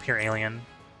your help here, alien.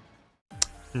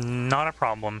 Not a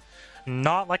problem.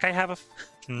 Not like I have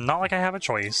a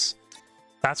choice.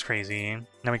 That's crazy.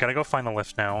 Now we gotta go find the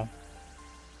lift now.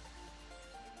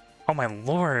 Oh my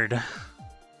lord.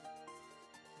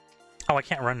 Oh, I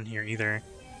can't run in here either.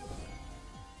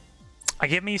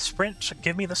 Give me sprint.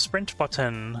 Give me the sprint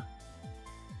button.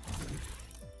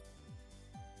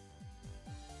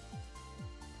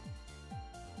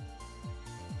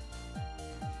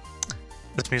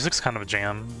 This music's kind of a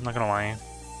jam, I'm not gonna lie.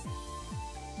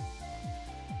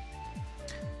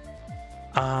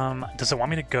 Does it want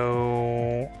me to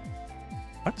go...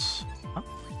 What? Huh?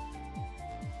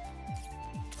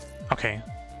 Okay.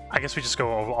 I guess we just go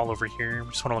all over here.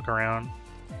 We just want to look around.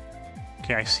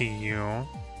 Okay, I see you.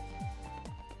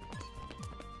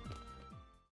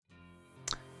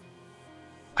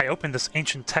 I opened this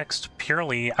ancient text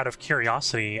purely out of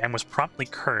curiosity and was promptly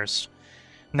cursed.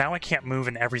 Now I can't move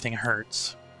and everything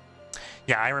hurts.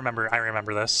 Yeah, I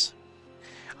remember this.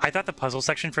 I thought the puzzle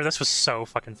section for this was so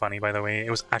fucking funny, by the way.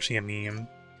 It was actually a meme.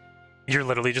 You're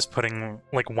literally just putting,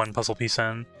 like, one puzzle piece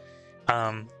in.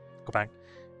 Go back.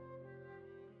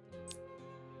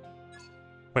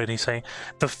 What did he say?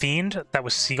 The fiend that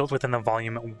was sealed within the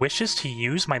volume wishes to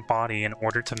use my body in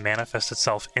order to manifest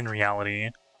itself in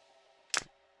reality.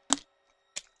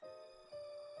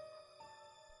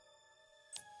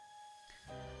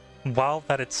 While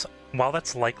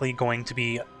that's likely going to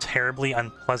be terribly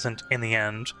unpleasant in the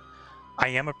end, I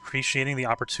am appreciating the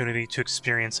opportunity to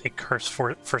experience a curse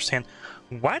firsthand.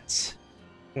 What?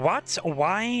 What?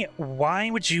 Why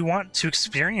would you want to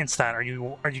experience that? Are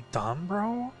you dumb,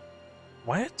 bro?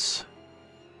 What?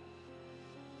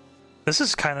 This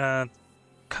is kind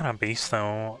of base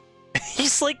though.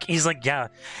 he's like, yeah,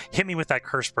 hit me with that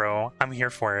curse, bro. I'm here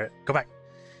for it. Go back.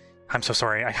 I'm so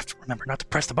sorry. I have to remember not to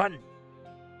press the button.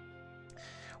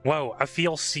 Whoa, a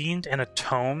feel seen in a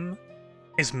tome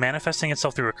is manifesting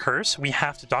itself through a curse? We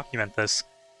have to document this.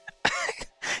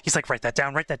 He's like, write that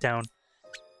down, write that down.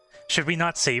 Should we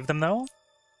not save them, though?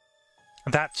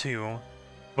 That, too.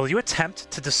 Will you attempt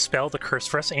to dispel the curse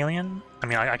for us, alien? I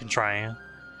mean, I can try.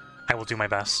 I will do my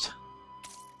best.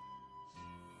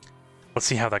 Let's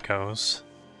see how that goes.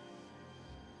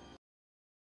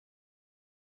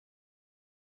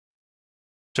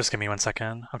 Just give me 1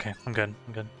 second. Okay, I'm good,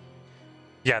 I'm good.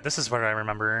 Yeah, this is what I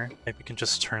remember. Maybe we can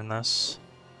just turn this.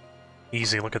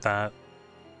 Easy, look at that.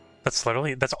 That's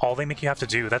literally, that's all they make you have to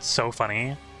do. That's so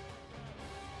funny.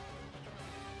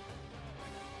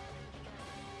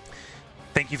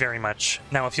 Thank you very much.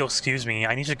 Now, if you'll excuse me,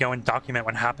 I need to go and document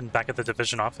what happened back at the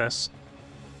division office.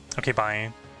 Okay,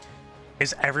 bye.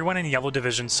 Is everyone in Yellow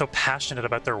Division so passionate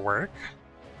about their work?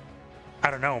 I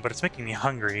don't know, but it's making me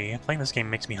hungry. Playing this game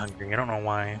makes me hungry. I don't know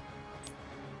why.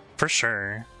 For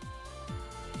sure.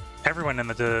 Everyone in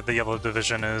the Yellow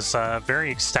Division is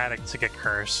very ecstatic to get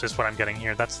cursed, is what I'm getting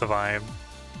here. That's the vibe.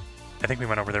 I think we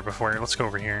went over there before. Let's go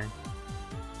over here.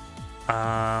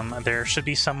 There should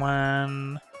be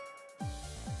someone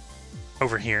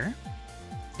over here.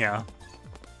 Yeah.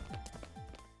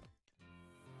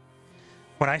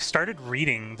 When I started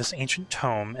reading this ancient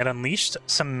tome, it unleashed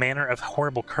some manner of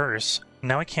horrible curse.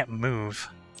 Now I can't move.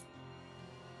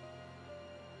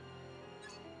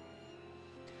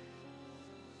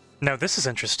 Now this is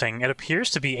interesting. It appears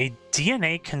to be a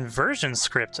DNA conversion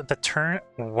script that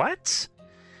What?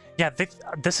 Yeah,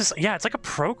 yeah, it's like a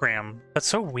program. That's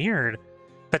so weird.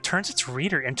 That turns its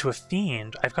reader into a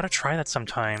fiend. I've got to try that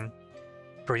sometime.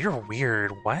 Bro, you're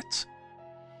weird. What?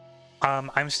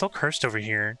 I'm still cursed over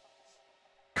here.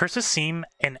 Curses seem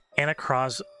an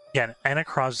anachronism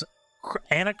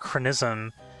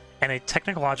in a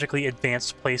technologically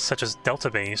advanced place such as Delta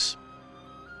Base.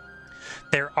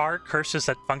 There are curses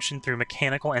that function through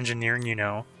mechanical engineering, you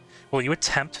know. Will you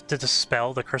attempt to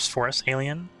dispel the curse for us,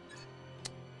 alien?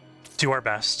 Do our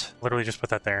best. Literally just put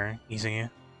that there. Easy.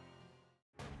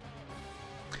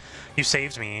 You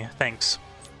saved me. Thanks.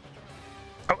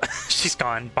 Oh, she's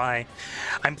gone. Bye.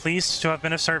 I'm pleased to have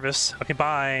been of service. Okay,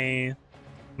 bye.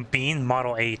 Bean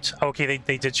Model 8. Okay,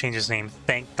 they did change his name.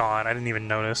 Thank God. I didn't even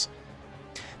notice.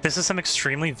 This is some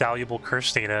extremely valuable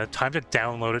curse data. Time to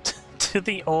download it to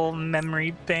the old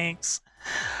memory banks.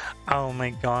 Oh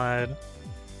my God.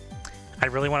 I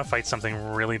really want to fight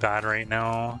something really bad right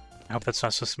now. I hope that's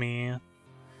not just me.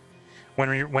 When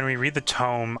we read the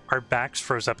tome, our backs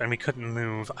froze up and we couldn't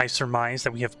move. I surmise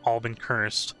that we have all been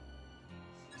cursed.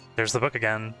 There's the book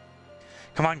again.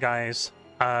 Come on, guys.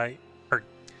 I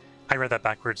read that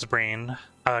backwards, brain.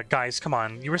 Guys, come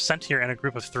on. You were sent here in a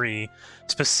group of 3,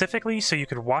 specifically so you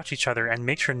could watch each other and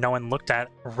make sure no one looked at,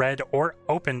 read, or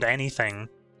opened anything.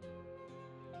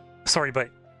 Sorry, but,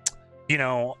 you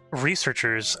know,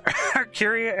 researchers, our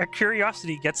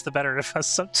curiosity gets the better of us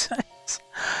sometimes.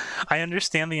 I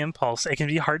understand the impulse. It can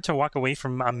be hard to walk away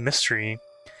from a mystery.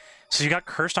 So you got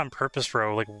cursed on purpose,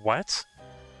 bro. Like, what?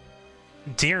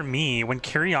 Dear me, when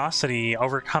curiosity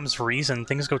overcomes reason,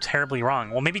 things go terribly wrong.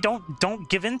 Well, maybe don't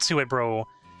give in to it, bro.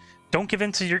 Don't give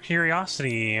in to your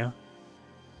curiosity.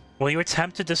 Will you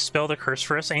attempt to dispel the curse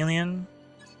for us, alien?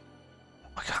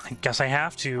 I guess I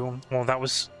have to. Well,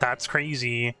 that's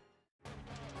crazy.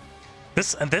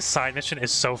 This side mission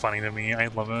is so funny to me. I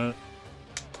love it.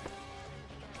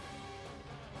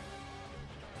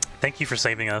 Thank you for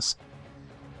saving us.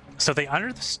 So they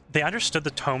understood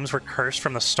the tomes were cursed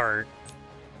from the start.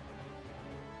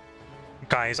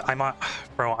 Guys, I'm on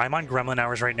gremlin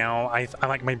hours right now. I'm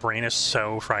like, my brain is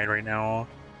so fried right now.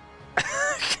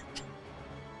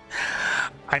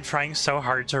 I'm trying so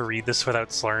hard to read this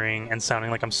without slurring and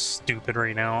sounding like I'm stupid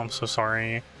right now. I'm so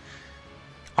sorry.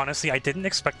 Honestly, I didn't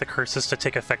expect the curses to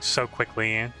take effect so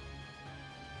quickly.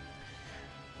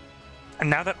 And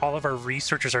now that all of our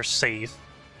researchers are safe,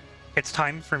 it's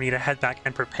time for me to head back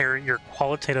and prepare your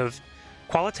qualitative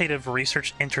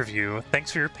research interview.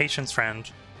 Thanks for your patience, friend.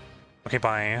 Okay,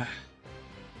 bye.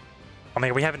 Oh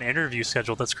man, we have an interview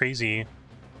scheduled. That's crazy.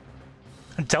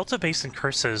 Delta Base and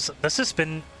curses. This has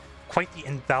been quite the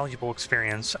invaluable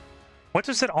experience. What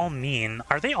does it all mean?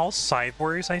 Are they all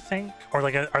cyborgs, I think? Or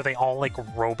like, are they all like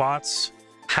robots?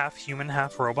 Half human,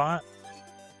 half robot?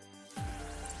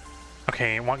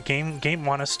 Okay, game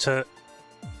want us to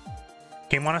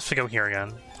go here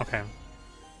again. Okay.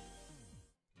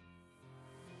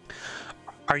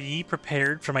 Are ye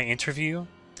prepared for my interview?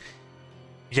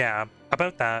 Yeah,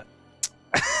 about that.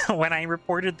 When I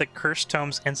reported the Cursed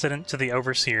Tomes incident to the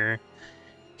Overseer,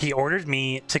 he ordered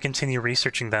me to continue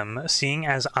researching them, seeing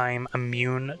as I'm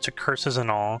immune to curses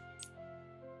and all.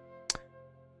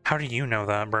 How do you know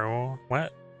that, bro?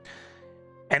 What?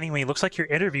 Anyway, looks like your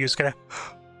interview is gonna...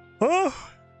 Oh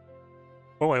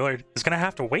my lord, it's gonna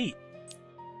have to wait.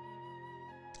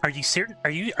 Are ye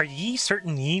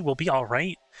certain ye will be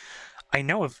alright? I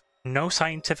know of no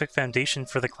scientific foundation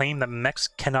for the claim that mechs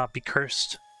cannot be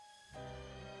cursed.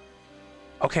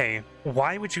 Okay,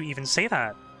 why would you even say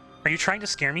that? Are you trying to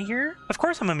scare me here? Of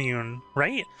course I'm immune,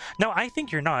 right? No, I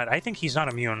think you're not. I think he's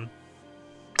not immune.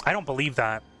 I don't believe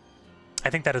that.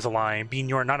 I think that is a lie. Bean,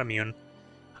 you're not immune.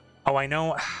 Oh, I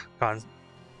know. God.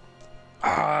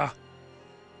 Ah.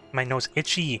 My nose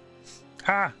itchy.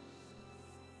 Ah.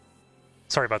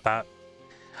 Sorry about that.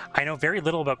 I know very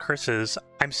little about curses.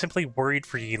 I'm simply worried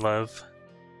for ye, love.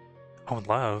 Oh,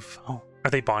 love. Oh, are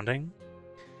they bonding?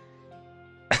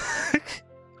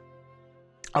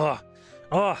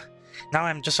 Oh, now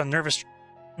I'm just a nervous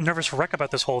wreck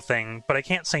about this whole thing, but I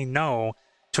can't say no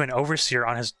to an overseer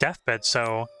on his deathbed,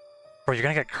 so... Bro, you're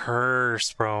gonna get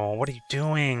cursed, bro. What are you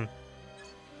doing?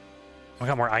 We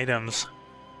got more items.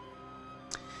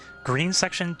 Green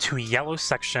section to yellow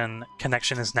section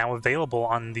connection is now available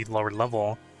on the lower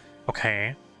level.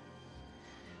 Okay.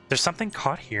 There's something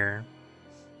caught here.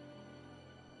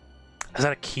 Is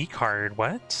that a key card?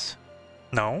 What?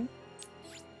 No?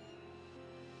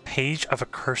 Page of a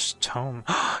cursed tome.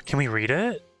 Can we read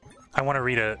it? I want to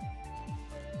read it.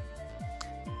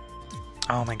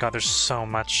 Oh my god, there's so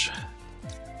much.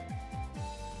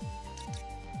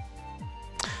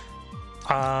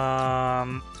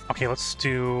 Okay, let's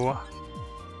do...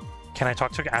 Can I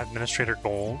talk to Administrator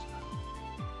Gold?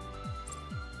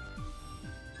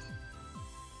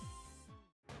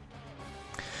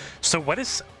 So what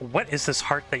is this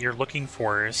heart that you're looking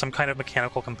for? Some kind of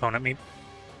mechanical component? Maybe?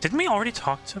 Didn't we already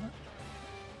talk to them?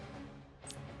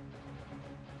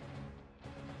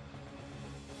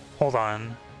 Hold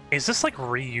on. Is this like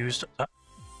reused?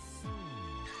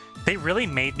 They really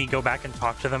made me go back and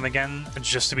talk to them again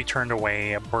just to be turned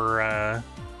away. We're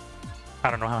I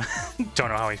don't know how don't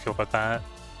know how I feel about that.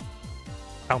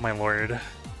 Oh my lord.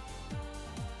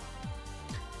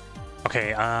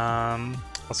 Okay,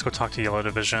 let's go talk to Yellow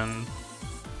Division. I'm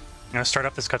gonna start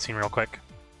up this cutscene real quick.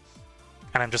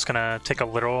 And I'm just gonna take a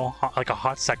little, like a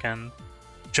hot second,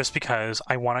 just because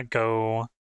I want to go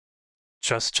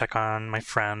just check on my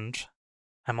friend.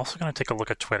 I'm also gonna take a look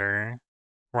at Twitter.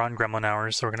 We're on Gremlin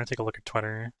hours, so we're gonna take a look at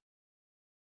Twitter.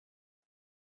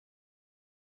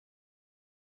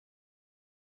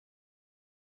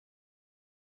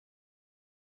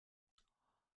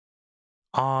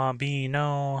 Aw, B,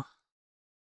 no.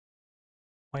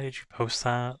 Why did you post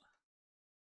that?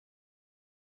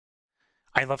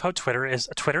 I love how Twitter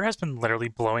has been literally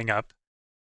blowing up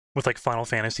with like Final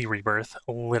Fantasy Rebirth,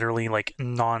 literally like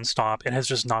non-stop. It has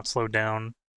just not slowed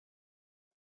down.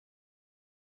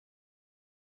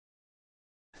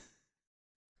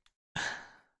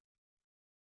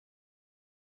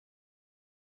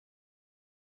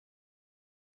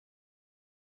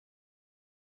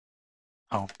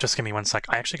 Oh, just give me one sec.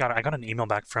 I got an email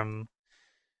back from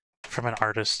an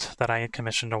artist that I had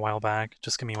commissioned a while back.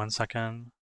 Just give me one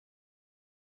second.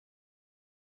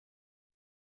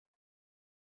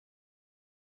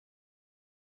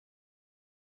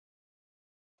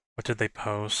 What did they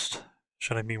post?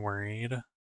 Should I be worried?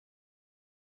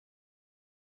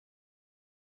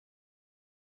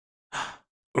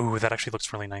 Ooh, that actually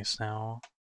looks really nice now.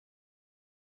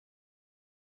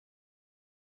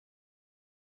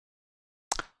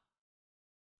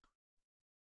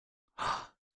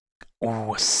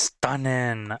 Ooh,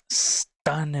 stunning!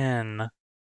 Stunning!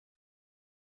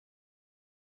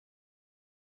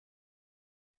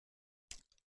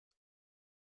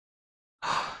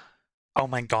 Oh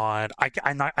my god, I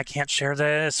can't share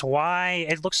this. Why?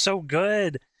 It looks so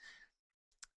good.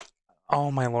 Oh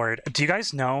my lord. Do you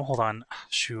guys know? Hold on.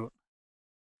 Shoot.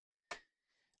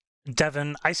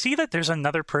 Devin, I see that there's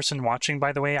another person watching,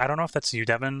 by the way. I don't know if that's you,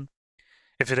 Devin.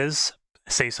 If it is,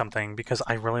 say something, because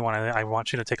I really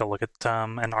want you to take a look at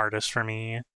an artist for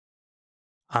me.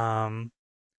 But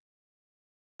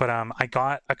I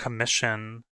got a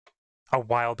commission a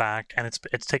while back, and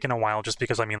it's taken a while just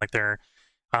because I mean like they're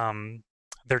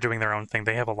doing their own thing.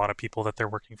 They have a lot of people that they're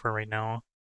working for right now.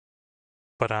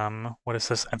 But what is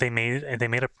this? They made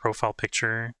a profile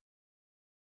picture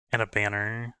and a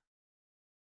banner,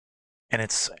 and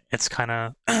it's kind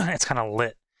of it's kind of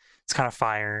lit. It's kind of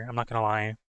fire. I'm not gonna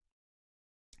lie.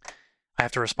 I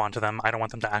have to respond to them. I don't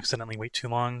want them to accidentally wait too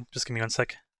long. Just give me one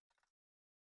sec.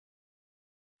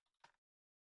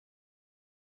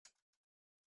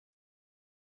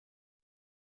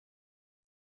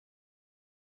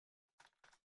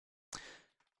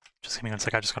 Just give me one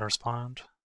sec. I just gotta respond.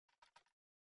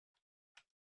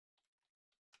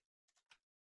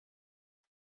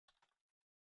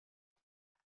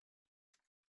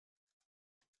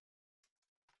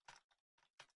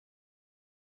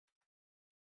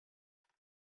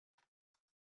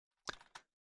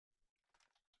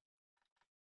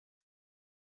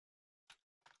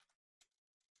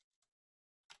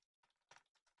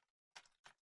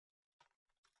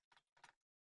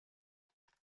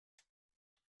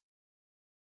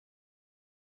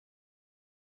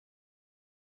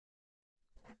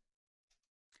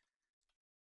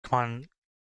 Come on,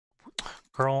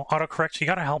 girl. Autocorrect, you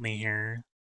gotta help me here.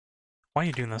 Why are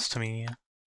you doing this to me?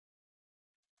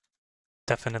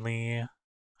 Definitely.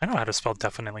 I know how to spell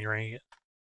definitely right.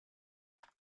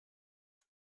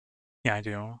 Yeah, I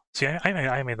do. See,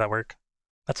 I made that work.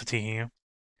 That's a tee.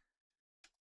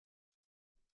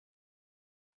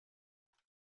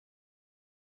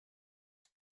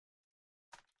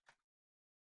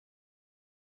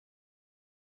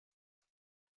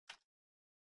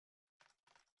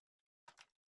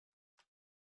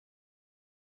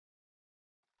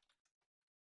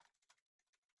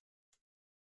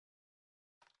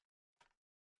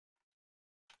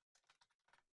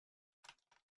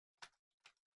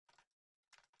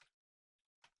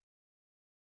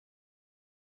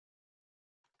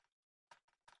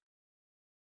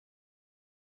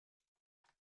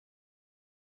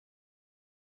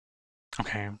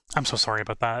 Okay, I'm so sorry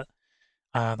about that.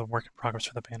 The work in progress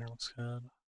for the banner looks good.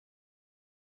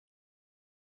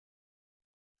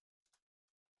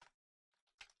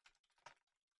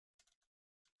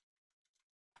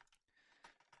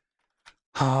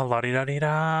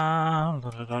 La-di-da-di-da,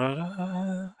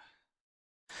 la-da-da-da-da.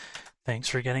 Thanks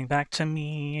for getting back to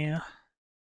me.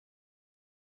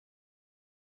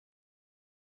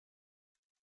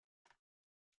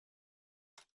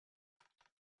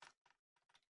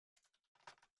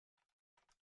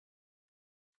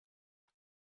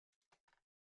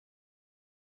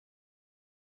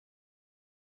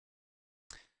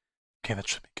 Okay, that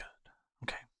should be good.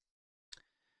 Okay.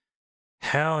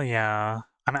 Hell yeah.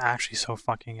 I'm actually so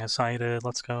fucking excited.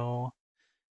 Let's go.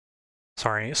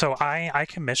 Sorry. So I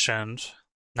commissioned,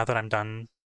 now that I'm done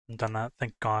that,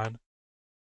 thank God.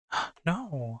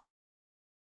 No.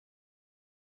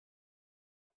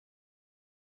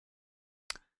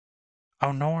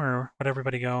 Oh no, where'd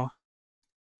everybody go?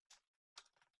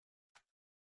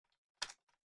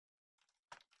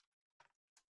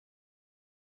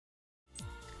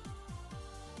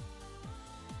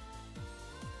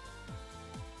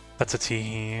 That's a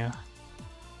T.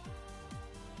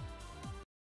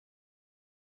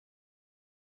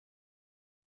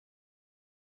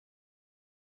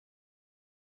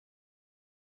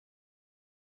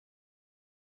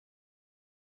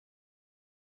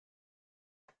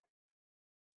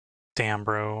 Damn,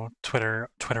 bro. Twitter,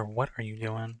 what are you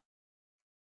doing?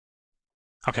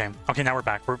 Okay, now we're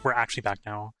back. We're actually back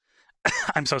now.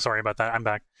 I'm so sorry about that. I'm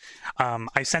back.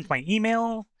 I sent my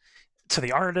email to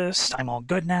the artist. I'm all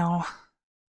good now.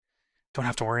 Don't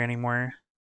have to worry anymore.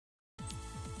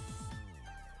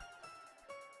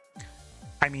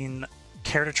 I mean,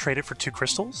 care to trade it for 2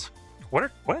 crystals?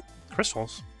 What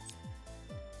crystals?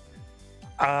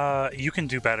 You can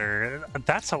do better.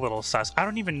 That's a little sus. I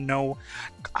don't even know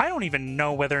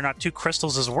whether or not 2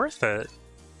 crystals is worth it.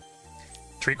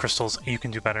 3 crystals, you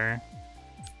can do better.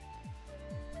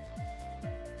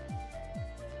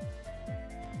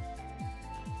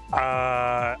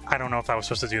 I don't know if I was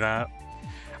supposed to do that.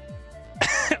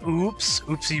 Oops,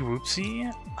 oopsie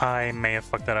whoopsie. I may have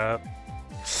fucked that up.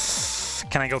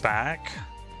 Can I go back?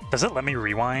 Does it let me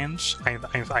rewind?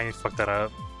 I fucked that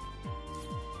up.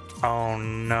 Oh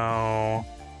no.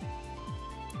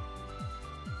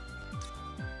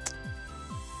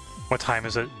 What time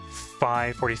is it?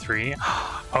 5:43?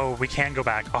 Oh, we can go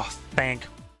back. Oh, thank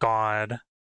God.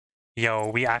 Yo,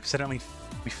 we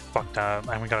fucked up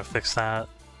and we gotta fix that.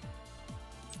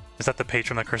 Is that the page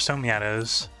from the Cursome? Yeah, it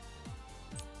is.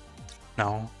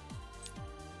 No.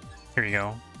 Here you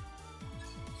go.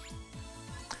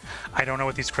 I don't know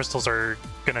what these crystals are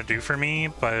gonna do for me,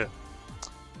 but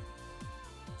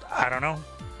I don't know.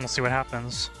 We'll see what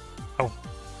happens. Oh.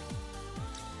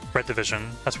 Red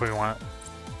Division. That's what we want.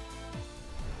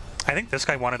 I think this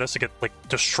guy wanted us to get, like,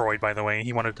 destroyed, by the way.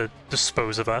 He wanted to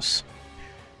dispose of us.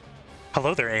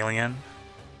 Hello there, alien.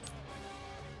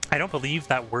 I don't believe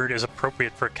that word is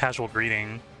appropriate for a casual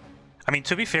greeting. I mean,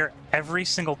 to be fair, every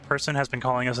single person has been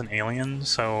calling us an alien,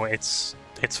 so it's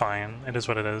fine. It is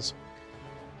what it is.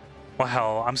 Well,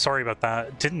 hell, I'm sorry about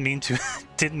that. Didn't mean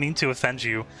to offend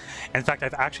you. In fact,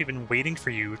 I've actually been waiting for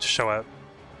you to show up.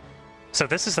 So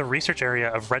this is the research area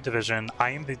of Red Division. I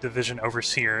am the division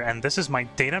overseer, and this is my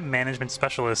data management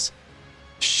specialist,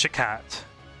 Shikat.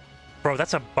 Bro,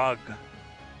 that's a bug.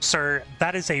 Sir,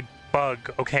 that is a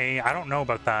bug, okay? I don't know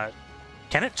about that.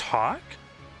 Can it talk?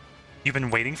 You've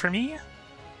been waiting for me?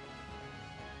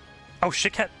 Oh,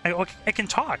 Shikat, it can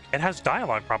talk. It has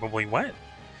dialogue, probably. What?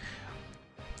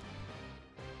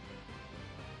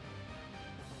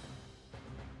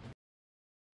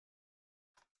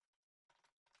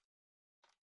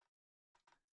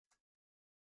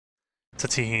 It's a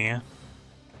T.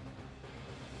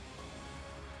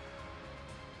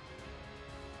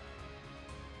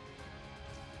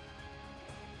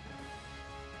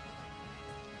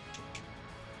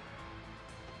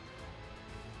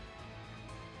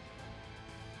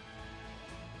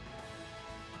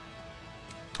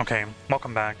 Okay,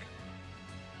 welcome back.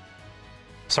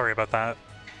 Sorry about that.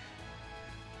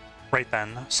 Right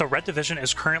then, so Red Division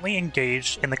is currently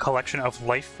engaged in the collection of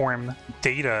life form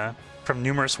data from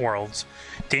numerous worlds.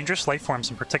 Dangerous life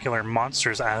forms in particular,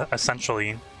 monsters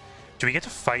essentially. Do we get to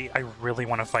fight? I really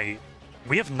want to fight.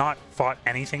 We have not fought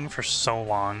anything for so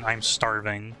long. I'm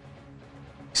starving.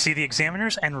 See, the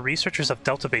examiners and researchers of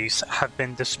Delta Base have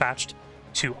been dispatched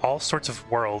to all sorts of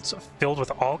worlds filled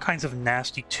with all kinds of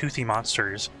nasty, toothy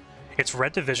monsters. It's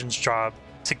Red Division's job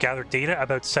to gather data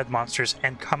about said monsters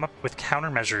and come up with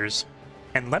countermeasures.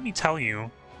 And let me tell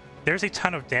you, there's a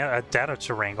ton of data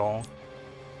to wrangle.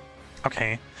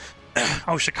 Okay,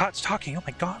 Oh, Shakot's talking. Oh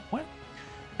my god, what?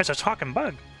 There's a talking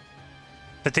bug.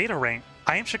 The data rank.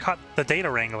 I am Shakot, the data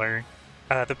wrangler.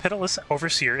 The pitiless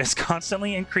overseer is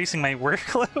constantly increasing my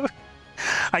workload.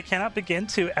 I cannot begin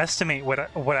to estimate when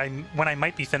I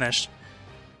might be finished.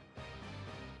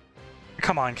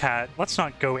 Come on, Cat. Let's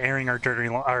not go airing our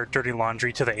dirty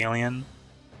laundry to the alien.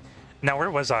 Now,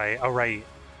 where was I? Oh, right.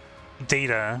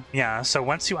 Data. Yeah, so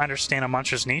once you understand a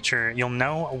monster's nature, you'll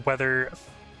know whether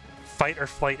fight or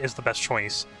flight is the best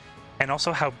choice, and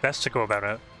also how best to go about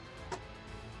it.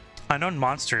 Unknown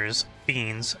monsters,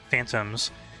 fiends,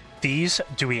 phantoms, these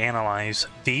do we analyze,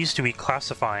 these do we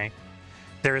classify.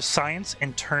 There is science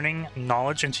in turning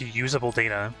knowledge into usable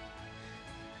data.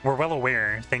 We're well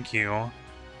aware, thank you.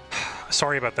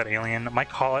 Sorry about that, alien. My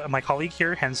colleague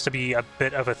here tends to be a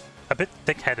bit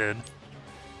thick-headed.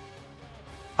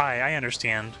 I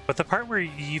understand, but the part where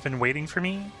you've been waiting for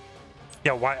me.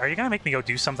 Yeah, why are you gonna make me go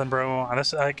do something, bro?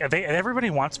 This,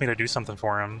 everybody wants me to do something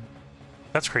for him.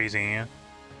 That's crazy.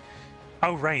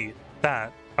 Oh right,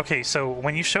 that. Okay, so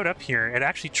when you showed up here, it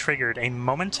actually triggered a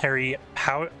momentary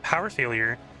power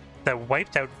failure that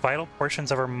wiped out vital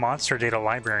portions of our monster data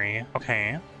library.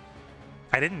 Okay.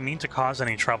 I didn't mean to cause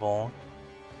any trouble.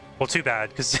 Well, too bad,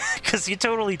 because you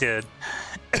totally did.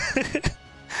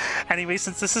 Anyway,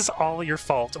 since this is all your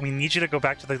fault, we need you to go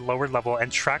back to the lower level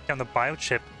and track down the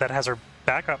biochip that has our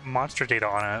backup monster data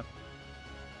on it.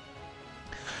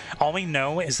 All we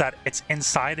know is that it's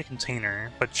inside a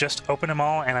container, but just open them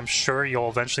all and I'm sure you'll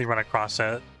eventually run across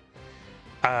it.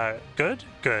 Good?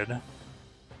 Good.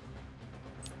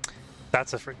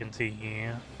 That's a freaking tee.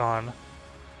 Gone.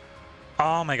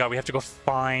 Oh my god, we have to go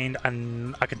find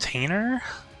a container?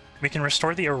 We can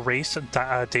restore the erased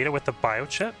data with the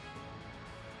biochip?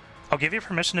 I'll give you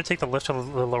permission to take the lift to the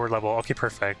lower level. Okay,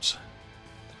 perfect.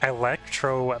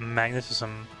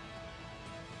 Electromagnetism.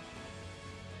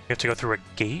 We have to go through a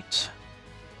gate.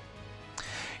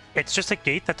 It's just a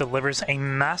gate that delivers a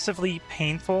massively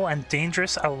painful and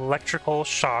dangerous electrical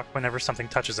shock whenever something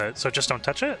touches it. So just don't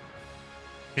touch it?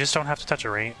 You just don't have to touch it,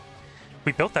 right?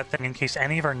 We built that thing in case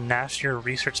any of our nastier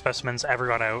research specimens ever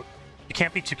got out. You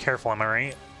can't be too careful, am I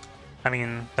right? I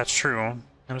mean, that's true.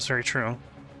 That is very true.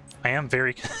 I am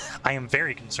very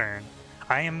concerned.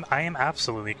 I am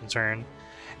absolutely concerned.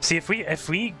 See, if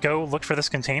we go look for this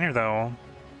container though,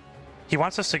 he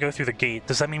wants us to go through the gate.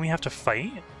 Does that mean we have to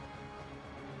fight?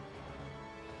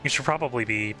 You should probably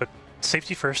be, but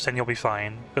safety first and you'll be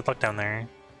fine. Good luck down there.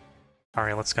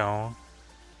 Alright, let's go.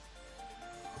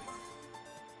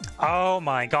 Oh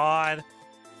my god.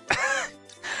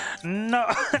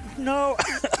 No, no.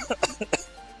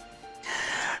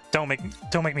 Don't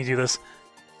make me do this.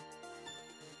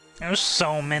 There's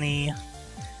so many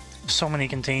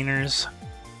containers.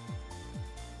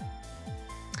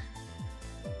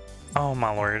 Oh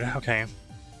my lord, okay.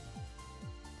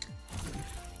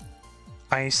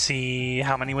 I see,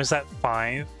 how many was that?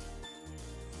 5?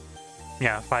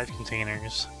 Yeah, 5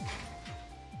 containers.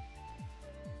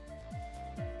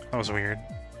 That was weird.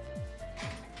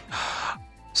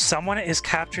 Someone is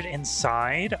captured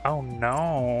inside? Oh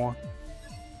no.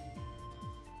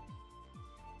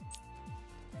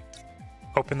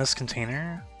 Open this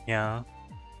container? Yeah.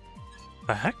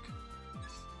 The heck?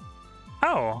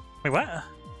 Oh, wait, what?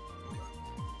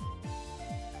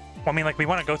 Well, I mean, like, we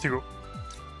want to go through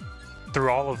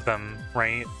all of them,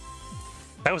 right?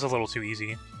 That was a little too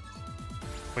easy.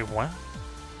 Wait, what?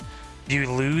 You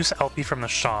lose LP from the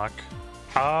shock.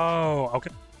 Oh,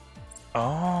 okay.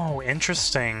 Oh,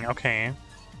 interesting. Okay.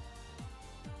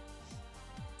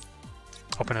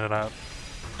 Open it up.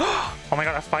 Oh my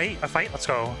god, a fight? A fight? Let's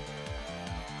go.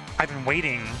 I've been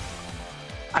waiting.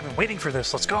 I've been waiting for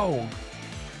this. Let's go.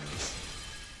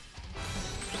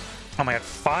 Oh my god,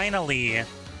 finally.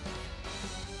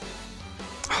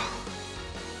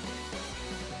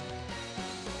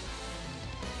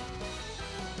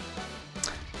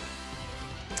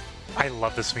 I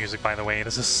love this music, by the way.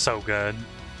 This is so good.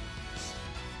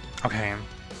 Okay.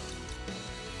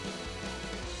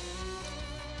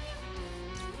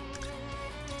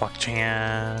 Luck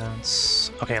chance.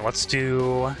 Okay, let's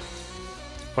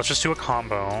just do a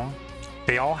combo.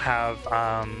 They all have,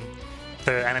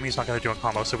 the enemy's not gonna do a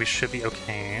combo, so we should be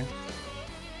okay.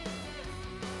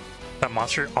 That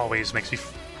monster always makes me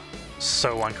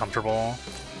so uncomfortable.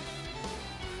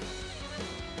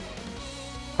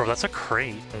 Bro, that's a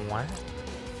crate. What?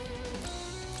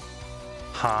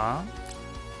 Huh?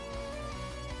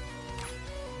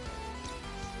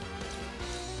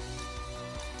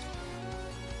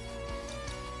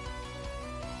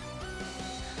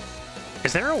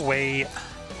 Is there a way...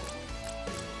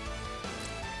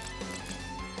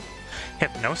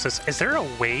 Hypnosis. Is there a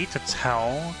way to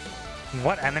tell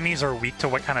what enemies are weak to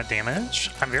what kind of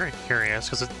damage? I'm very curious,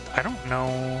 because I don't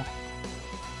know...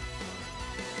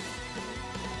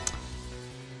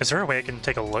 Is there a way I can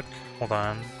take a look? Hold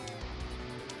on.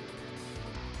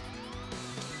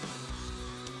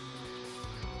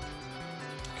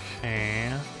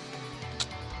 Okay.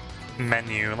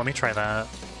 Menu. Let me try that.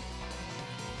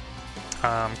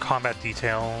 Combat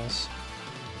details.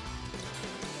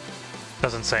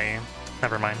 Doesn't say.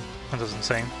 Never mind. It doesn't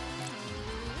say.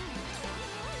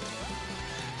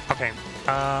 Okay.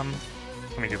 Let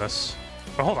me do this.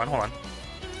 Oh, hold on, hold on.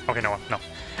 Okay, no.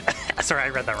 Sorry, I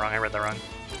read that wrong.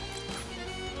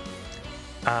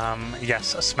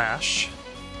 Yes, a smash.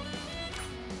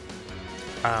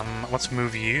 Let's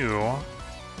move you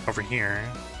over here.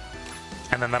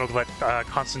 And then that'll let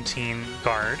Constantine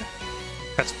guard.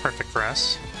 That's perfect for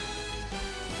us.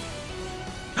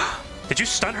 Did you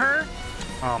stun her?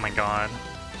 Oh my god.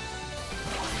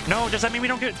 No, does that mean we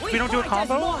don't do a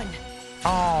combo?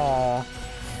 Oh.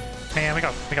 Man, we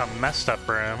got messed up,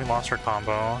 bro. We lost our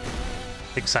combo.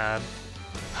 Big sad.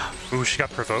 Ooh, she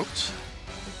got provoked.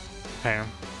 Okay.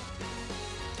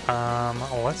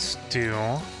 Let's do...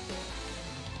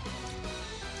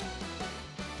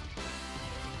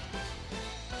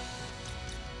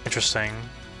 Interesting.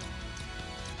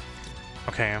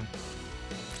 Okay.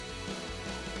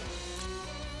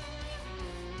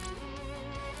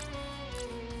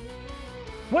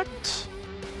 What?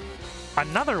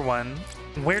 Another one?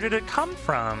 Where did it come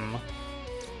from?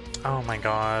 Oh my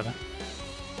god.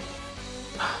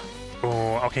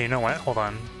 Oh, okay, you know what? Hold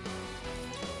on.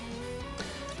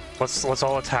 Let's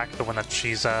all attack the one that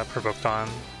she's provoked on.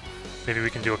 Maybe we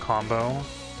can do a combo.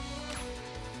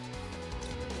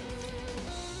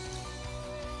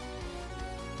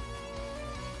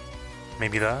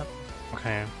 Maybe that?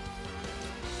 Okay.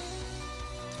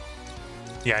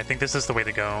 Yeah, I think this is the way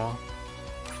to go.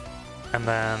 And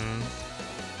then...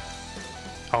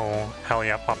 Oh, hell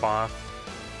yeah, pop off.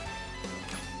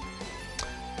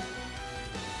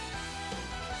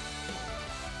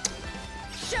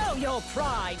 Show your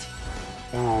pride!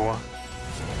 Ooh.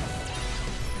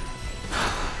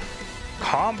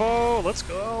 Combo! Let's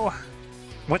go!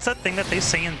 What's that thing that they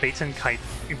say in Baten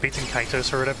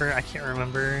Kaitos or whatever? I can't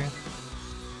remember.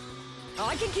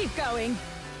 I can keep going.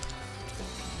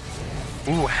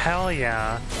 Ooh, hell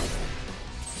yeah.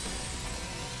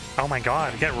 Oh my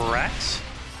god, get wrecked?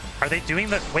 Are they doing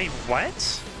the... Wait,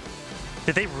 what?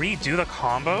 Did they redo the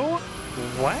combo?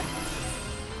 What?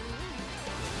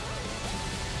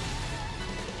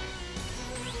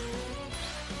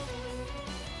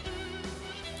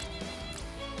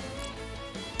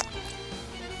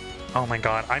 Oh my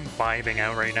god, I'm vibing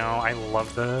out right now. I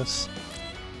love this.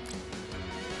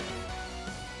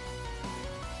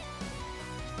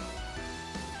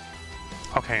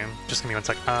 Okay, just give me one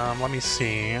sec. Let me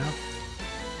see.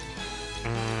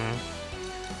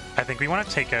 I think we want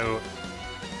to take out...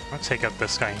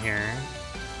 this guy here.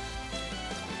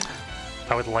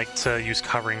 I would like to use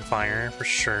covering fire for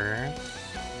sure.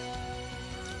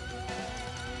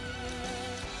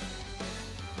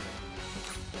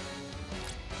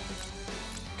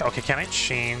 Okay, can I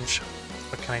change...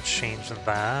 But can I change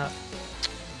that?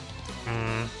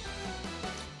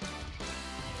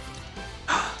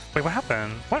 Wait, what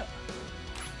happened? What?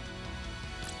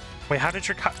 Wait, how did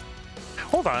your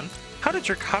Hold on. How did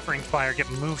your covering fire get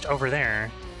moved over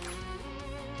there?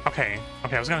 Okay,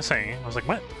 I was gonna say. I was like,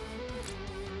 what?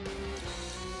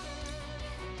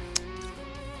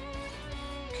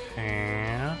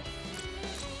 Okay.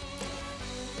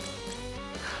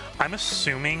 I'm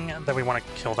assuming that we want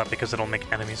to kill that because it'll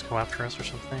make enemies go after us or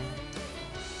something.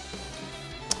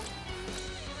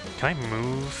 Can I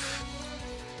move?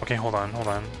 Okay, hold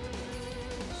on.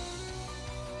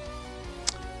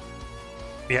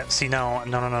 Yeah, see, no.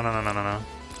 Can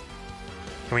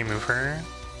we move her?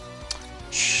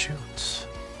 Shoot.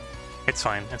 It's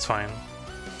fine.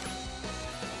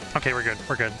 Okay, we're good.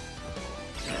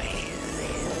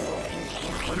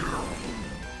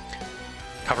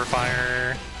 Cover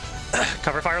fire.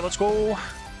 Cover fire, let's go!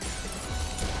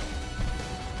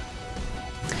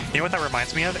 You know what that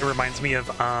reminds me of? It reminds me of,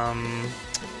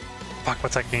 fuck,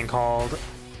 what's that game called?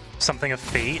 Something of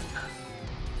Fate?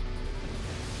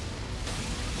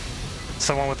 It's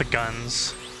the one with the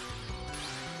guns.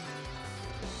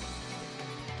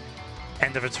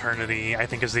 End of Eternity, I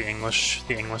think is the English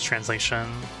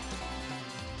translation.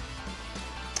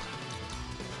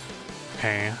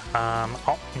 Okay,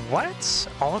 oh, what?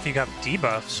 All of you got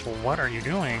debuffs, what are you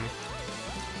doing?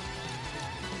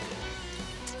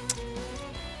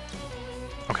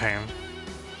 Okay.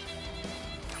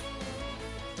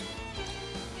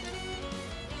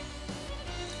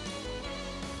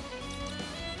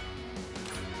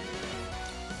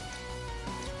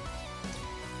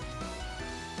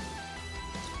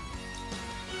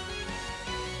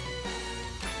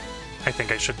 I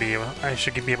think I should be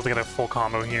able to get a full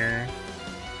combo here.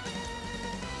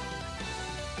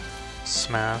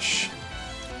 Smash.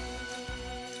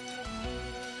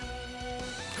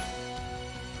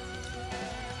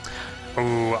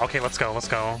 Ooh, okay, let's go, let's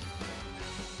go.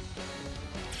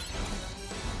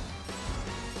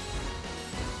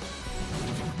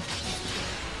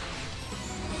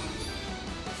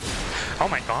 Oh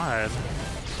my god.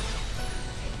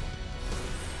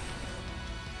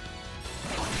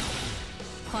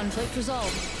 Conflict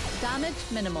resolved. Damage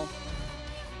minimal.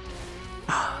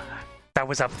 That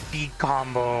was a big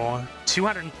combo.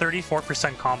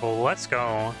 234% combo. Let's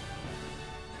go.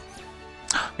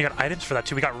 We got items for that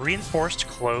too. We got reinforced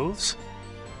clothes.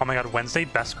 Oh my god, Wednesday,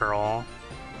 best girl.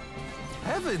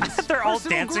 Heavens! They're all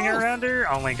dancing around her.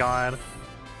 Oh my god.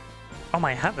 Oh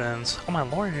my heavens. Oh my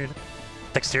lord.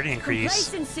 Dexterity increase.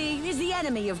 Complacency is the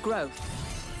enemy of growth.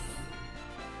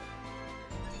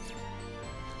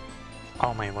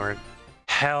 Oh my lord.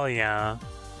 Hell yeah.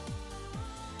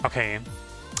 Okay.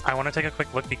 I want to take a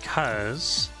quick look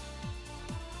because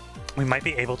we might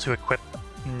be able to equip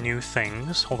new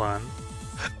things. Hold on.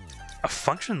 A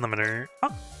function limiter?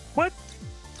 Oh, what?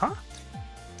 Huh?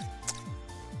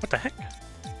 What the heck?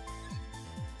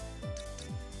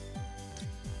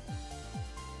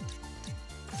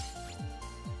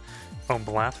 Oh,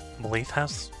 Blythe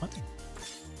has... what?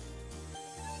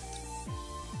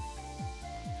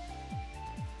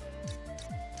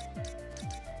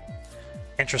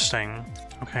 Interesting.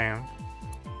 Okay.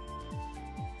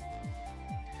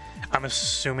 I'm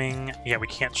assuming... yeah, we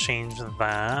can't change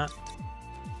that.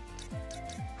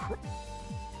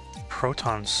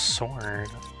 Proton Sword.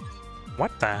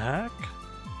 What the heck?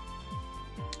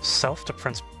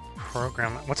 Self-defense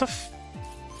program. What's a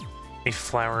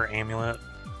flower amulet?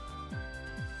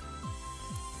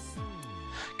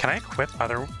 Can I equip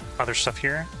other stuff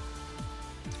here?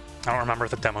 I don't remember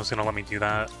if the demo's gonna let me do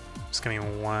that. Just give me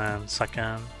 1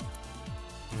 second.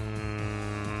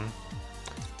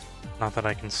 Not that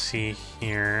I can see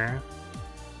here.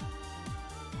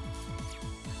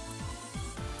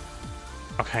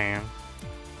 Okay.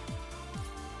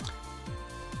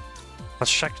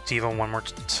 Let's check Diva one more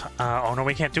time. Oh no,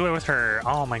 we can't do it with her.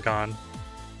 Oh my god.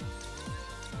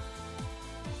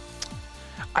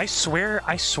 I swear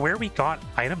we got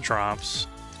item drops.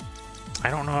 I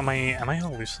don't know, am I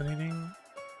hallucinating?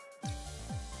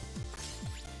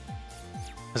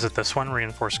 Is it this one,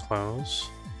 reinforced clothes?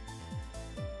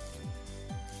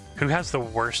 Who has the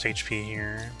worst HP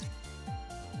here?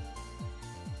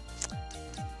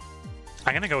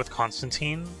 I'm gonna go with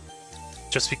Constantine,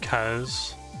 just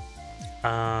because.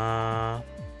 Oh,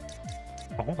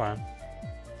 hold on.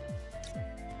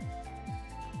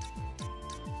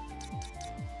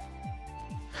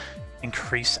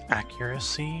 Increase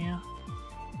accuracy?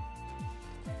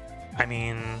 I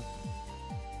mean...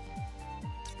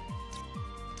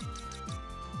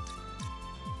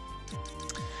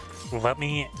 let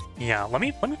me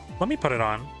put it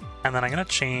on, and then I'm gonna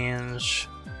change.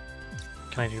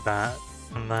 Can I do that?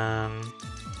 And then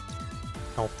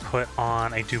I'll put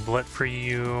on a doublet for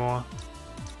you.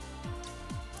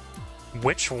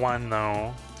 Which one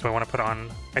though do I want to put on?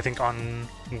 I think on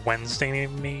Wednesday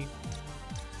maybe.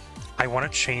 I want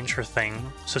to change her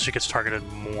thing so she gets targeted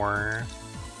more,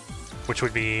 which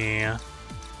would be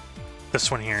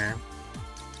this one here.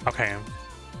 Okay.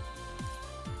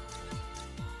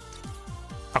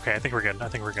 Okay, I think we're good. I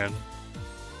think we're good.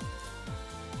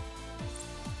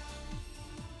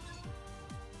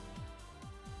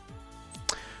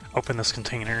 Open this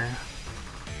container.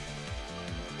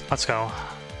 Let's go.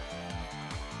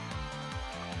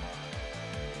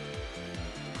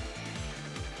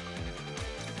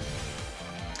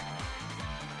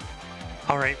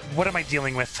 Alright, what am I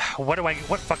dealing with? What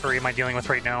fuckery am I dealing with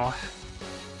right now?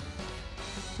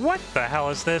 What the hell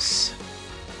is this?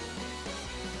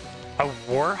 A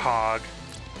warhog.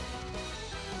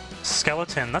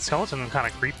 Skeleton. That skeleton is kind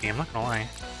of creepy, I'm not gonna lie.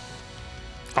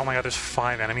 Oh my god, there's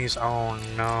 5 enemies. Oh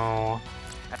no.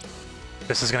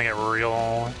 This is gonna get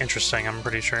real interesting, I'm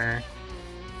pretty sure.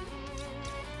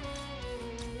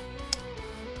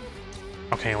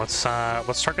 Okay, let's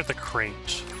target the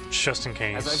crate, just in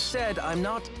case. As I've said, I'm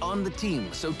not on the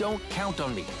team, so don't count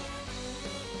on me.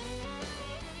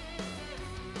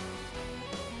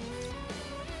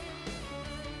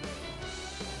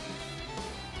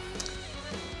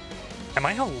 Am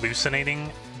I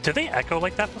hallucinating? Did they echo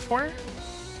like that before?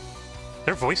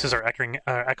 Their voices are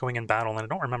echoing in battle, and I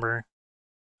don't remember.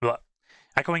 Blah.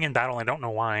 Echoing in battle, I don't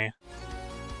know why.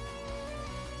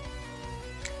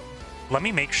 Let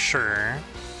me make sure,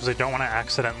 because I don't want to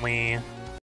accidentally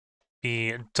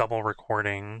be double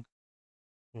recording.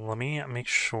 Let me make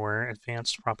sure.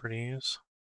 Advanced properties.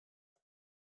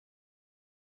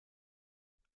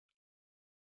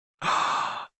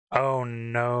 Oh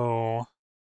no.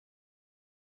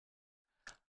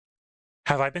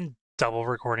 Have I been double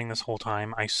recording this whole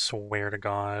time? I swear to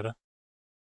God.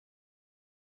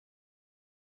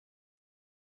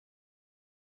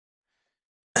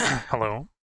 Hello?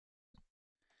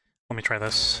 Let me try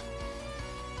this.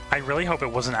 I really hope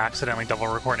it wasn't accidentally double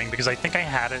recording because I think I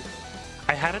had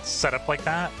it set up like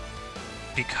that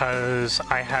because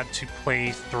I had to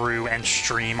play through and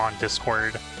stream on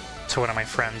Discord to one of my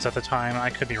friends at the time. I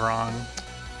could be wrong.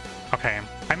 Okay.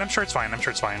 I'm sure it's fine. I'm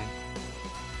sure it's fine.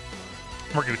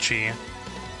 We're Gucci.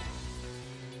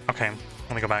 Okay,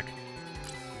 let me go back.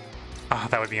 Ah,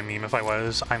 that would be a meme if I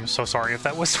was. I'm so sorry if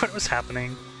that was what was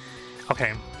happening.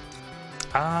 Okay.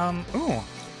 Ooh.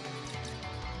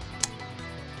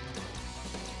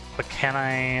 But can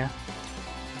I...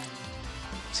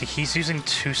 See, he's using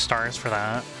 2 stars for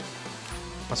that.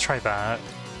 Let's try that.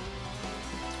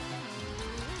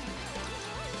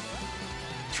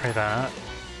 Try that.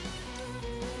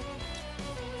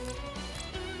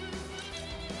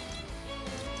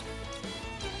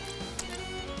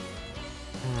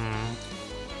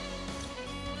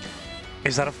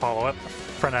 Is that a follow-up?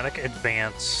 Frenetic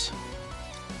Advance.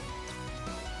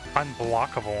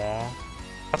 Unblockable.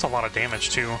 That's a lot of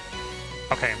damage, too.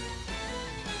 Okay.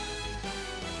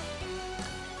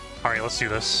 Alright, let's do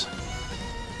this.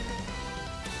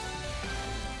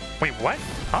 Wait, what?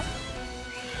 Huh?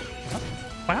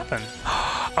 What happened?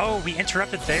 Oh, we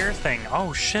interrupted their thing.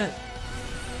 Oh, shit.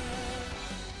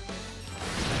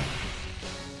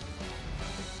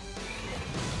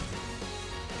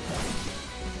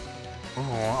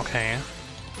 Oh, okay.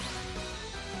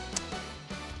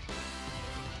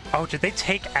 Oh, did they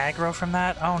take aggro from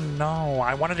that? Oh no,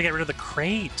 I wanted to get rid of the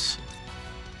crate.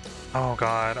 Oh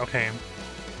god, okay.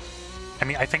 I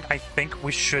mean, I think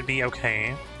we should be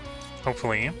okay.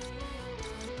 Hopefully.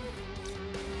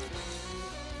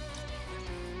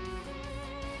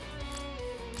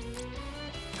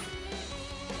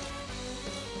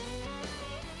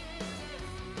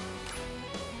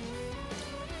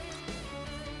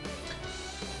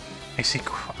 I see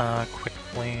quick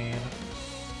blade.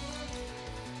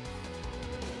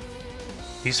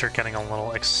 These are getting a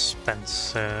little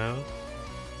expensive.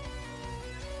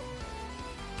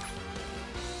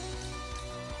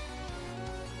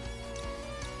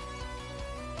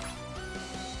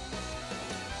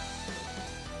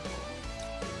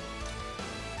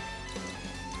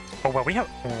 Oh, well, we have...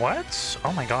 What?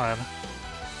 Oh my god.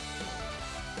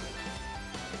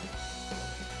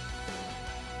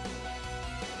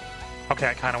 Okay,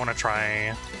 I kind of want to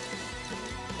try...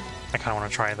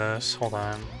 this. Hold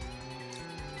on.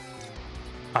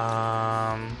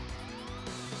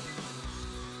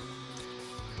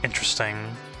 Interesting.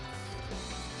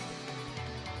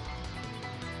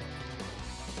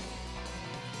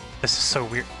 This is so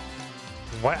weird.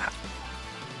 What?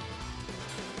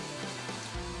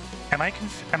 Am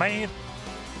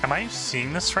I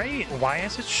seeing this right? Why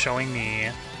is it showing me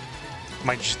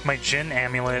my Jin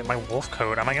amulet, my wolf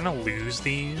coat? Am I gonna lose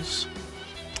these?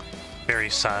 Very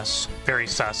sus. Very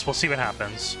sus. We'll see what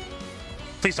happens.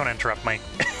 Please don't interrupt my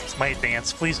my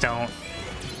dance. Please don't.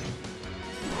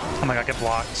 Oh my god, get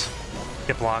blocked.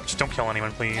 Get blocked. Don't kill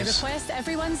anyone, please. I request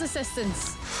everyone's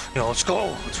assistance. Yo, let's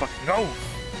go. Let's fucking go.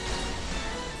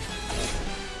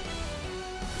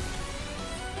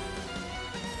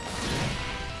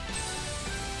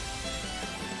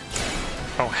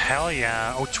 Oh, hell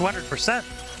yeah. Oh, 200%.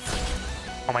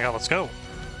 Oh my god, let's go.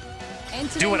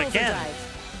 Do it again.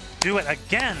 Do it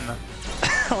again.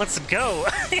 Let's go.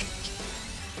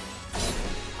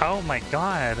 Oh my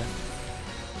god.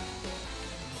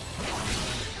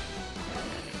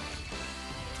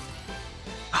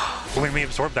 When we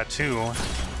absorbed that too.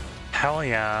 Hell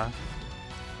yeah.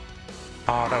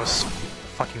 Oh, that was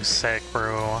fucking sick,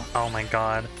 bro. Oh my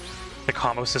god. The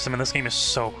combo system in this game is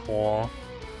so cool.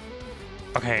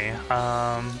 Okay,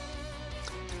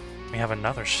 we have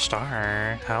another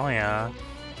star. Hell yeah.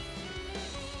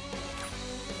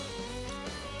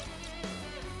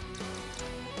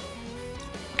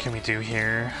 What can we do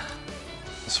here?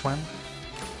 This one?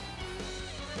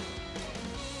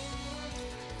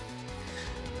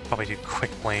 Probably do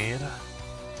quick blade.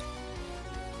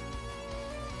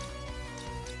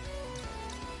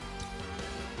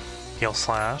 Heal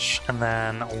slash, and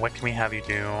then what can we have you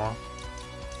do?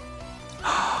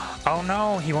 Oh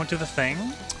no, he won't do the thing?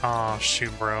 Oh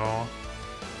shoot, bro.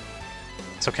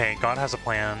 It's okay, God has a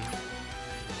plan.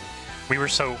 We were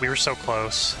so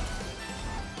close.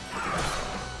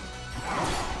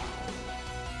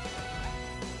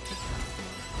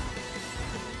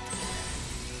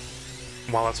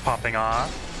 while it's popping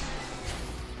off.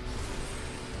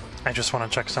 I just want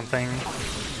to check something.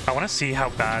 I want to see how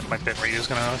bad my bitrate is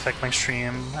going to affect my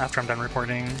stream after I'm done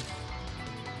recording.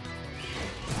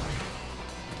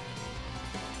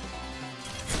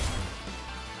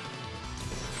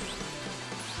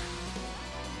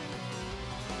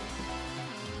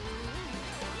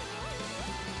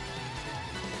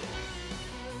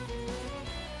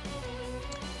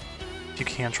 If you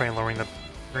can, try lowering the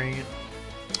bitrate.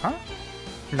 Huh?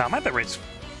 No, my bitrate's...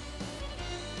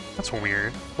 That's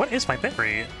weird. What is my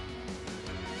bitrate?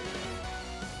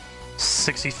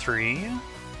 63?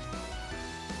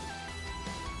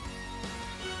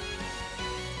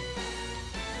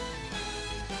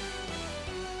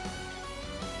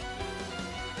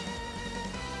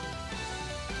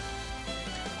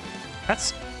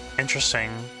 That's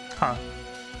interesting. Huh.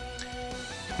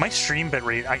 My stream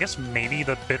bitrate, I guess maybe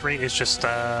the bitrate is just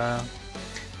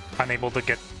unable to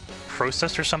get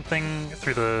processed or something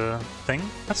through the thing.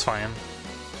 That's fine.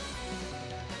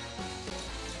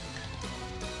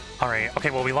 Alright, okay,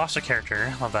 well we lost a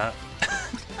character. Love that.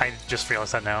 I just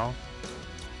realized that now.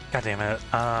 God damn it.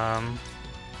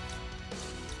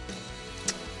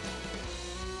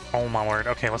 Oh my word.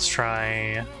 Okay, let's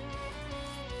try...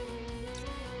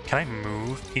 Can I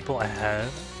move people ahead?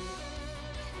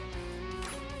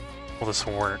 Will this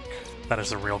work? That is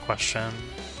the real question.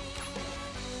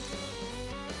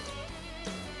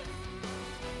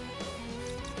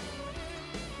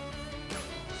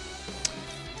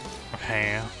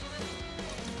 Okay.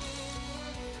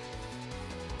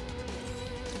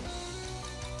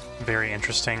 Very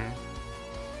interesting.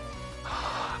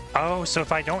 Oh, so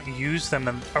if I don't use them,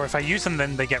 then, or if I use them,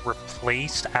 then they get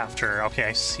replaced after. Okay,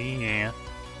 I see.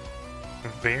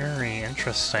 Very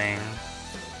interesting.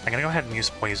 I'm gonna go ahead and use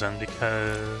poison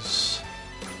because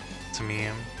it's a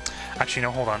meme. Actually,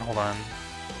 no, hold on, hold on.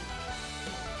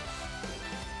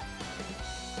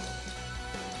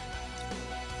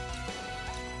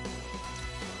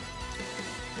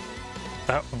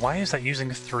 Why is that using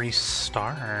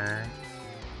 3-star?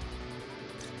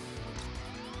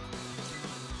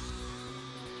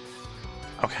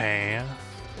 Okay.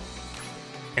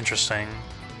 Interesting.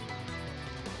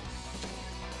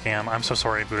 Damn, I'm so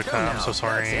sorry, Boudica. I'm so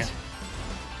sorry.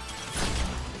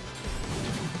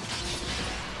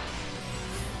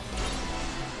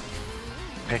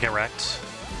 Okay, get wrecked.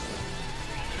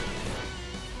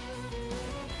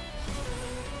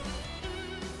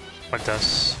 What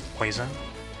does poison?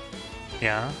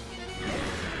 Yeah.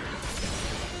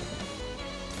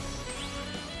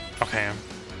 Okay.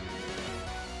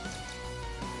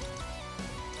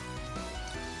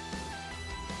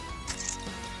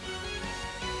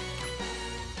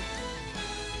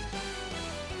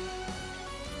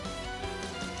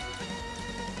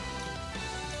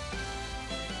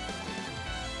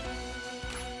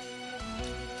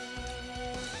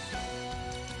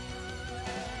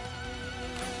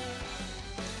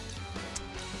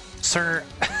 Sir,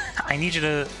 I need you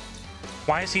to...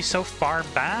 Why is he so far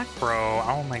back, bro?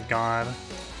 Oh my god.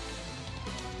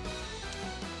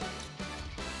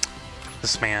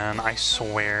 This man, I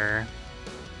swear.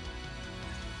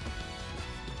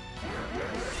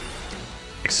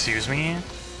 Excuse me?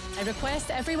 I request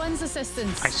everyone's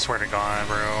assistance. I swear to god,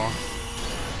 bro.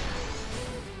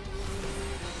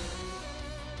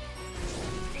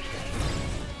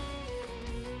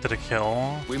 Did it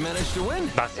kill? We managed to win.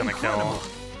 That's gonna Incredible.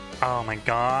 kill. Oh my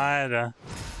god.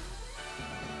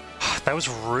 That was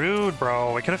rude,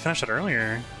 bro. We could have finished it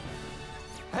earlier.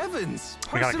 Heavens!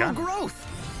 We got a Personal gun. growth!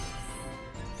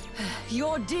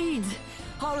 Your deeds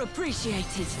are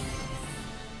appreciated.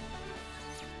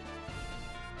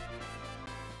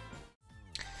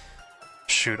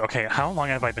 Shoot, okay, how long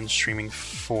have I been streaming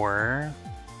for?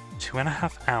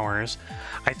 2.5 hours.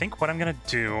 I think what I'm gonna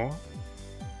do...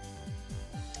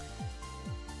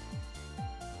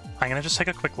 I'm gonna just take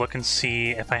a quick look and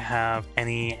see if I have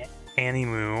any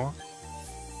animu.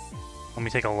 Let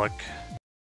me take a look.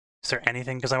 Is there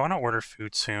anything? Because I want to order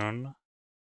food soon.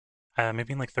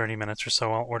 Maybe in like 30 minutes or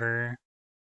so I'll order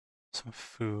some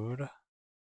food.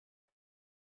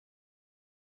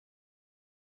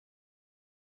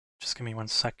 Just give me 1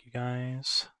 sec, you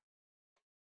guys.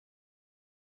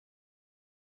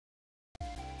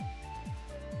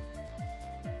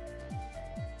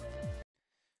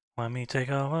 Let me take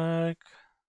a look.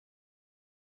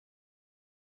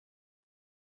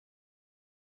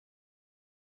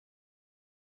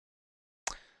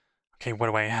 Okay, what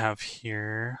do I have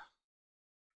here?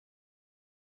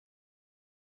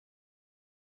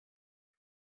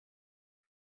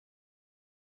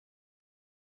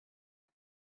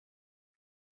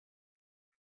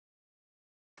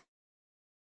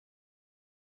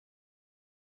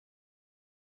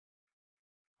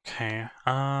 Okay.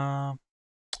 All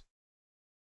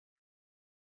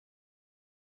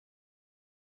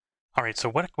right, so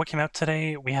what came out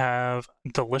today? We have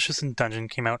Delicious in Dungeon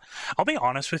came out. I'll be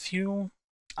honest with you,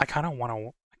 I kind of want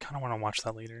to watch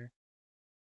that later.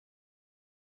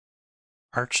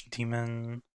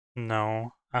 Archdemon,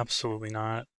 no, absolutely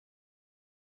not.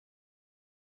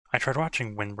 I tried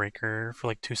watching Windbreaker for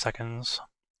like 2 seconds,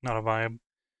 not a vibe.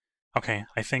 Okay,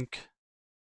 I think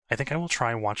I will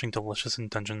try watching Delicious in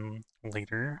Dungeon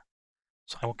later,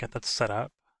 so I will get that set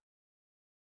up.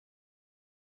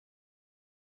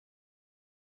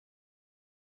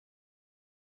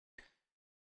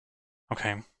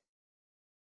 Okay.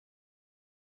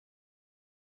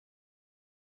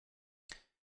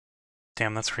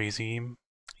 Damn, that's crazy.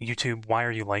 YouTube, why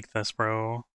are you like this,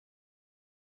 bro?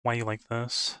 Why you like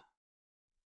this?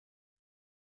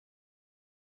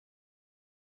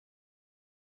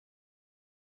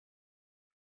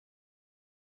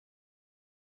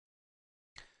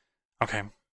 Okay.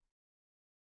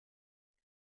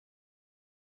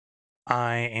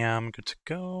 I am good to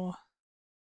go.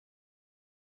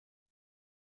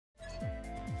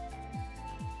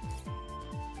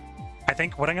 I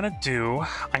think what I'm gonna do,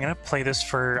 I'm gonna play this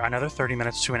for another 30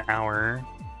 minutes to an hour,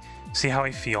 see how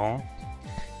I feel,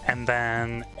 and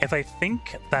then if I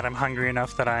think that I'm hungry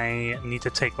enough that I need to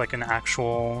take like an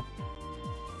actual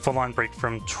full-on break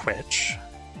from Twitch,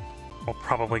 we'll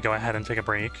probably go ahead and take a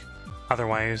break.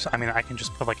 Otherwise, I mean, I can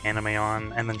just put like anime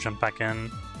on and then jump back in.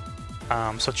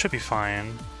 So it should be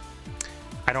fine.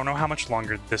 I don't know how much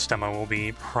longer this demo will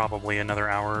be, probably another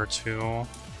hour or two.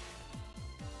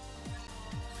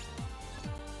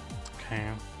 Okay.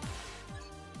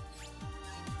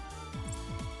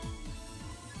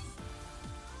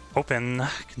 Open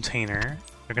container.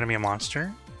 They're gonna be a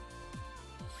monster.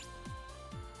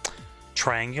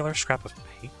 Triangular scrap of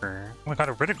paper. Oh, I got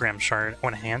a Ritagram shard. Oh,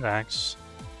 and a hand axe.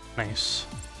 Nice.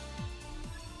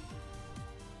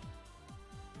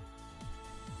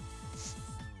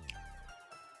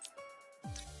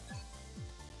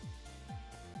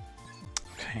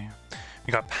 Okay.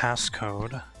 We got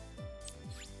passcode.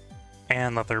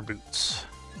 And leather boots.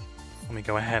 Let me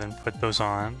go ahead and put those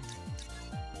on.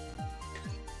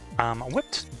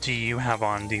 What do you have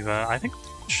on, Diva? I think,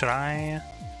 should I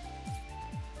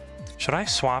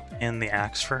swap in the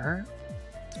axe for her?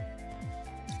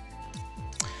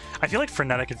 I feel like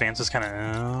frenetic advance is kind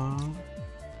of...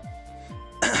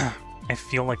 I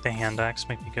feel like the hand axe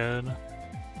might be good.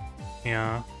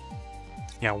 Yeah.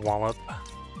 Yeah, wallop.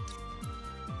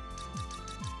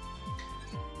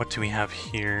 What do we have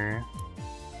here?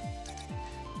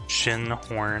 Shin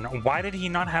horn. Why did he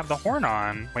not have the horn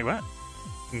on? Wait, what?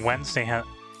 Wednesday had...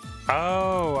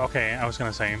 Oh, okay. I was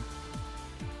gonna say.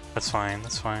 That's fine.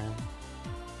 That's fine.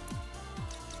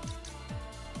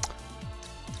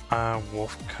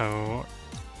 Wolf coat.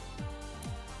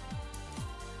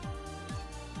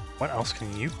 What else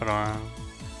can you put on?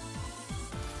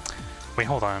 Wait,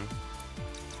 hold on.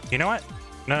 You know what?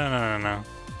 No, no, no, no,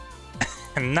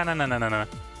 no. No, no, no, no, no, no.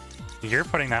 You're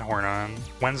putting that horn on.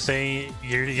 Wednesday,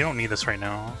 you don't need this right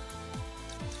now.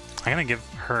 I'm gonna give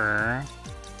her...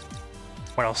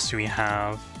 What else do we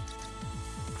have?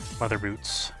 Leather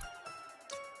boots.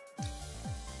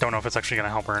 Don't know if it's actually gonna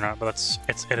help her or not, but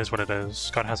it is what it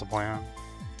is. God has a plan.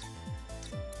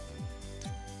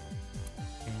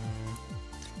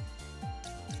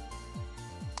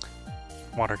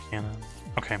 Water cannon.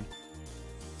 Okay.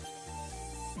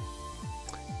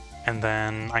 And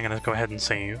then I'm gonna go ahead and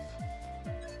save.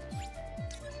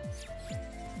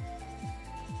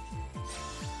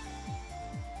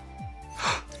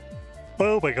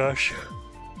 Oh my gosh.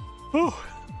 Whew.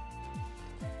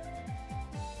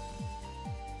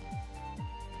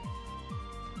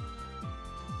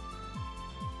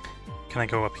 Can I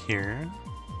go up here?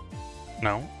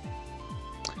 No.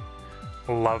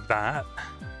 Love that.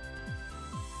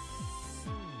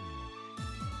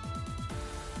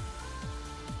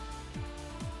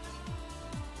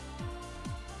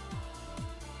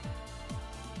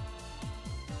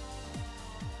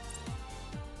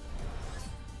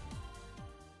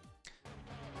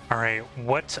 Alright,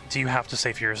 what do you have to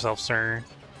say for yourself, sir?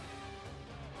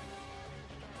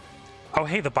 Oh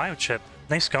hey, the biochip.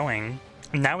 Nice going.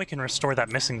 Now we can restore that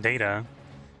missing data.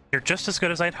 You're just as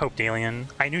good as I'd hoped, Alien.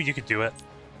 I knew you could do it.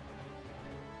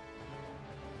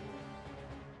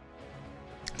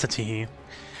 It's a teehee.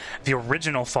 The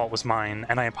original fault was mine,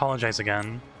 and I apologize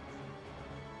again.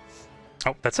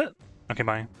 Oh, that's it. Okay,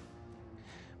 bye.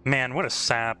 Man, what a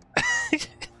sap.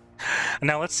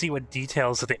 Now let's see what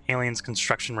details of the alien's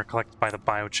construction were collected by the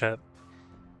biochip.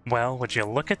 Well, would you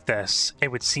look at this? It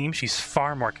would seem she's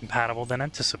far more compatible than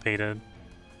anticipated.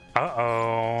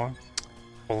 Uh-oh.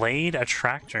 Blade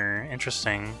attractor.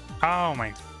 Interesting. Oh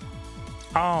my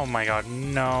god,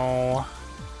 no.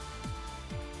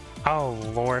 Oh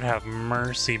Lord have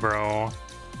mercy, bro.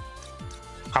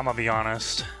 I'm gonna be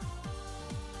honest.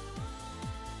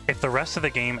 If the rest of the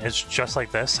game is just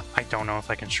like this, I don't know if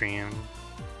I can stream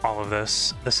all of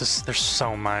this. There's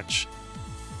so much.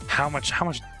 How much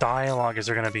dialogue is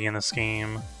there gonna be in this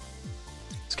game?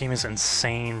 This game is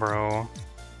insane, bro.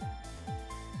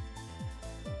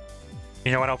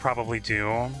 You know what I'll probably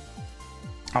do?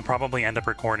 I'll probably end up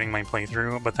recording my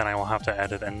playthrough, but then I will have to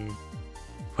edit and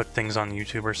put things on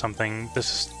YouTube or something.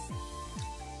 This is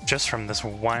just from this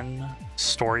one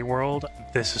story world.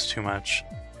 This is too much.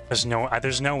 There's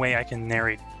no way I can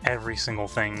narrate every single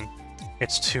thing.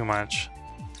 It's too much.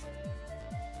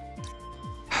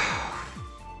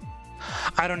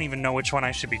 I don't even know which one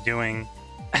I should be doing.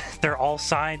 They're all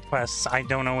side quests. I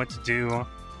don't know what to do.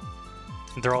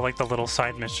 They're all like the little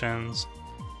side missions.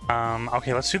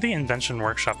 Okay, let's do the invention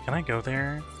workshop. Can I go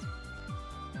there?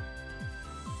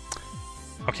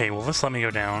 Okay, will this let me go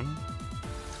down?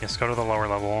 Yes, go to the lower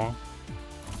level.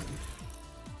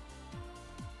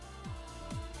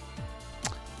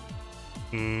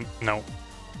 No.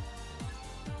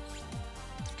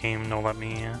 Game, no, let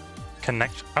me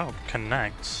connect. Oh,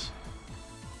 connect.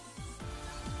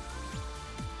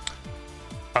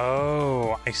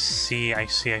 Oh, I see.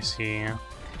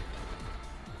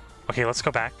 Okay, let's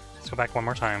go back. Let's go back one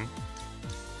more time.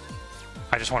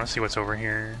 I just want to see what's over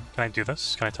here. Can I do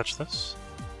this? Can I touch this?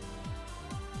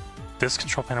 This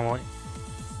control panel will...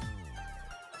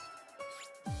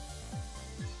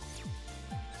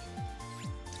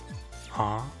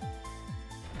 Huh?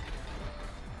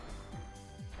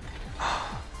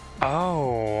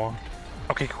 Oh.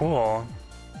 Okay, cool.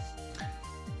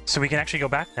 So we can actually go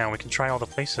back now. We can try all the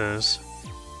places.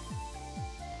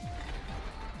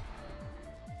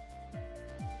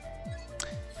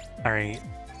 Alright.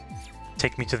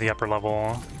 Take me to the upper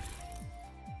level.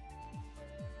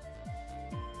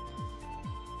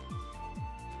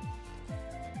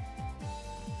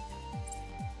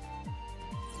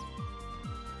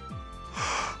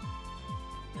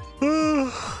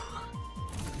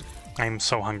 I'm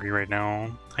so hungry right now.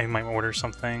 I might order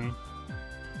something.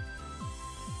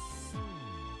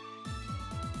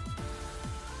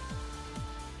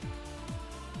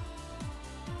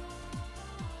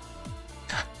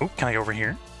 Oh, can I go over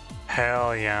here?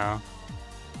 Hell yeah.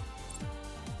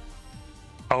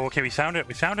 Oh, okay, we found it.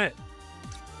 We found it.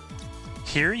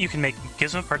 Here, you can make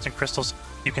gizmo parts and crystals.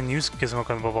 You can use gizmo,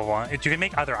 blah, blah, blah. You can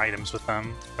make other items with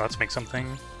them. Let's make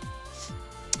something.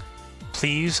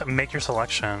 Please make your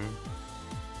selection.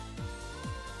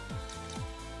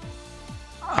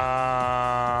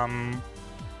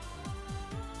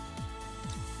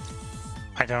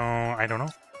 I don't know.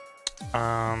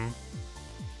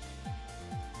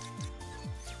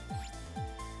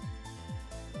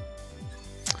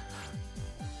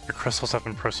 Your crystals have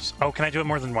been processed. Oh, can I do it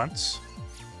more than once?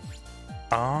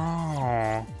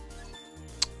 Oh.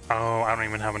 Oh, I don't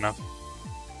even have enough.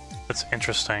 That's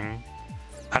interesting.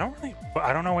 I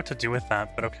don't know what to do with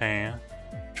that, but okay.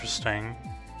 Interesting.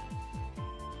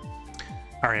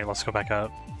 Alright, let's go back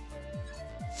up.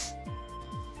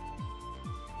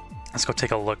 Let's go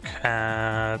take a look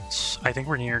at... I think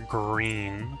we're near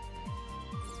green.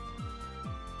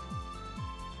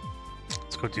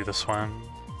 Let's go do this one.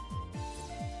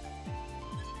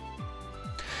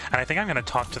 And I think I'm gonna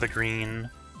talk to the green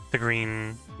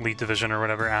lead division or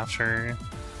whatever after.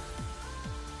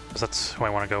 Because that's who I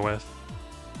want to go with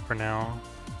for now.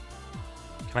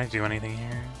 Can I do anything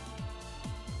here?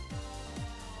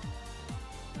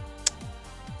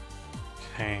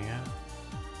 Okay.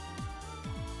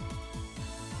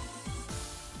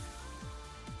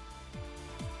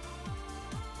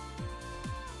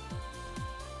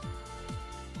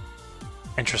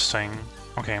 Interesting.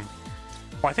 Okay.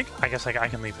 Well, I guess I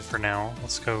can leave it for now.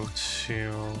 Let's go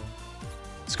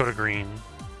to green.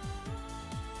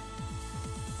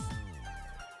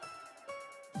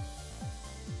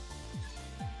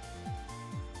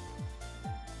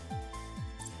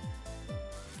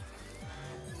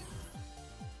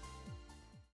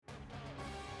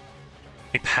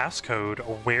 A passcode?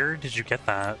 Where did you get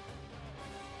that?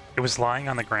 It was lying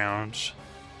on the ground.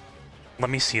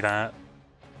 Let me see that.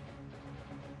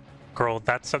 Girl,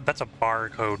 that's a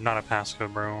barcode, not a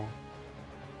passcode, bro.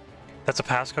 That's a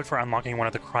passcode for unlocking one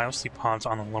of the cryosleep pods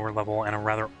on the lower level, and a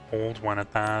rather old one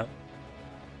at that.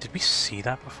 Did we see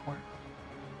that before?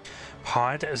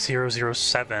 Pod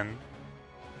 007.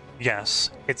 Yes,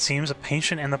 it seems a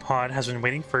patient in the pod has been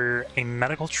waiting for a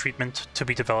medical treatment to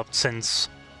be developed since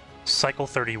Cycle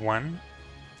 31.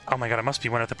 Oh my god, it must be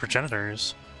one of the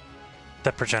progenitors.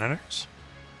 The progenitors?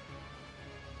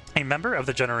 A member of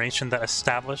the generation that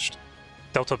established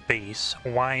Delta Base.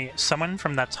 Why, someone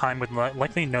from that time would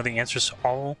likely know the answers to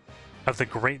all of the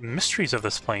great mysteries of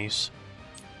this place.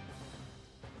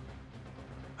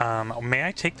 May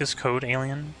I take this code,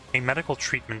 alien? A medical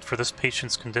treatment for this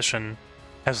patient's condition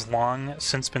has long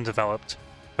since been developed,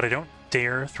 but I don't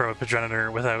dare thaw a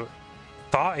progenitor without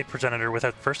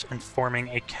first informing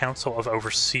a council of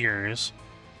overseers.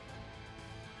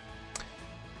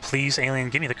 Please, alien,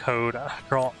 give me the code.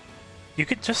 Girl, you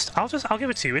could I'll give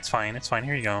it to you. It's fine. It's fine.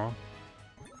 Here you go.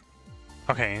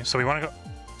 Okay, so we want to go.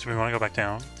 Do we want to go back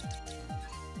down?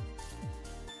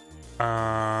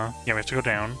 Yeah, we have to go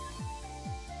down.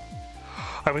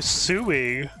 I was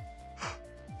assuming.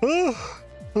 Oh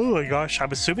my gosh,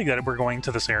 I'm assuming that we're going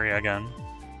to this area again.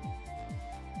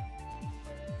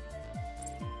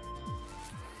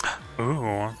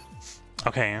 Ooh.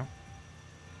 Okay.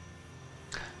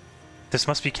 This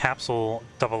must be Capsule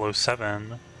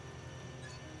 007.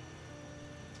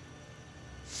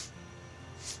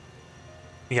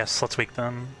 Yes, let's wake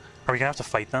them. Are we gonna have to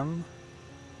fight them?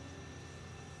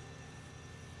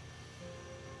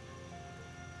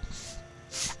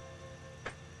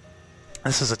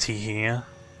 This is a teehee.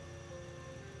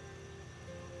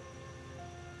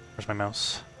 Where's my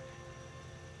mouse?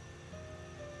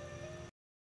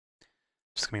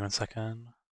 Just give me 1 second.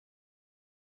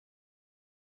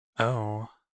 Oh.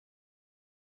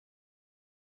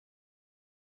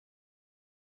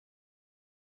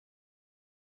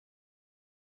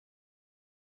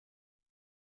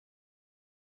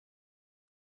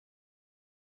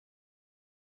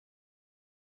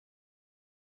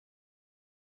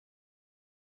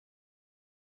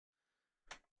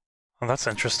 Well, that's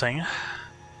interesting.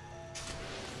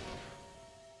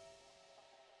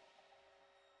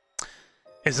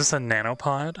 Is this a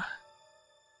nanopod?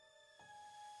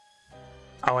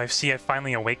 Oh, I see. I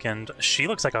finally awakened. She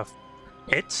looks like a...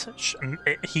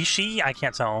 He, she? I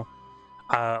can't tell.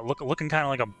 Looking kind of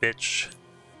like a bitch.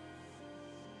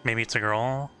 Maybe it's a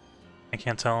girl? I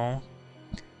can't tell.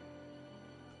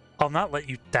 I'll not let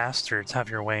you dastards have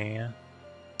your way.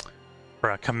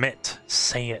 Bruh, commit.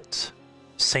 Say it.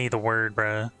 Say the word,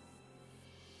 bruh.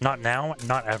 Not now,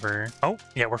 not ever. Oh,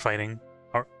 yeah, we're fighting.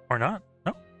 Or not?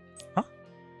 No? Huh?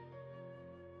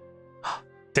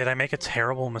 Did I make a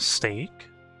terrible mistake?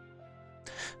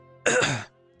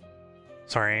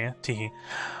 Sorry, T.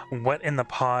 What in the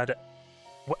pod...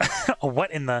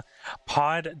 What in the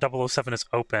pod 007 is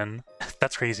open?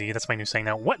 That's crazy. That's my new saying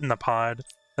now. What in the pod?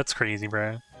 That's crazy,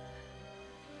 bruh.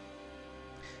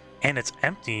 And it's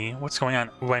empty. What's going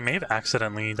on? Ooh, I may have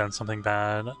accidentally done something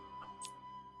bad.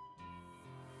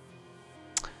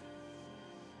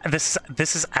 This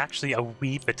is actually a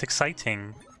wee bit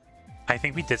exciting. I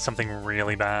think we did something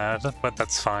really bad, but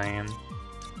that's fine.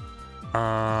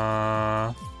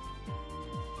 Oh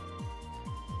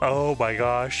my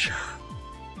gosh.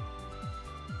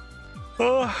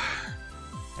 Oh.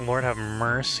 Lord have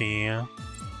mercy.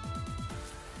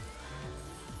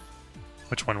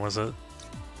 Which one was it?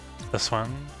 This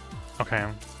one? Okay.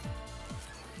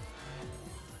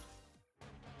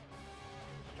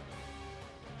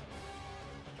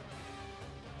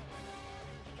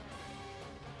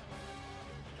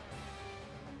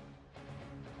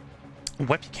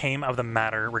 What became of the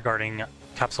matter regarding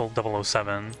Capsule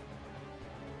 007?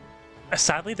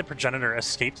 Sadly, the progenitor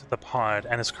escaped the pod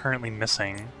and is currently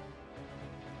missing.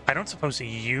 I don't suppose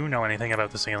you know anything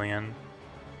about this alien.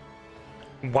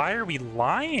 Why are we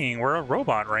lying? We're a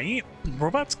robot, right?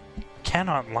 Robots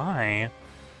cannot lie.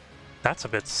 That's a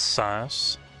bit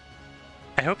sus.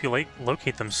 I hope you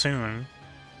locate them soon.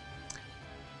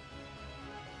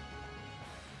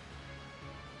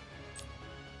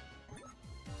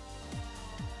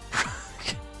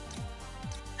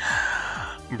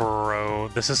 Bro,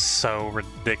 this is so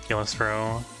ridiculous,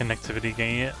 bro. Connectivity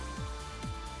gate.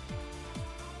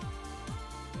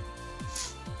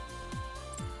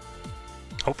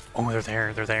 Oh, they're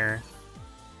there, they're there.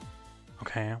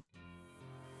 Okay.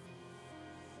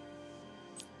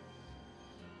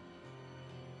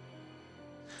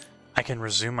 I can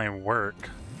resume my work.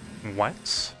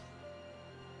 What?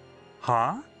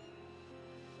 Huh?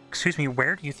 Excuse me,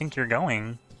 where do you think you're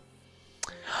going?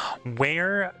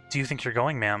 Where do you think you're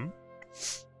going, ma'am?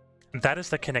 That is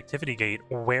the connectivity gate.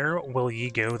 Where will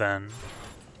ye go then?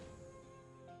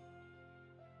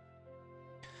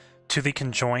 To the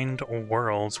conjoined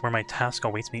worlds where my task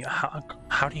awaits me.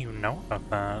 How do you know about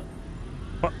that?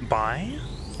 What? Bye?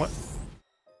 What?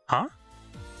 Huh?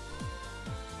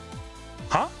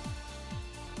 Huh?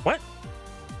 What?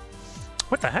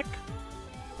 What the heck?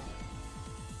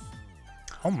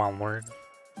 Oh my lord.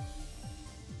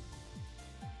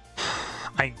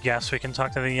 I guess we can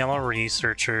talk to the yellow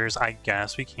researchers. I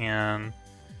guess we can.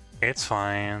 It's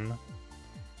fine.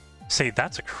 Say,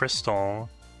 that's a crystal.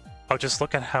 Oh, just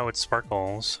look at how it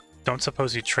sparkles. Don't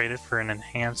suppose you trade it for an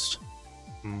enhanced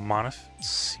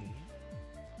see?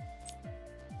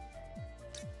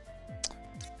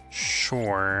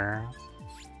 Sure.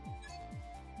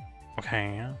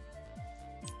 Okay.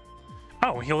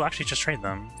 Oh, he'll actually just trade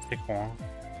them. Okay, cool.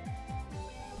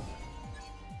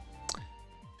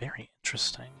 Very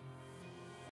interesting.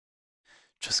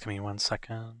 Just give me 1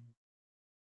 second.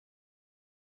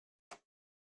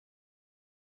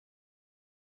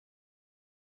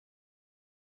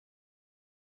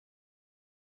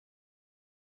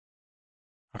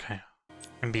 Okay.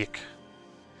 Mbik.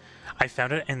 I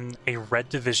found it in a Red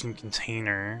Division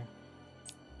container.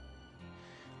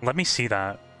 Let me see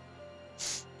that.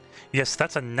 Yes,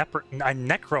 that's a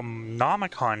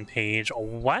Necronomicon page.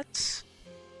 What?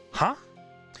 Huh?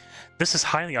 This is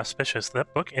highly auspicious.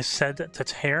 That book is said to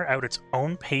tear out its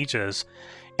own pages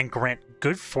and grant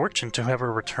good fortune to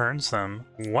whoever returns them.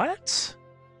 What?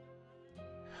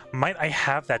 Might I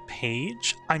have that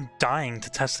page? I'm dying to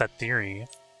test that theory.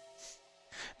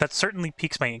 That certainly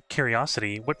piques my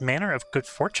curiosity. What manner of good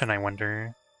fortune, I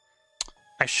wonder?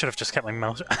 I should have just kept my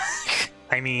mouth...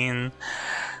 I mean,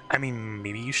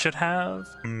 maybe you should have.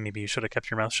 Maybe you should have kept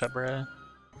your mouth shut, bruh.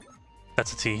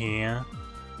 That's a teehee.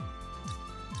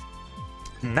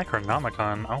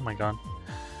 Necronomicon. Oh my god.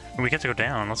 We get to go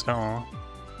down. Let's go.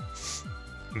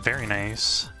 Very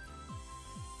nice.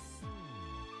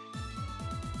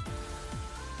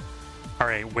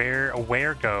 Alright,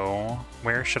 where go?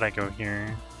 Where should I go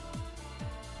here?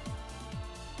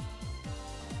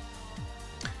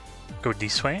 Go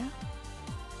this way?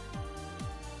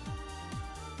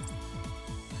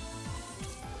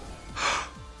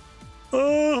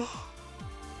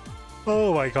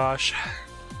 Oh my gosh.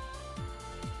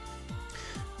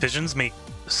 Visions may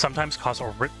sometimes cause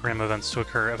grim events to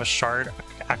occur. If a shard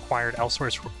acquired elsewhere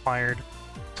is required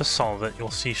to solve it,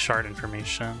 you'll see shard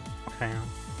information. Okay.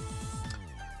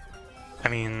 I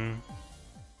mean,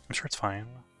 I'm sure it's fine.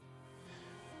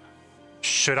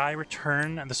 Should I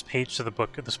return this page to the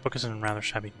book? This book is in rather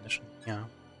shabby condition. Yeah.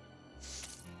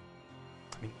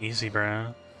 I mean, easy,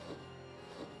 bruh.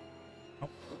 Oh.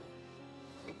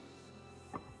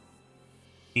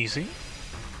 Easy?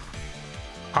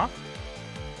 Huh?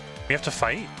 We have to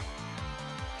fight?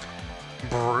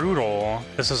 Brutal.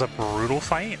 This is a brutal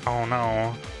fight? Oh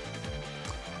no.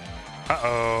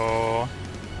 Uh-oh.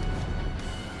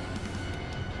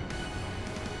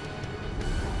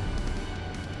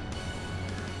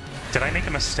 Did I make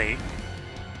a mistake?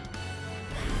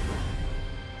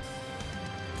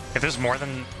 If there's more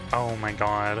than... Oh my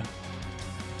god.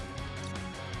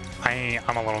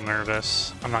 I'm a little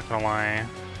nervous. I'm not gonna lie.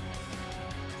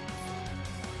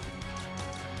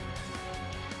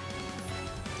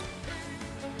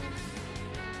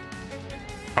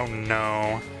 Oh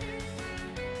no.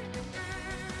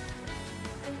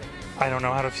 I don't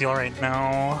know how to feel right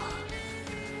now.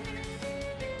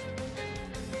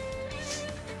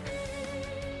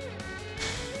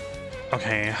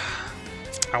 Okay.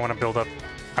 I want to build up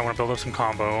some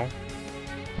combo.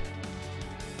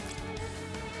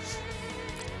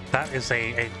 That is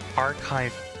a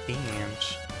archive fiend.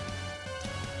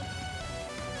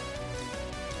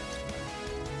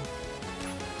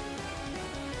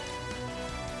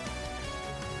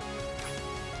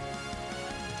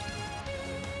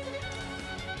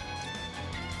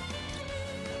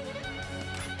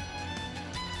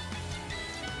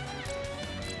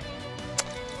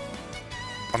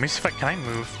 Let me see if can I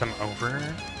move them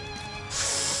over?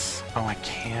 Oh, I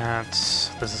can't.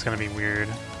 This is gonna be weird.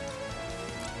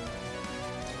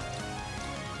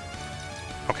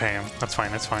 Okay, that's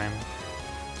fine, that's fine.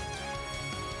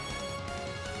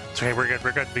 It's okay, we're good,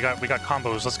 we're good. We got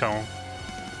combos, let's go.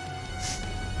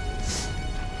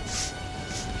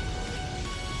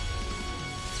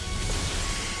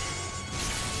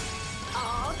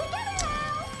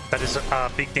 That is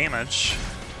big damage.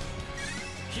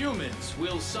 Humans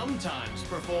will sometimes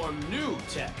perform new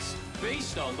text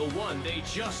based on the one they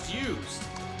just used.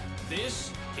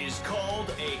 This is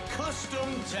called a custom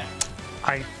text.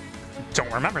 I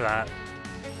don't remember that.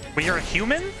 Wait, you're a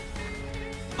human?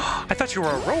 I thought you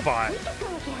were a robot.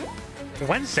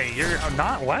 Wednesday, you're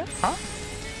not what? Huh?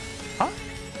 Huh?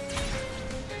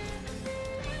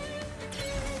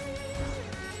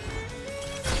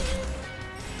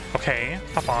 Okay,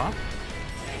 papa.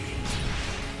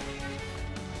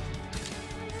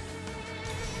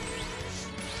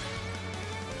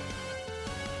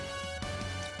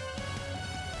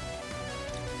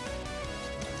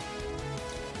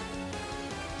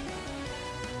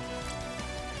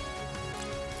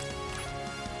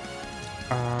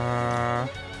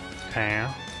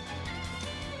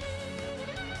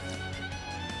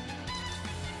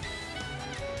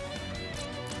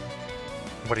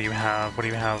 What do you have? What do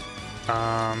you have?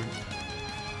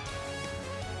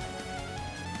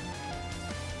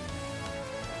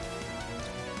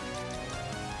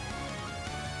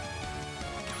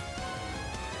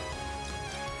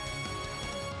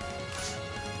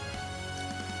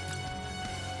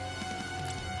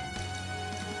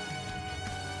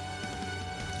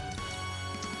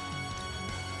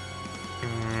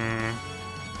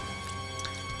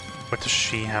 What does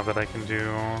she have that I can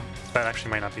do? That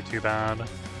actually might not be too bad.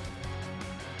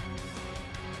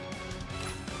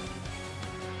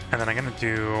 And then I'm gonna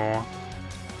do...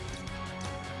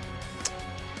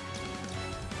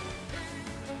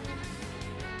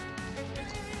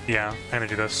 Yeah, I'm gonna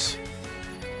do this.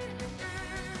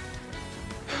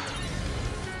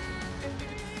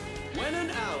 When an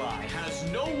ally has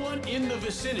no one in the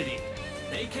vicinity,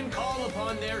 they can call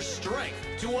upon their strength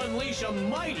to unleash a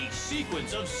mighty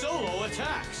sequence of solo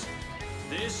attacks.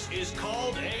 This is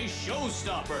called a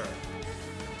showstopper.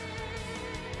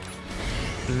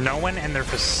 No one in their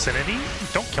vicinity?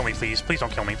 Don't kill me, please. Please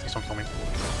don't kill me. Please don't kill me.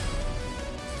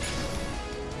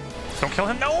 Don't kill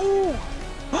him. No!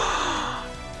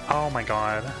 Oh my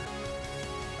god.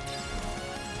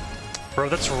 Bro,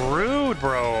 that's rude,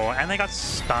 bro. And they got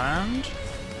stunned?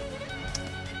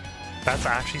 That's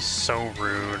actually so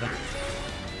rude.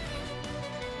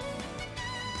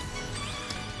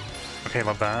 Okay,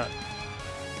 love that.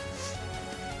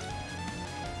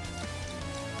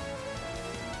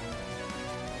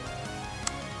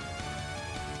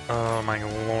 Oh my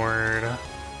lord.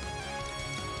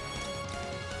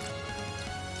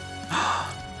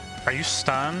 Are you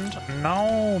stunned?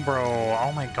 No, bro.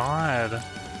 Oh my god.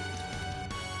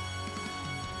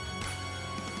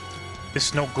 This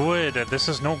is no good. This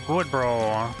is no good,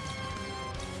 bro.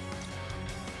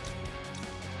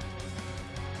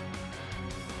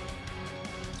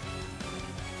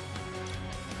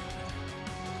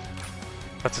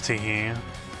 That's a teehee.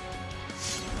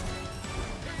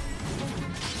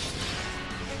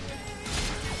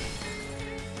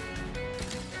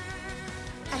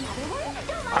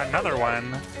 Another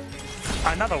one.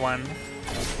 Another one.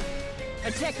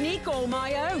 A technique all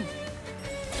my own.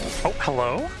 Oh,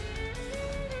 hello?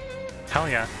 Hell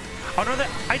yeah. Oh no,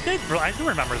 I do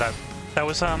remember that. That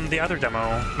was the other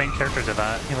demo. Main character did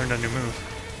that. He learned a new move.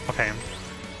 Okay.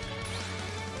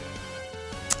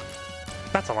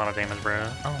 That's a lot of damage, bro.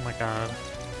 Oh my god.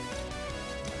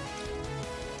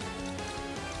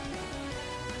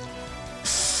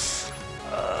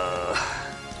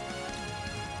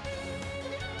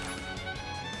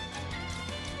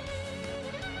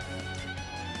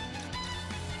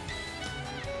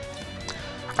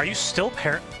 Are you still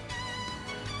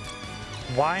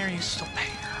Why are you still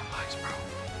paralyzed, bro?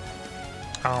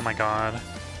 Oh my god.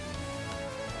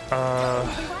 I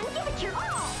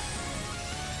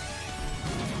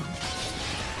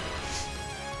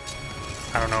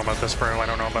don't know about this, bro. I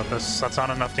don't know about this. That's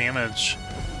not enough damage.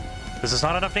 This is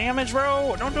not enough damage,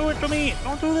 bro. Don't do it to me.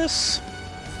 Don't do this.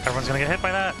 Everyone's gonna get hit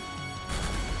by that.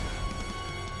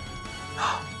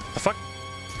 The fuck?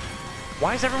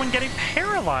 Why is everyone getting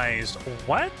paralyzed?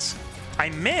 What? I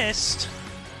missed?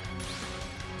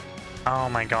 Oh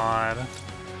my god.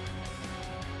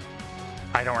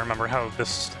 I don't remember how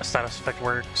this status effect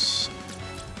works.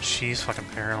 She's fucking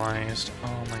paralyzed.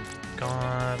 Oh my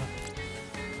god.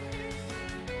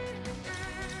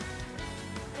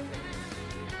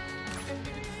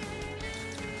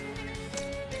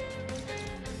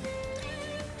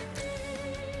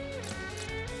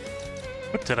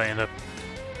 What did I end up?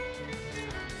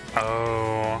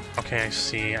 Oh, okay, I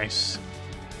see.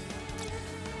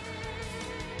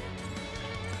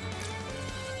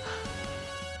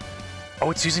 Oh,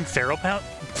 it's using Feral Pound?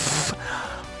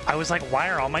 I was like, why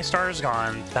are all my stars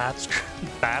gone? That's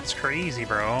crazy,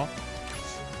 bro.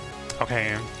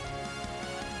 Okay.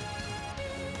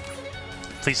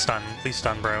 Please stun,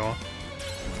 bro.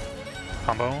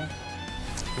 Combo.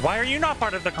 Why are you not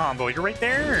part of the combo? You're right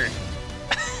there.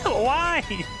 Why?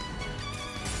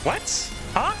 What?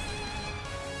 Huh?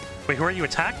 Wait, who are you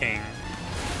attacking?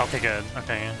 Okay, good.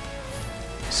 Okay.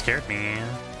 Scared me.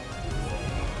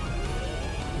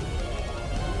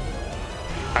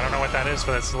 I don't know what that is,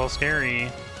 but it's a little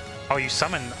scary. Oh, you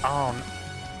summoned... Huh?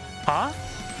 Huh?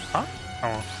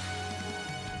 Oh.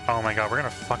 Oh my god, we're gonna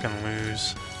fucking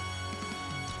lose.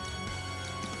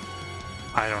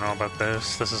 I don't know about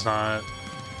this. This is not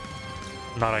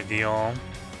ideal.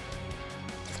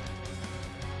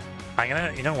 I'm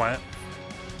gonna... You know what?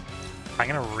 I'm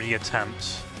gonna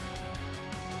re-attempt.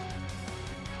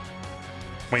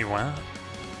 Wait, what?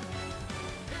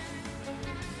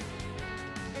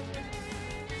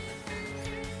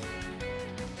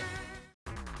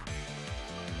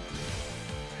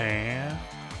 Okay.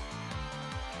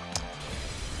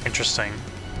 Interesting.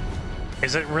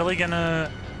 Is it really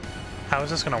gonna... How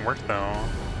is this gonna work, though?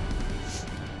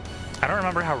 I don't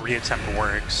remember how reattempt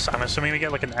works. I'm assuming we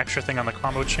get like an extra thing on the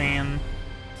combo chain,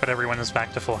 but everyone is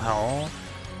back to full health.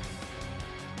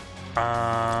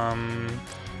 I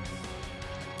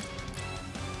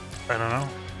don't know.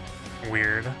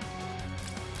 Weird.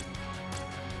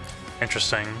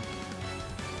 Interesting.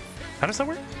 How does that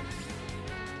work?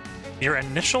 Your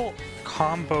initial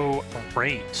combo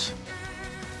rate.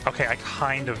 Okay, I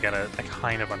kind of get it. I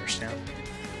kind of understand.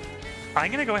 I'm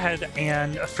gonna go ahead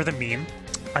and, for the meme,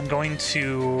 I'm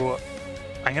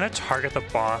gonna target the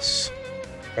boss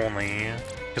only,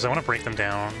 because I want to break them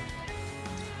down.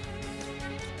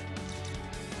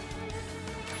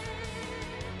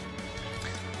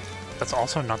 That's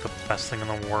also not the best thing in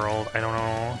the world. I don't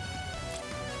know.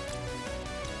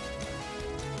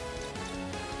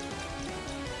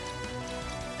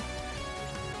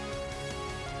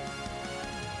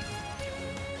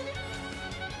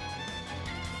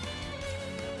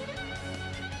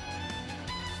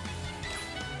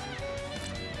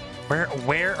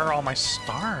 Where are all my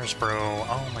stars, bro?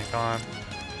 Oh my god.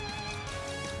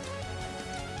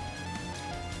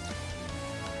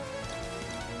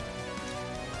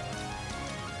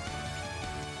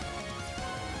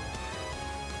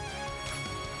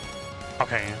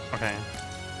 Okay, okay.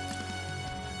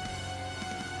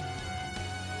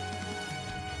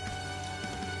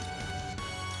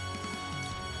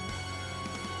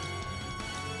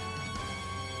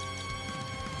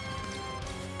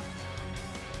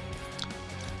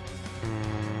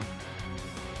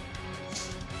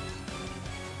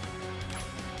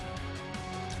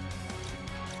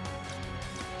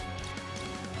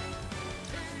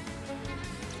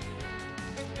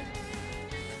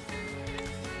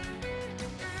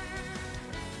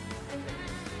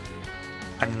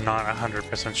 I'm not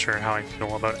 100% sure how I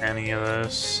feel about any of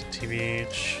this,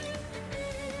 TBH.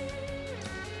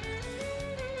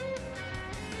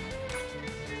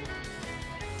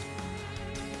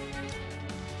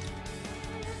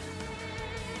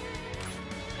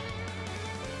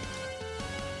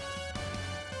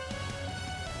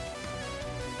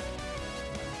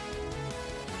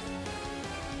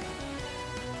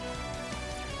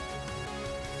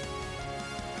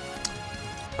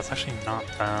 That's actually not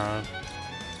bad.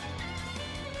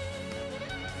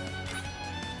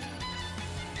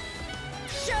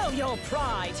 Show your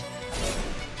pride!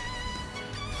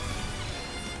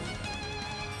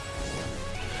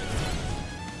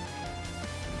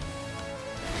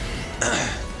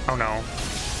 Oh no.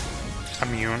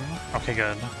 Immune? Okay,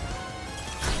 good.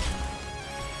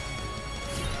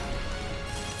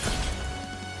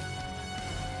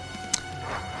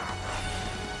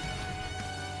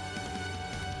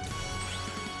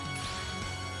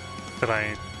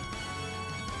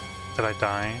 Did I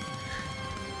die?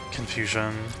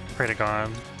 Confusion. Pray to God.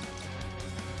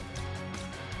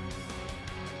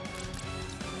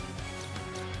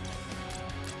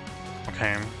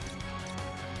 Okay.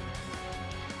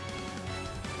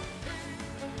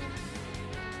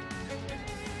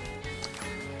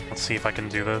 Let's see if I can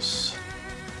do this.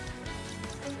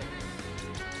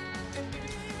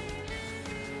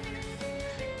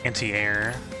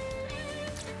 Anti-air.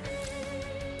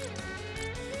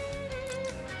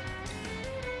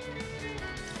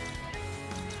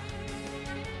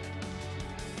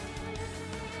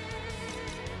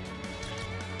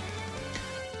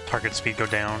 Target speed go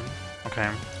down.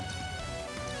 Okay.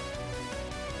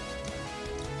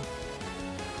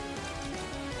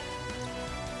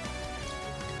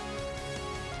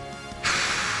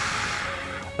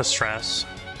 The stress.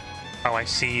 Oh, I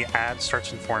see. Ad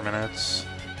starts in 4 minutes.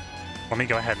 Let me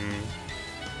go ahead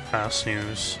and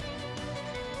snooze.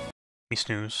 Let me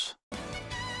snooze.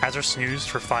 Ads are snoozed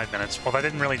for 5 minutes. Well, that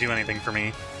didn't really do anything for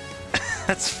me.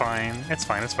 That's fine. It's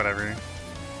fine. It's whatever.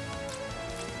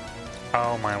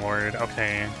 Oh my lord,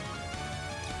 okay.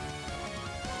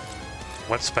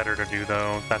 What's better to do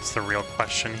though? That's the real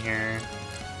question here.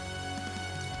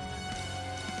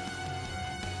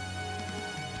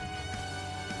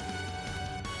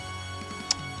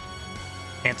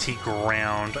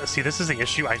 Anti-ground. See, this is the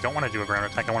issue. I don't want to do a ground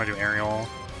attack. I want to do aerial.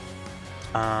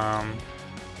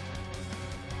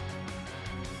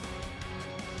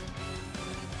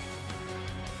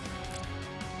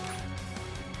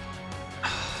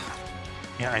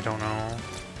 Yeah, I don't know.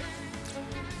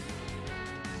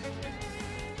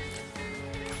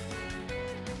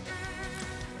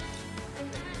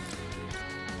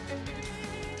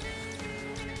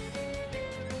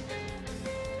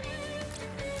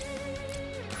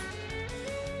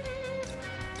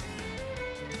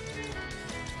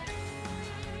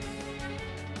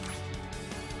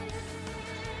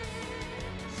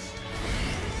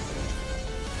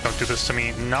 Don't do this to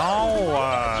me.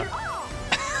 No!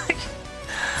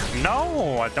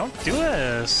 No! Don't do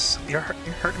this! You're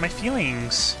hurting my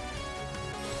feelings.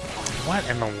 What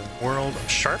in the world?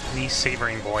 Sharp knee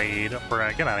savoring blade.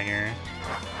 Bruh, get out of here.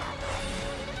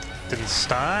 Didn't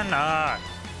stun?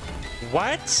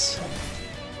 What?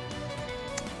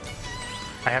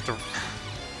 I have to...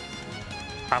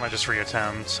 I'm gonna just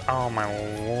reattempt. Oh my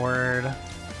lord.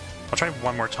 I'll try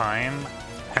one more time,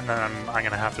 and then I'm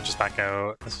gonna have to just back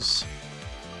out. This is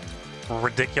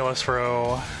ridiculous,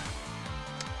 bro.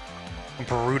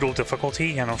 Brutal difficulty?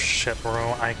 Yeah, no shit,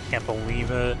 bro. I can't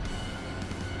believe it.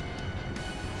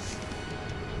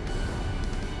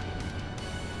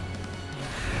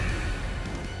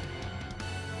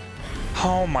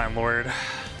 Oh my lord.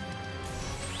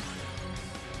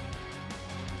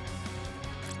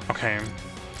 Okay.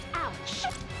 Ouch.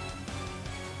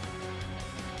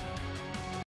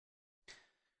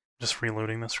 Just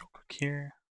reloading this real quick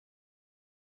here.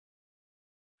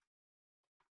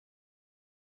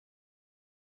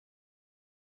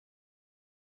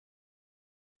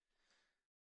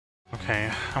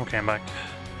 Okay, I'm back.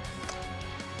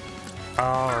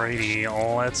 Alrighty,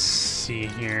 let's see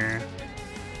here.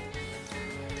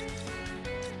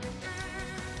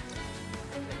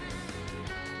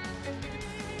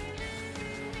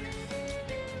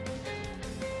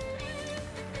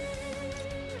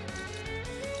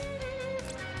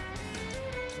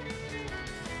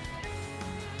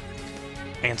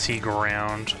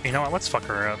 Anti-ground. You know what? Let's fuck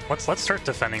her up. Let's start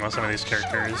defending with some of these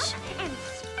characters. And spit him out.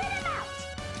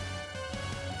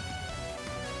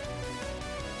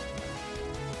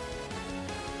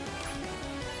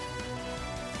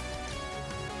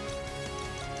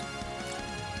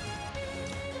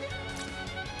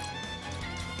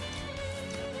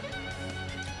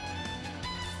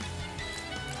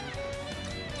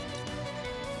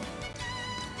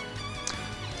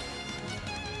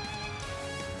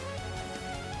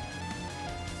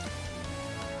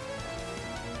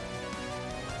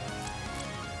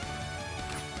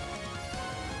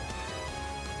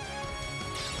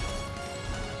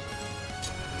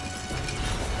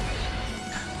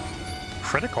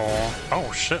 Critical? Oh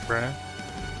shit, bro.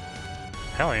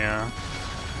 Hell yeah.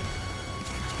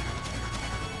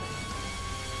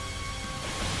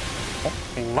 Oh,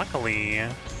 luckily,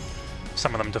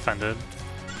 some of them defended.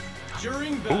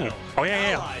 During battle, Ooh. Oh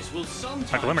yeah. allies will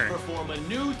sometimes glimmer. perform a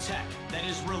new tech that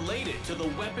is related to the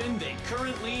weapon they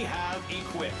currently have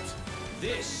equipped.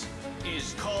 This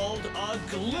is called a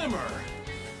glimmer.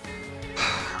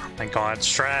 My god,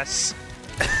 stress.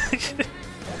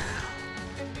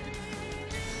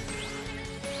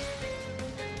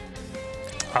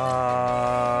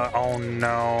 Oh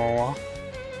no.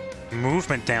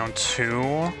 Movement down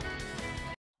 2?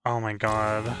 Oh my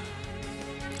god.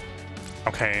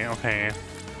 Okay.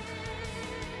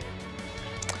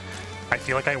 I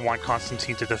feel like I want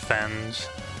Constantine to defend,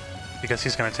 because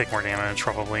he's gonna take more damage,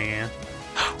 probably.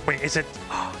 Wait, is it...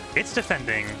 It's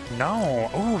defending!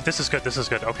 No! Ooh, this is good,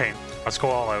 Okay, let's go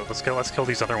all out. Let's kill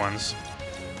these other ones.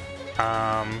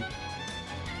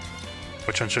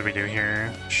 Which one should we do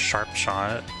here? Sharp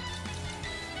shot.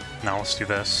 No, let's do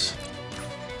this.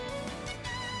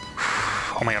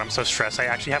 Oh my god, I'm so stressed. I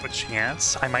actually have a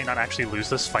chance. I might not actually lose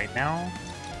this fight now.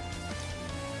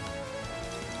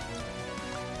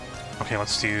 Okay,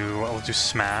 let's do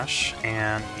smash,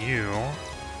 and you.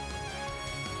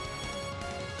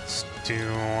 Let's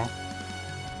do...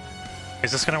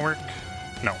 Is this gonna work?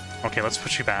 No. Okay, let's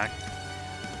put you back.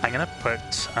 I'm gonna put,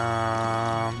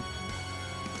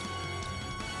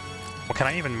 well, can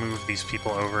I even move these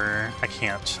people over? I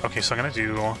can't. Okay, so I'm gonna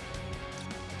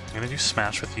do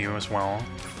smash with you as well.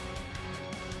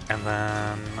 And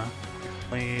then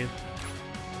blade.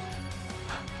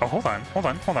 Oh, hold on.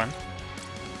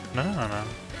 No.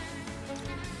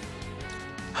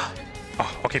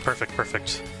 Oh, okay,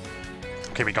 perfect.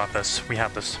 Okay, we got this. We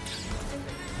have this.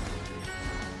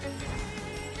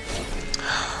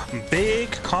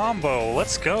 Big combo.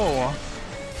 Let's go.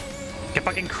 Get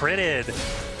fucking critted.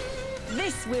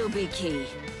 This will be key.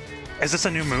 Is this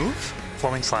a new move?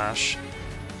 Flowing slash.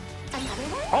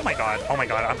 Oh my god,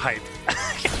 I'm hyped.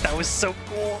 That was so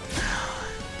cool.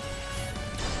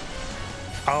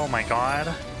 Oh my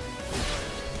god.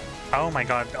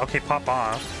 Okay, pop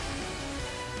off.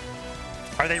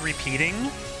 Are they repeating?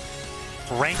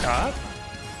 Rank up?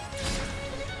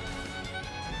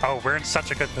 Oh, we're in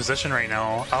such a good position right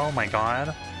now. Oh my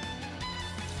god.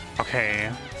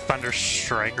 Okay, Thunder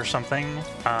Strike or something.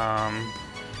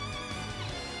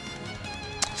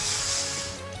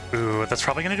 Ooh, that's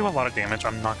probably gonna do a lot of damage,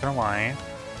 I'm not gonna lie.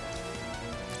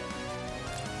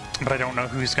 But I don't know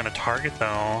who he's gonna target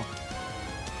though.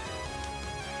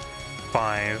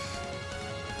 5.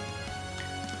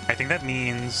 I think that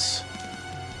means...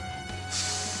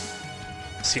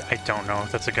 See, I don't know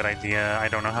if that's a good idea. I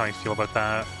don't know how I feel about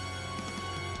that.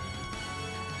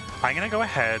 I'm gonna go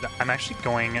ahead. I'm actually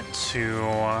going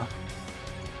to...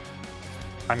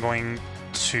 I'm going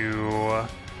to...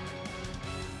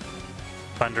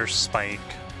 Thunder Spike.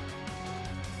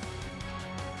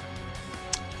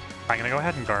 I'm gonna go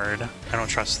ahead and guard. I don't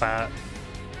trust that.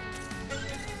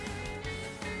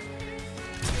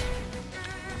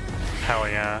 Hell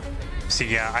yeah. See,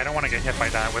 yeah, I don't want to get hit by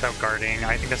that without guarding.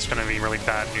 I think that's gonna be really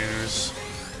bad news.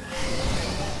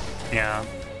 Yeah.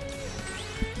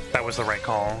 That was the right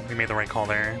call. We made the right call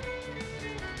there.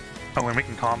 Oh, and we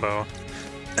can combo.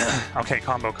 Okay,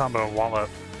 combo, wallop.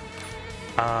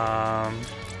 I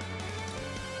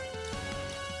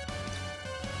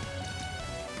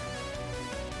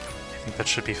think that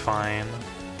should be fine.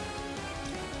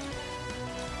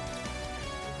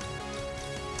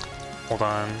 Hold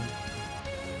on.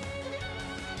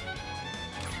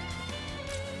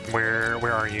 Where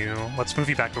are you? Let's move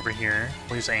you back over here.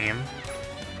 We'll use aim.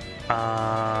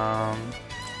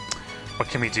 What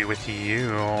can we do with you?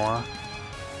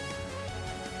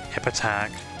 Hip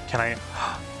attack. Can I...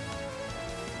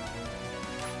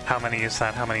 How many is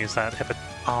that? How many is that?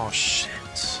 Oh, shit.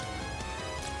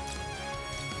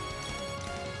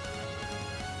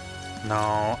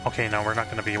 No. Okay, no, we're not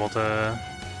going to be able to...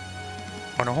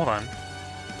 Oh, no, hold on.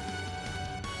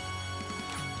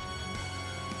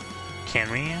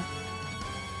 Can we?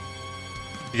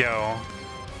 Yo.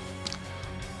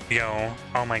 Yo.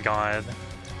 Oh my god.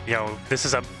 Yo, this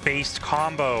is a based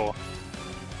combo.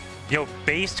 Yo,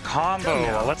 based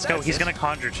combo. Let's go. He's going to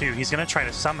conjure too. He's going to try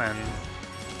to summon.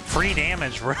 Free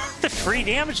damage, bro. Free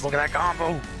damage. Look at that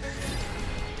combo.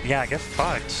 Yeah, get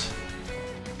fucked.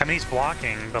 I mean, he's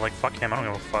blocking, but like, fuck him. I don't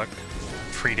give a fuck.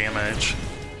 Free damage.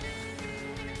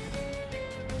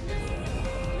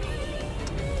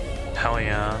 Hell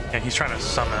yeah. Yeah, he's trying to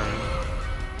summon.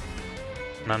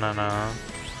 No.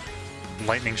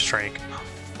 Lightning strike. Oh,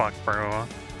 fuck, bro.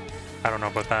 I don't know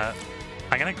about that.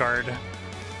 I'm gonna guard.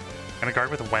 I'm gonna guard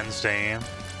with Wednesday. We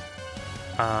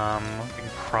can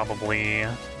probably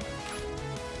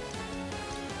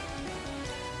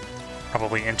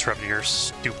interrupt your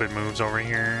stupid moves over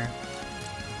here.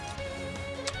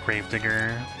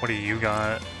 Gravedigger. What do you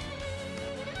got?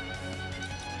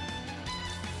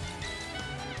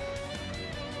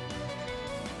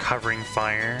 Covering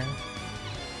fire.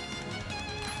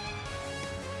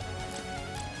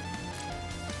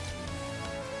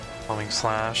 Foaming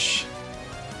slash.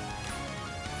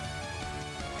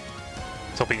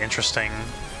 This'll be interesting.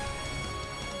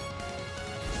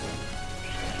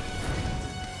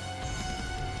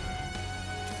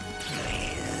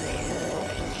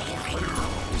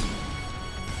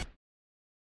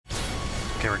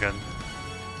 Okay, we're good.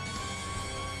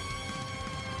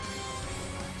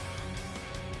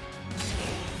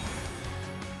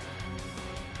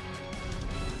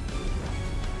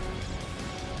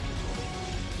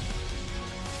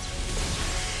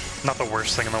 Not the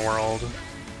worst thing in the world.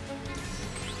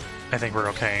 I think we're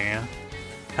okay.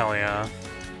 Hell yeah.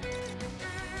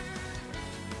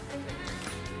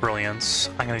 Brilliance.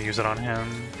 I'm gonna use it on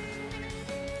him.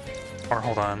 Or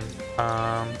hold on.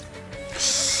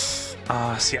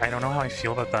 See, I don't know how I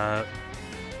feel about that.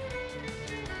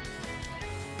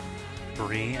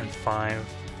 3 and 5.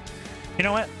 You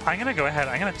know what? I'm gonna go ahead.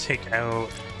 I'm gonna take out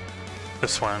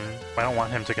this one. I don't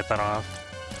want him to get that off.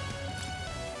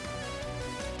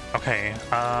 Okay,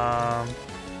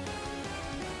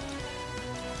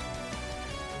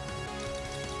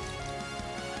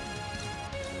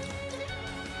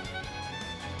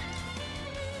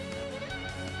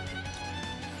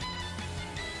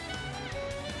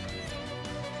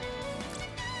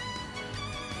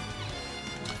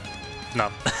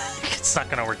 no, it's not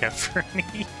gonna work out for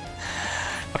me.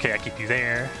 Okay, I keep you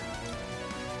there.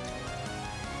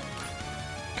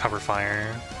 Cover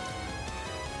fire.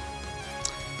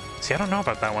 See, I don't know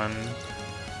about that one.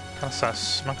 Kinda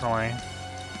sus, I'm not gonna lie.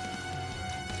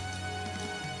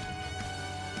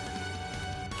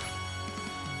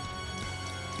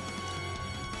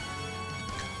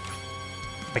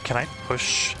 Wait, can I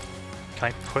push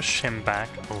him back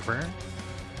over?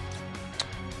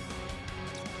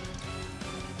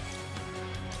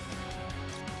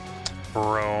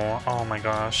 Bro, oh my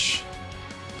gosh.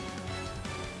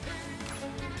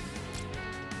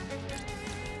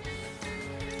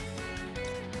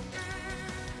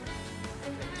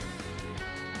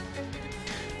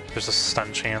 There's a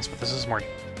stun chance, but this is more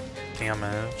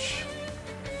damage.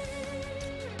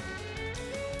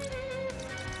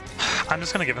 I'm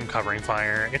just gonna give him covering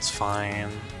fire. It's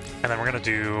fine. And then we're gonna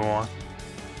do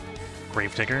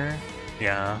Gravedigger.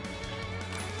 Yeah.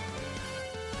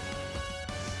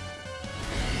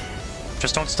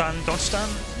 Just don't stun, don't stun.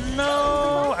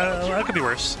 No! That could be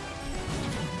worse.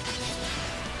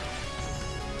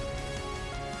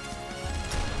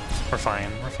 We're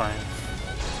fine, we're fine.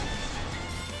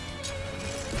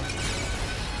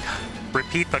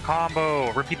 Repeat the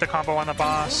combo! Repeat the combo on the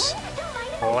boss!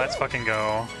 Let's fucking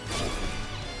go.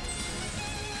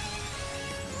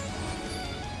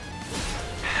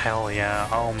 Hell yeah,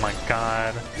 oh my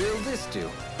god. Will this do?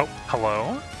 Oh,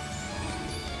 hello?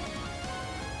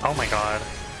 Oh my god.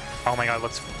 Oh my god,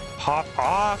 let's pop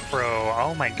off, bro.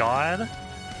 Oh my god.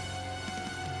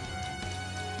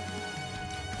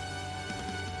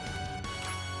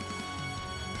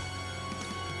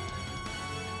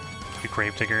 The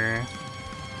Gravedigger.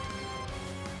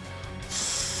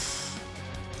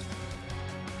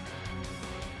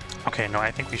 Okay, no,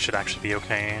 I think we should actually be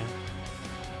okay.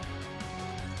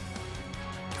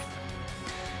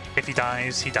 If he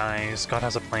dies, he dies. God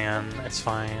has a plan. It's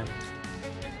fine.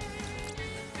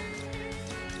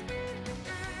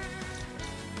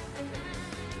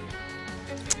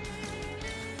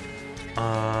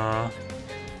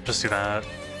 Just do that.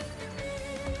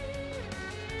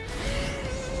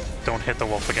 Don't hit the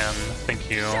wolf again. Thank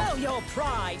you. Show your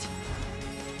pride.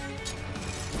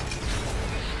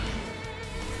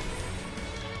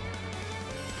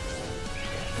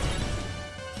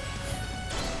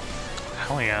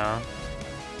 Hell yeah.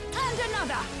 And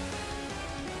another.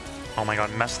 Oh my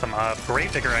god, mess them up.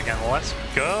 Gravedigger again. Let's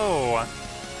go.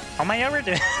 Oh my god,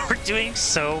 we're doing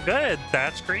so good.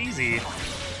 That's crazy.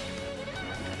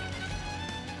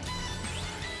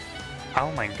 Oh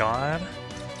my god.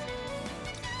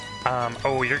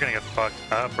 Oh, you're gonna get fucked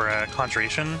up, bruh.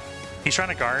 Conjuration? He's trying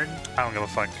to guard? I don't give a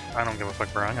fuck. I don't give a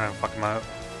fuck, bro. I'm gonna fuck him up.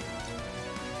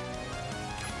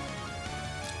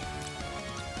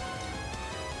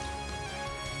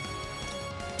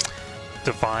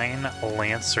 Divine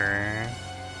Lancer.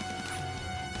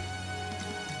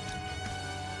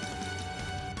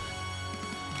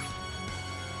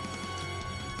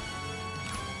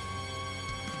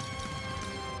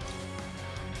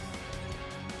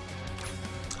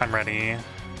 I'm ready.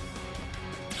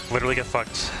 Literally get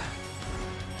fucked.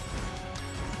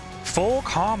 Full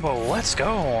combo, let's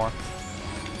go!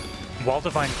 Wall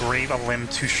Divine Grave a limb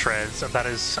to shreds. That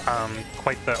is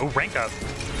quite the rank up.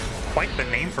 Quite the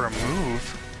name for a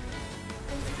move.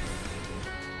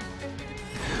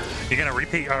 You gonna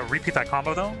repeat that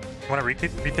combo though? You wanna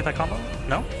repeat that combo?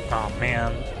 No? Oh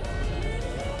man.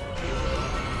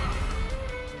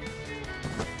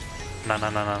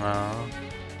 No.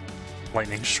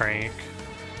 Lightning Strike.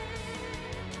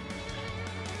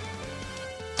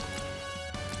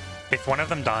 If one of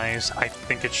them dies, I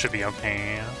think it should be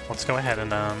okay. Let's go ahead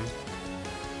and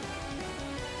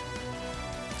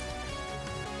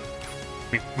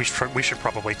we should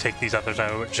probably take these others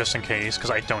out just in case,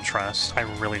 because I don't trust. I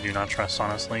really do not trust,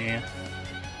 honestly.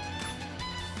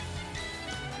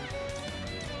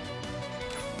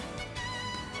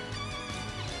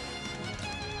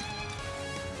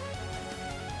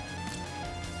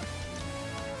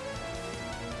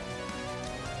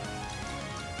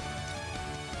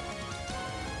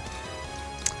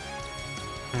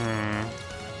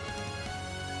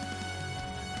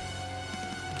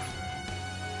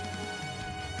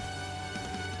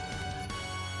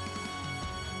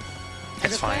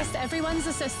 It's fine. Request everyone's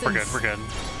assistance. We're good, we're good.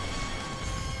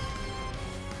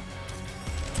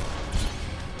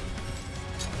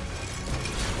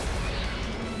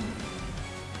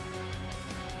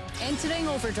 Entering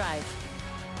overdrive.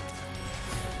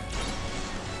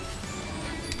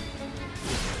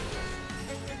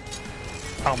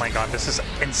 Oh my god, this is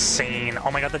insane.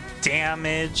 Oh my god, the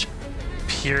damage.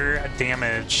 Pure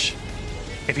damage.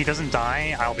 If he doesn't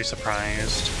die, I'll be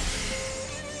surprised.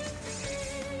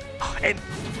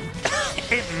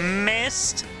 It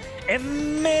missed. It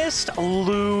missed.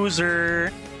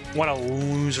 Loser. What a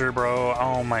loser, bro.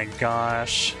 Oh my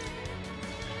gosh.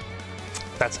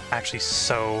 That's actually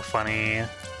so funny.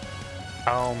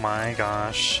 Oh my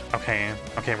gosh. Okay,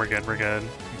 we're good, we're good.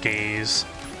 Gaze.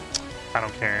 I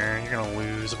don't care. You're gonna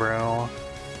lose, bro.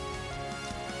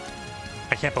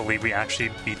 I can't believe we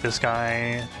actually beat this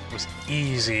guy. It was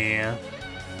easy.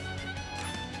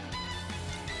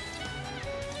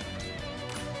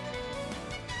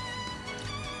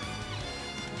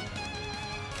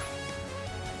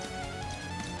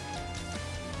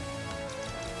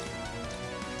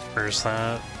 Where's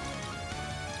that?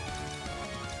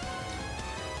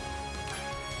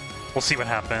 We'll see what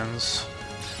happens.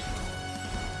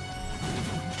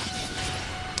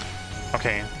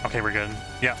 Okay, okay, we're good.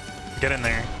 Yeah, get in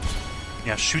there.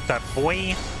 Yeah, shoot that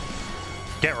boy.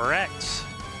 Get wrecked.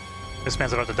 This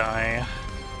man's about to die.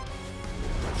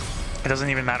 It doesn't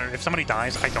even matter. If somebody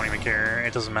dies, I don't even care.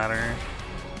 It doesn't matter.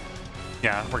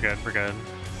 Yeah, we're good, we're good.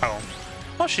 Oh.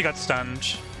 Well, she got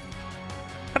stunned.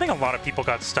 I think a lot of people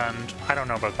got stunned. I don't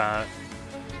know about that.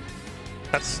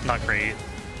 That's not great.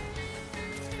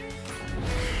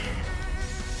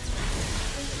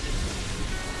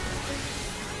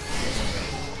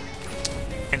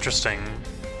 Interesting.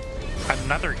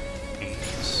 Another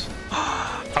ace.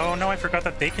 Oh no, I forgot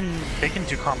that they can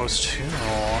do combos too.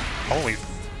 Holy,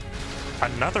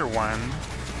 another one.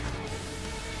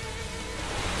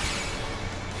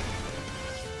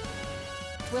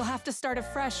 We'll have to start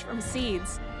afresh from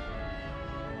seeds.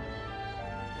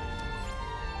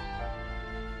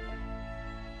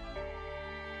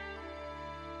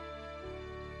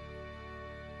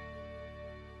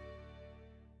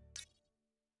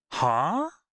 Huh?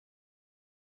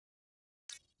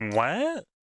 What?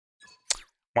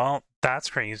 Well,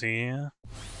 that's crazy.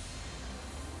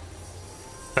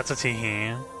 That's a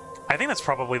teehee. I think that's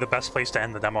probably the best place to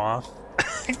end the demo off.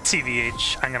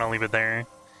 TVH, I'm gonna leave it there.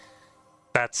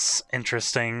 That's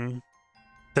interesting.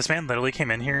 This man literally came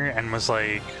in here and was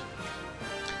like,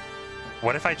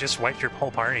 what if I just wiped your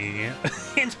whole party?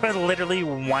 Into literally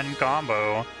one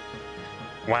combo.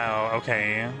 Wow,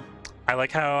 okay. I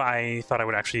like how I thought I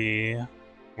would actually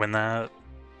win that.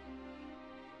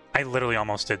 I literally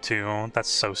almost did too. That's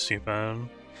so stupid.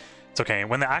 It's okay.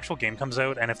 When the actual game comes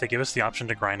out, and if they give us the option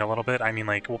to grind a little bit, I mean,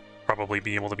 like, we'll probably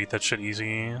be able to beat that shit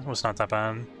easy. It was not that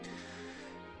bad.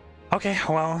 Okay,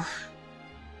 well,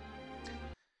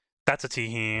 that's a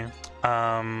teehee.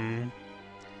 I'ma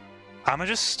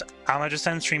just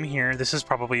end stream here. This is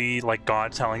probably like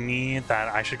God telling me that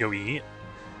I should go eat.